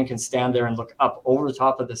Ryan can stand there and look up over the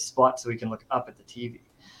top of the spot so he can look up at the TV.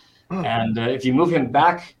 And if you move him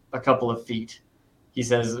back a couple of feet, he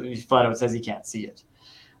flat out says he can't see it.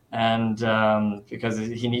 And because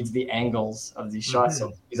he needs the angles of these shots.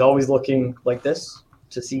 So he's always looking like this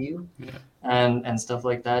to see you, and stuff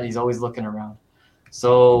like that. He's always looking around.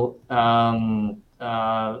 So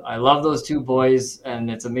I love those two boys,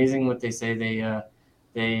 and it's amazing what they say. They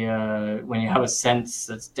when you have a sense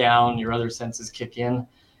that's down, your other senses kick in.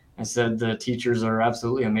 I said the teachers are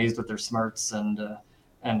absolutely amazed with their smarts and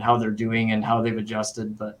how they're doing and how they've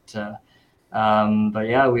adjusted. But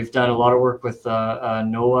yeah, we've done a lot of work with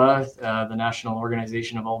NOAA, the National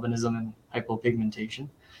Organization of Albinism and Hypopigmentation,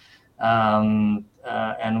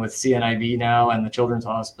 and with CNIB now and the Children's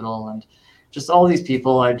Hospital, and just all these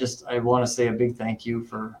people. I want to say a big thank you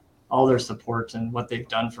for all their support and what they've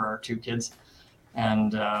done for our two kids,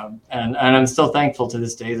 and I'm still thankful to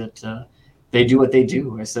this day that they do what they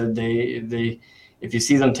do. I said they if you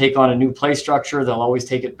see them take on a new play structure, they'll always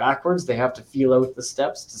take it backwards. They have to feel out the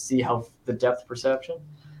steps to see how the depth perception.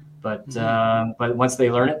 But once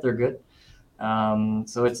they learn it, they're good.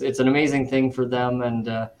 So it's an amazing thing for them,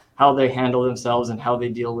 and how they handle themselves and how they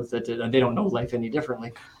deal with it. They don't know life any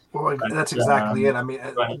differently. Well, that's exactly it. I mean,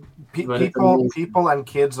 people and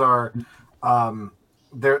kids are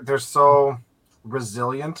they're so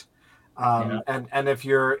resilient, and if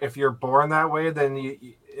you're born that way, then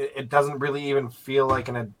it doesn't really even feel like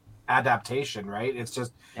an adaptation, right? It's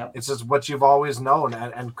just what you've always known,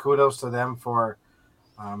 and kudos to them for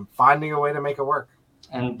finding a way to make it work.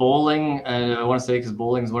 And bowling, I want to say, because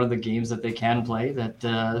bowling is one of the games that they can play that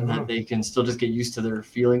they can still just get used to their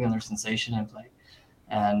feeling and their sensation and play.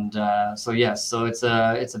 And so it's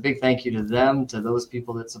a big thank you to them, to those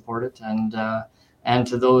people that support it, and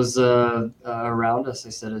to those around us. I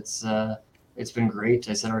said it's been great.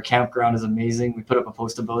 I said our campground is amazing. We put up a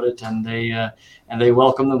post about it, and they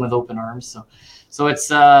welcome them with open arms. So it's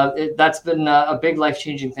that's been a big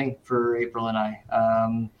life-changing thing for April and I,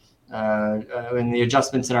 and the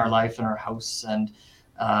adjustments in our life and our house, and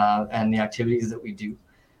the activities that we do.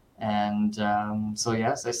 And so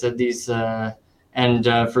yes, I said these. And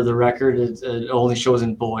for the record, it only shows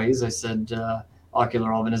in boys. I said ocular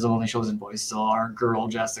albinism only shows in boys. So our girl,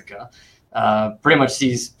 Jessica, pretty much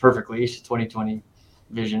sees perfectly. She's 20/20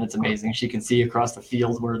 vision. It's amazing. She can see across the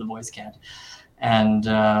field where the boys can't. And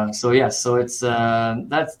so it's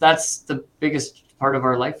that's the biggest part of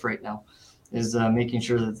our life right now, is making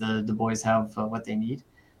sure that the boys have what they need,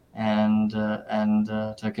 and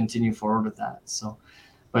to continue forward with that. So.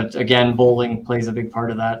 But again, bowling plays a big part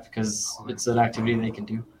of that, because it's an activity they can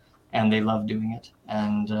do, and they love doing it.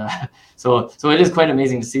 And so it is quite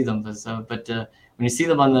amazing to see them. But when you see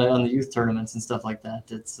them on the youth tournaments and stuff like that,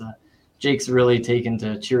 it's Jake's really taken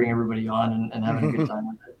to cheering everybody on and having a good time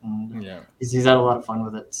with it. And he's had a lot of fun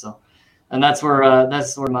with it. So and that's where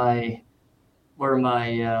my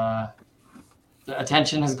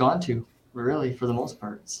attention has gone to, really, for the most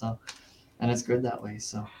part. So, and it's good that way.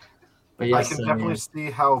 So, but yes, I can definitely see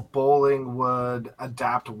how bowling would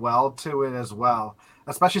adapt well to it as well,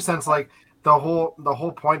 especially since like the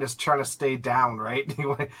whole point is trying to stay down, right?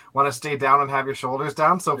 You want to stay down and have your shoulders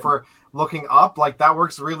down. So for looking up, like that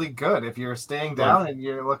works really good. If you're staying down and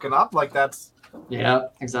you're looking up, like that's. Yeah,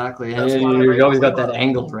 exactly. And you always got that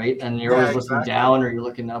angle, right? And you're always looking down, or you're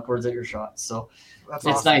looking upwards at your shots. So it's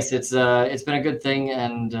awesome. Nice. It's been a good thing,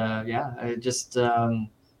 and I just I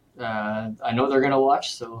know they're gonna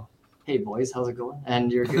watch. So hey, boys, how's it going? And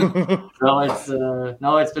you're good.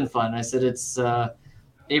 It's been fun. I said it's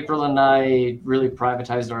April and I really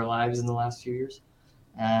privatized our lives in the last few years,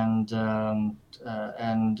 and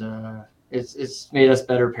it's made us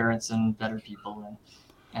better parents and better people,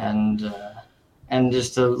 and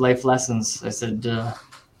just life lessons. I said,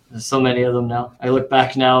 there's so many of them now. I look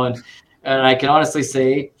back now and I can honestly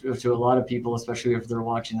say to a lot of people, especially if they're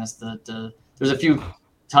watching this, that there's a few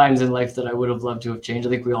times in life that I would have loved to have changed.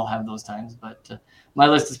 I think we all have those times, but my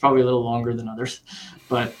list is probably a little longer than others.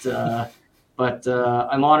 But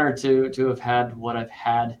I'm honored to have had what I've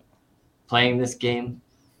had playing this game,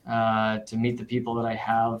 to meet the people that I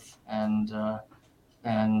have, and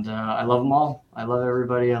I love them all. I love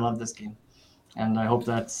everybody. I love this game. And I hope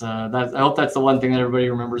that's the one thing that everybody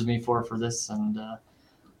remembers me for this.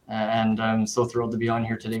 And I'm so thrilled to be on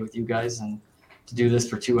here today with you guys and to do this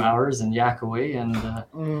for 2 hours and yak away and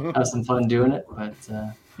have some fun doing it. But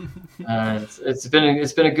it's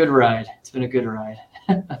been a good ride. It's been a good ride.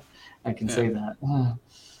 I can say that.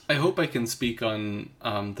 I hope I can speak on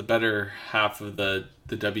the better half of the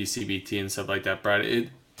WCBT and stuff like that, Brad.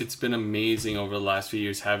 It's been amazing over the last few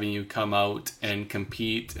years having you come out and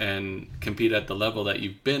compete at the level that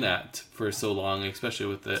you've been at for so long, especially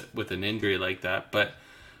with an injury like that. But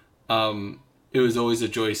it was always a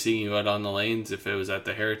joy seeing you out on the lanes, if it was at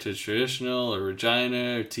the Heritage Traditional or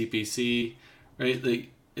Regina or TPC, right? Like,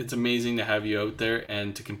 it's amazing to have you out there,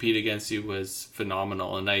 and to compete against you was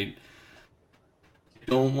phenomenal. And I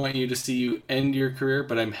don't want you to see you end your career,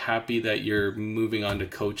 but I'm happy that you're moving on to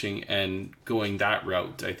coaching and going that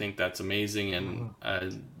route. I think that's amazing, and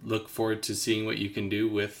I look forward to seeing what you can do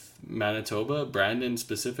with Manitoba, Brandon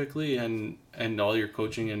specifically, and all your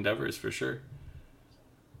coaching endeavors for sure.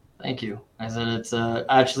 Thank you. I said it's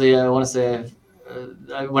actually, I want to say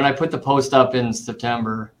when I put the post up in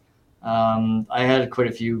September, I had quite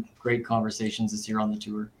a few great conversations this year on the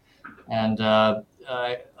tour, and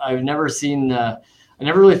I've never seen. I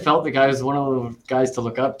never really felt the guy was one of the guys to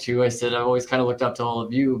look up to. I said I've always kind of looked up to all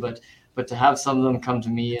of you, but to have some of them come to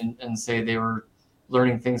me and say they were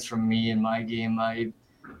learning things from me in my game,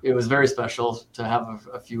 it was very special to have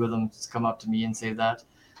a few of them come up to me and say that.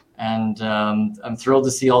 And I'm thrilled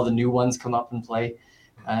to see all the new ones come up and play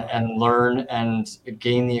and learn and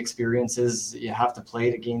gain the experiences. You have to play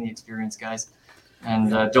to gain the experience, guys. And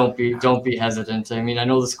don't be hesitant. I mean, I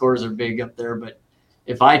know the scores are big up there, but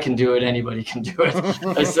if I can do it, anybody can do it.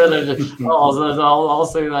 I said I'll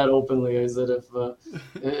say that openly. I said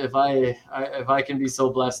if I can be so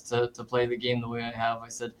blessed to play the game the way I have, I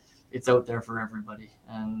said it's out there for everybody.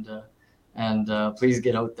 And please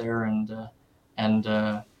get out there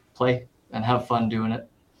and play and have fun doing it.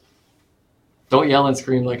 Don't yell and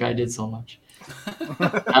scream like I did so much.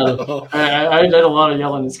 I did a lot of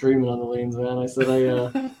yelling and screaming on the lanes, man. I said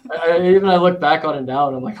I look back on it now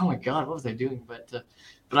and I'm like, oh my god, what was I doing? But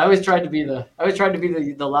I always tried to be the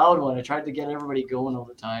loud one. I tried to get everybody going all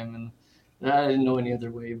the time, and I didn't know any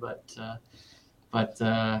other way. But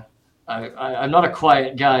I'm not a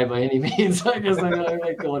quiet guy by any means. I guess I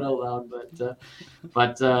like going out loud.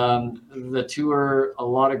 But the tour, a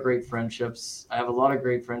lot of great friendships. I have a lot of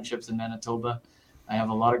great friendships in Manitoba. I have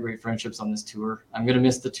a lot of great friendships on this tour. I'm going to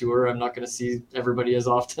miss the tour. I'm not going to see everybody as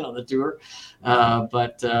often on the tour.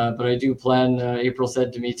 But I do plan, April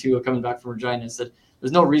said to me too, coming back from Regina, said,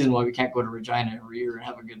 there's no reason why we can't go to Regina every year and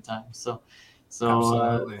have a good time. So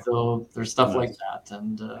there's stuff like that.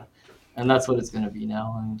 And that's what it's going to be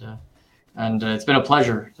now. And it's been a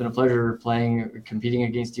pleasure. It's been a pleasure competing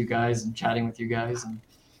against you guys and chatting with you guys. And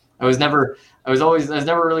I was never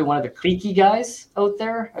really one of the cliquey guys out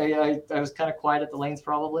there. I was kind of quiet at the lanes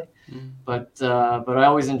probably, but I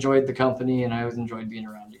always enjoyed the company and I always enjoyed being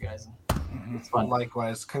around you guys. It's fun.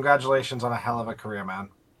 Likewise. Congratulations on a hell of a career, man.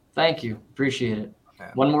 Thank you. Appreciate it.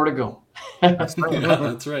 Yeah. One more to go. That's right. Yeah,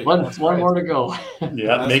 that's right. One more to go.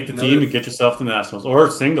 Yeah, make the team and get yourself to nationals or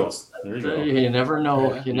singles. There you go. You never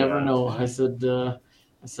know. You never know. I said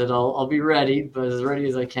I'll be ready, but as ready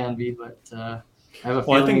as I can be. But I have a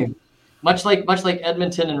feeling. much like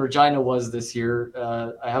Edmonton and Regina was this year,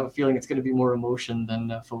 I have a feeling it's going to be more emotion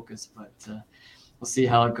than focus, but we'll see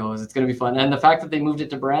how it goes. It's going to be fun. And the fact that they moved it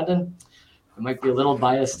to Brandon, I might be a little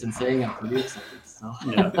biased in saying I'm pretty excited. So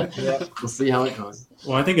we'll see how it goes.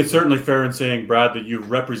 Well, I think it's certainly fair in saying, Brad, that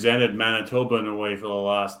you've represented Manitoba in a way for the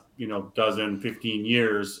last, 15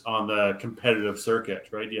 years on the competitive circuit,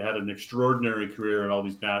 right? You had an extraordinary career in all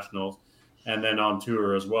these nationals and then on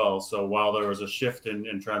tour as well. So while there was a shift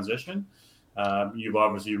in transition, you've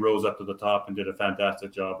obviously rose up to the top and did a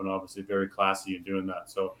fantastic job, and obviously very classy in doing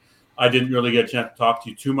that. So I didn't really get a chance to talk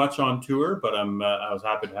to you too much on tour, but I was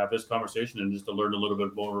happy to have this conversation and just to learn a little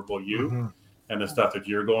bit more about you and the stuff that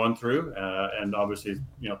you're going through. And obviously,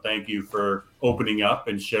 thank you for opening up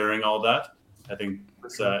and sharing all that. I think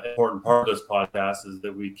it's an important part of this podcast is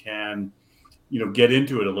that we can, get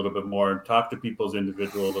into it a little bit more and talk to people's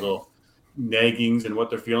individual little naggings and what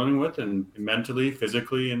they're feeling with, and mentally,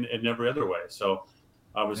 physically, and in every other way. So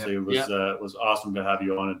obviously it was awesome to have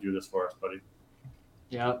you on and do this for us, buddy.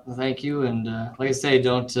 Yeah, thank you. And like I say,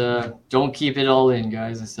 don't keep it all in,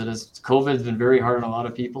 guys. I said COVID's been very hard on a lot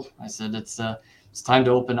of people. I said it's time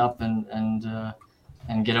to open up and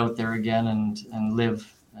get out there again and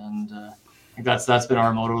live. And I think that's been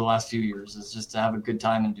our motto the last few years, is just to have a good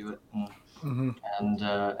time and do it and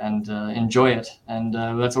enjoy it. And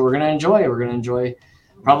that's what we're gonna enjoy. We're gonna enjoy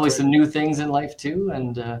probably some new things in life too.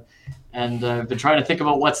 And I've been trying to think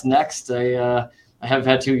about what's next. I have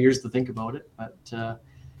had 2 years to think about it, but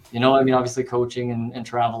obviously coaching and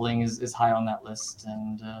traveling is high on that list,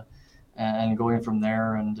 and going from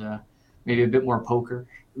there, and maybe a bit more poker,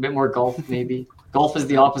 a bit more golf, maybe. Golf is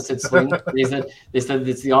the opposite swing. They said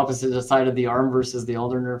it's the opposite side of the arm versus the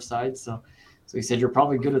ulnar nerve side. So he said, you're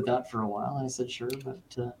probably good at that for a while. And I said, sure,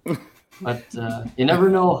 but you never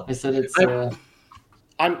know. I said it's.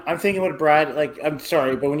 I'm thinking with Brad, like, I'm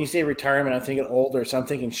sorry, but when you say retirement, I'm thinking older. So I'm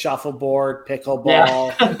thinking shuffleboard, pickleball.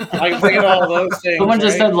 Yeah. I'm thinking all those things. Someone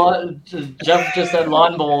just said Jeff just said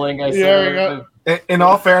lawn bowling. I said. In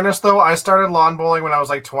all fairness, though, I started lawn bowling when I was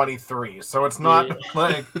like 23, so it's not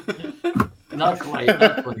like. Not quite.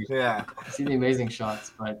 Yeah. I see the amazing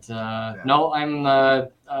shots, but no, I'm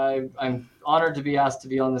honored to be asked to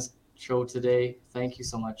be on this show today. Thank you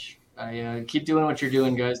so much. I keep doing what you're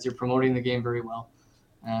doing, guys. You're promoting the game very well.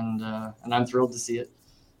 And I'm thrilled to see it,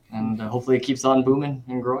 and hopefully it keeps on booming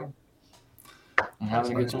and growing and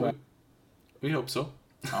having a good time. We hope so.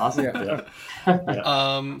 Awesome.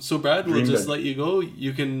 Yeah. So Brad, we'll just let you go.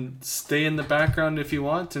 You can stay in the background if you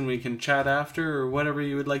want, and we can chat after or whatever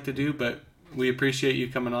you would like to do. But we appreciate you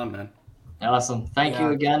coming on, man. Awesome. Thank you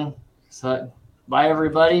again. So, bye,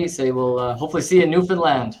 everybody. We'll hopefully see you in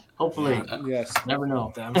Newfoundland. Hopefully. Yes. Never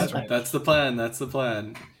know. That's right. That's the plan.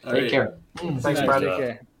 Take care. Thanks, Brad.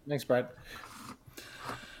 Okay. Thanks, Brad.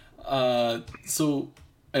 So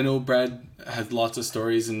I know Brad had lots of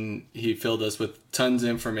stories and he filled us with tons of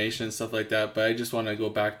information and stuff like that, but I just want to go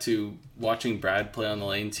back to watching Brad play on the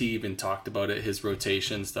lanes. He even talked about it, his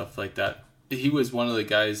rotation, stuff like that. He was one of the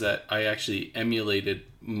guys that I actually emulated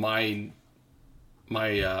my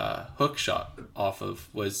hook shot off of,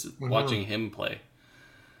 was watching him play.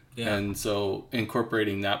 Yeah. And so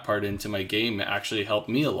incorporating that part into my game actually helped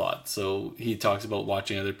me a lot. So he talks about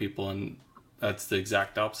watching other people, and that's the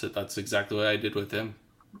exact opposite. That's exactly what I did with him.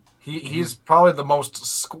 He's probably the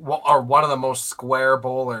most one of the most square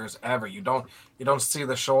bowlers ever. You don't see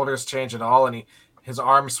the shoulders change at all, and his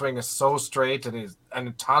arm swing is so straight,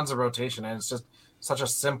 and tons of rotation, and it's just such a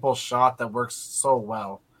simple shot that works so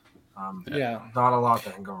well. Not a lot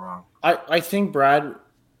that can go wrong. I think Brad.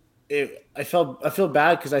 I feel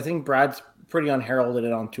bad because I think Brad's pretty unheralded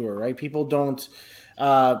it on tour, right? People don't.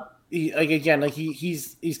 He's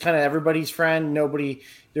kind of everybody's friend.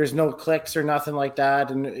 There's no clicks or nothing like that,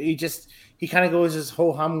 and he kind of goes his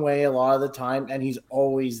ho hum way a lot of the time, and he's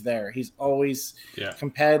always there. He's always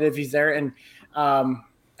competitive. He's there, and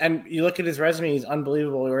you look at his resume, he's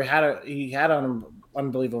unbelievable. Or he had an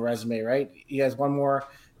unbelievable resume, right? He has one more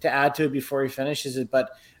to add to it before he finishes it,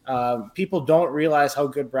 but people don't realize how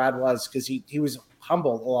good Brad was because he was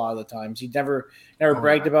humble a lot of the times. He never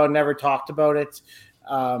bragged about it, never talked about it.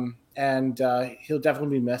 And he'll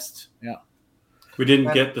definitely be missed. Yeah. We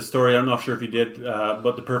didn't get the story. I'm not sure if he did,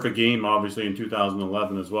 but the perfect game, obviously, in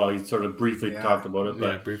 2011 as well. He sort of briefly talked about it.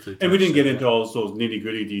 But, briefly. And we didn't get into all those nitty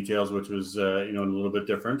gritty details, which was, a little bit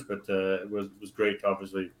different, but it was great to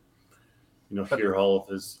obviously, hear all of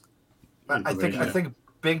his. I think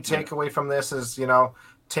big takeaway from this is,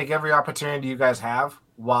 take every opportunity you guys have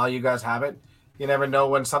while you guys have it. You never know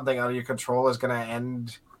when something out of your control is going to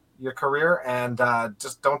end your career, and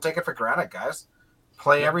just don't take it for granted, guys.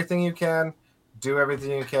 Play everything you can. do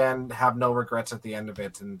everything you can, have no regrets at the end of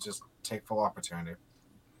it, and just take full opportunity.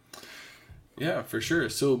 Yeah, for sure.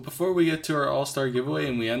 So before we get to our All-Star giveaway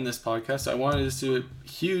and we end this podcast, I wanted to do a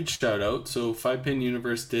huge shout out. So 5Pin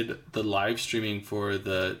Universe did the live streaming for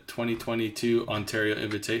the 2022 Ontario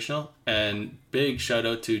Invitational, and big shout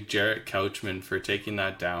out to Jarrett Couchman for taking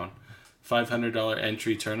that down. $500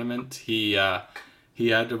 entry tournament. He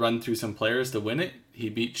had to run through some players to win it. He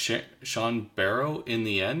beat Sean Barrow in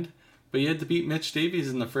the end, but he had to beat Mitch Davies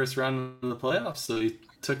in the first round of the playoffs. So he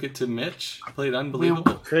took it to Mitch. Played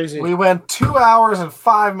unbelievable. Crazy. We went 2 hours and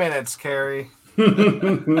 5 minutes, Carrie. 2 hours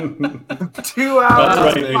That's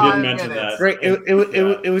right. and We 5 did mention minutes. that. Right.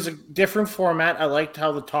 It was a different format. I liked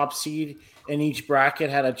how the top seed in each bracket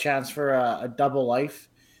had a chance for a double life.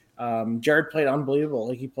 Jared played unbelievable.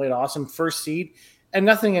 Like, he played awesome. First seed. And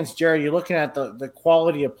nothing against Jared. You're looking at the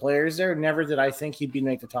quality of players there. Never did I think he'd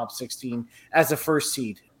make the top 16 as a first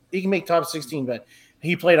seed. He can make top 16, but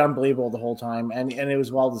he played unbelievable the whole time, and it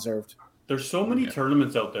was well-deserved. There's so many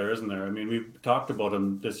tournaments out there, isn't there? I mean, we've talked about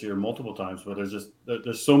them this year multiple times, but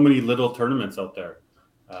there's so many little tournaments out there.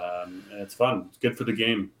 And it's fun. It's good for the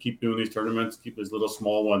game. Keep doing these tournaments. Keep these little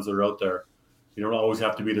small ones that are out there. You don't always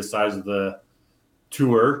have to be the size of the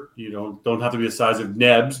tour. You don't have to be the size of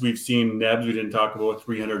Nebs. We've seen Nebs. We didn't talk about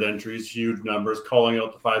 300 entries, huge numbers, calling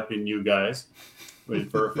out the 5Pin U guys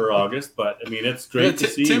for August. But I mean, it's great to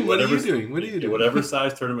see. Tim, what are you doing? Whatever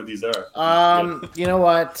size tournament these are. You know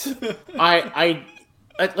what? I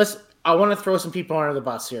want to throw some people under the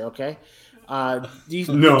bus here. Okay. The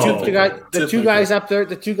two guys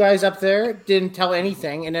up there didn't tell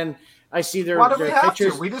anything, and then I see their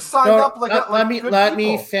pictures. We just signed up let me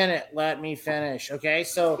finish. Okay,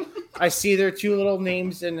 so I see their two little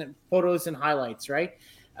names and photos and highlights, right?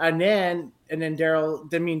 And then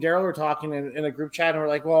Daryl, me and Daryl were talking in a group chat, and we're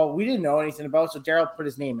like, well, we didn't know anything about it, so Daryl put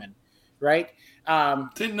his name in, right?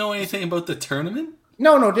 Didn't know anything about the tournament?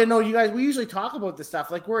 No, didn't know you guys. We usually talk about this stuff.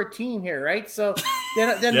 Like, we're a team here, right? So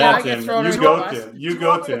then yeah, I get thrown you under go, the bus. Tim. You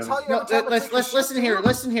go, Tim. No, let's listen here.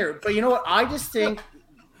 But you know what? I just think,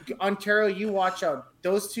 Ontario, you watch out.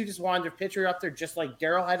 Those two just wanted their picture up there, just like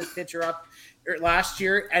Daryl had his picture up last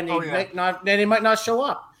year, and they might not show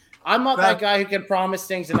up. I'm not that guy who can promise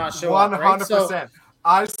things and not show up. 100%. So,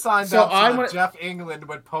 I signed up so that Jeff England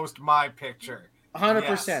would post my picture.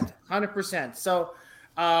 100%. 100%. So,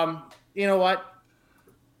 you know what?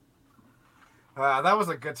 That was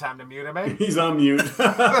a good time to mute him, eh? He's on mute.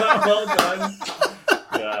 Well done.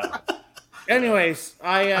 Yeah. Anyways,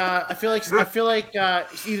 I feel like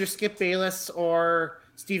either Skip Bayless or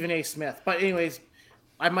Stephen A. Smith. But anyways,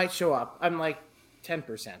 I might show up. I'm like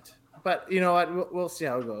 10%. But you know what? We'll see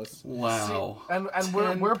how it goes. Wow. And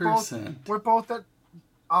we're both at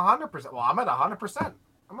 100%. Well, I'm at 100%.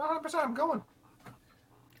 I'm at 100%. I'm going.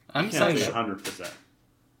 I'm saying 100%.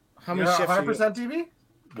 How many shifts? 100% TV?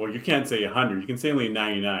 Well, you can't say 100. You can say only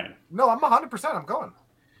 99. No, I'm 100%. I'm going.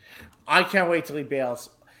 I can't wait till he bails.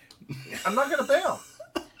 I'm not going to bail.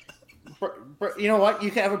 You know what? You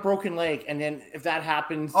can have a broken leg, and then if that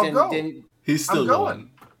happens, then he's still going.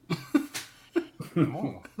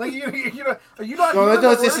 Like are you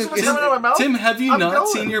not? Tim, have you not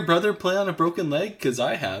seen your brother play on a broken leg? Because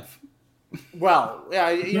I have. Well,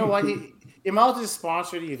 yeah, you know what? You might just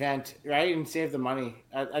sponsor the event, right, and save the money.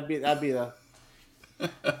 That'd be the.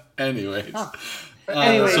 Anyways, so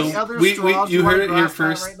you heard it here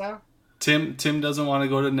first. Right, Tim doesn't want to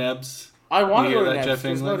go to Nebs. I want to go to Nebs.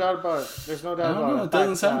 There's no doubt about it. There's no doubt about it. It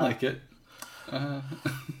doesn't sound like it.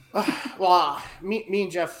 Well, me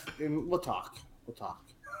and Jeff, we'll talk.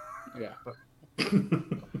 Yeah.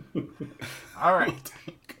 All right.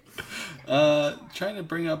 Trying to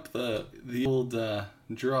bring up the old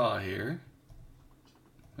draw here.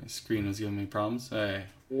 My screen was giving me problems. Hey.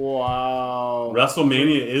 Wow.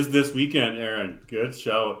 WrestleMania is this weekend, Aaron. Good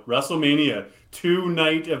show. WrestleMania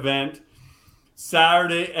 2-night event,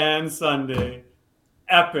 Saturday and Sunday.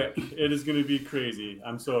 Epic. It is going to be crazy.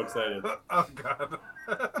 I'm so excited. Oh, God.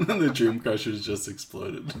 The Dream Crushers just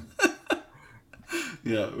exploded.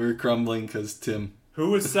 Yeah, we're crumbling because Tim.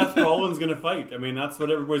 Who is Seth Rollins going to fight? I mean, that's what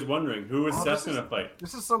everybody's wondering. Who is Seth going to fight?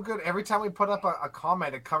 This is so good. Every time we put up a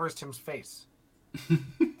comment, it covers Tim's face.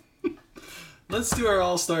 Let's do our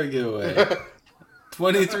All-Star giveaway.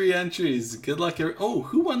 23 entries. Good luck.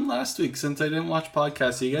 Who won last week? Since I didn't watch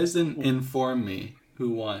podcasts, you guys didn't inform me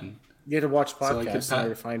who won. You had to watch podcasts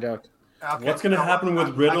to find out. Okay. What's going to happen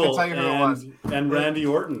with Riddle and Randy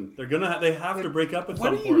Orton? They have to break up at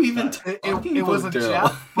some point. What are you even talking about? It wasn't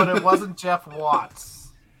Jeff, but it wasn't Jeff Watts.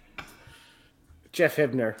 Jeff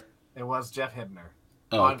Hibner. It was Jeff Hibner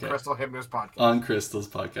on Crystal Hibner's podcast. On Crystal's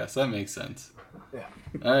podcast. That makes sense. Yeah.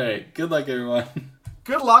 All right. Good luck, everyone.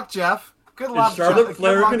 Good luck, Jeff. Good luck. Is Charlotte Jeff.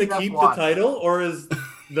 Flair Good luck, going to Jeff keep Watts. the title, or is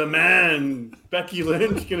the man Becky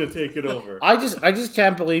Lynch going to take it over? I just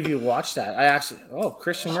can't believe you watched that.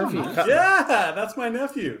 Christian Murphy. Yeah, that's my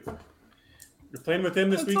nephew. You're playing with him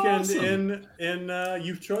this That's weekend awesome. in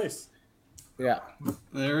Youth Choice. Yeah.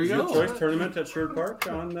 There we Youth go. Choice tournament at Sherwood Park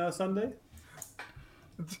on Sunday.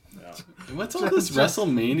 Yeah. What's all this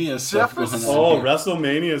WrestleMania stuff going on? Oh, here?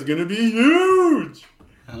 WrestleMania is going to be huge.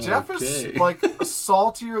 Jeff is like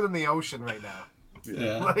saltier than the ocean right now.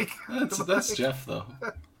 Yeah. Like That's Jeff though.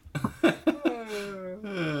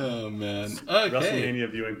 Oh man. Okay. WrestleMania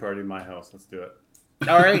viewing party in my house. Let's do it.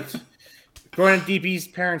 All right. Going to DB's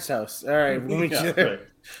parents' house. All right. We'll meet you there.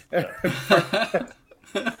 Right.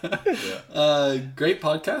 Great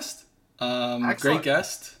podcast. Great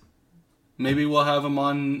guest. Maybe we'll have him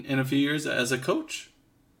on in a few years as a coach.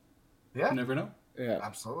 Yeah. You never know. Yeah.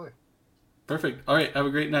 Absolutely. Perfect. All right. Have a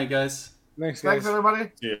great night, guys. Thanks, guys. Thanks,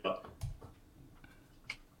 everybody. Yeah.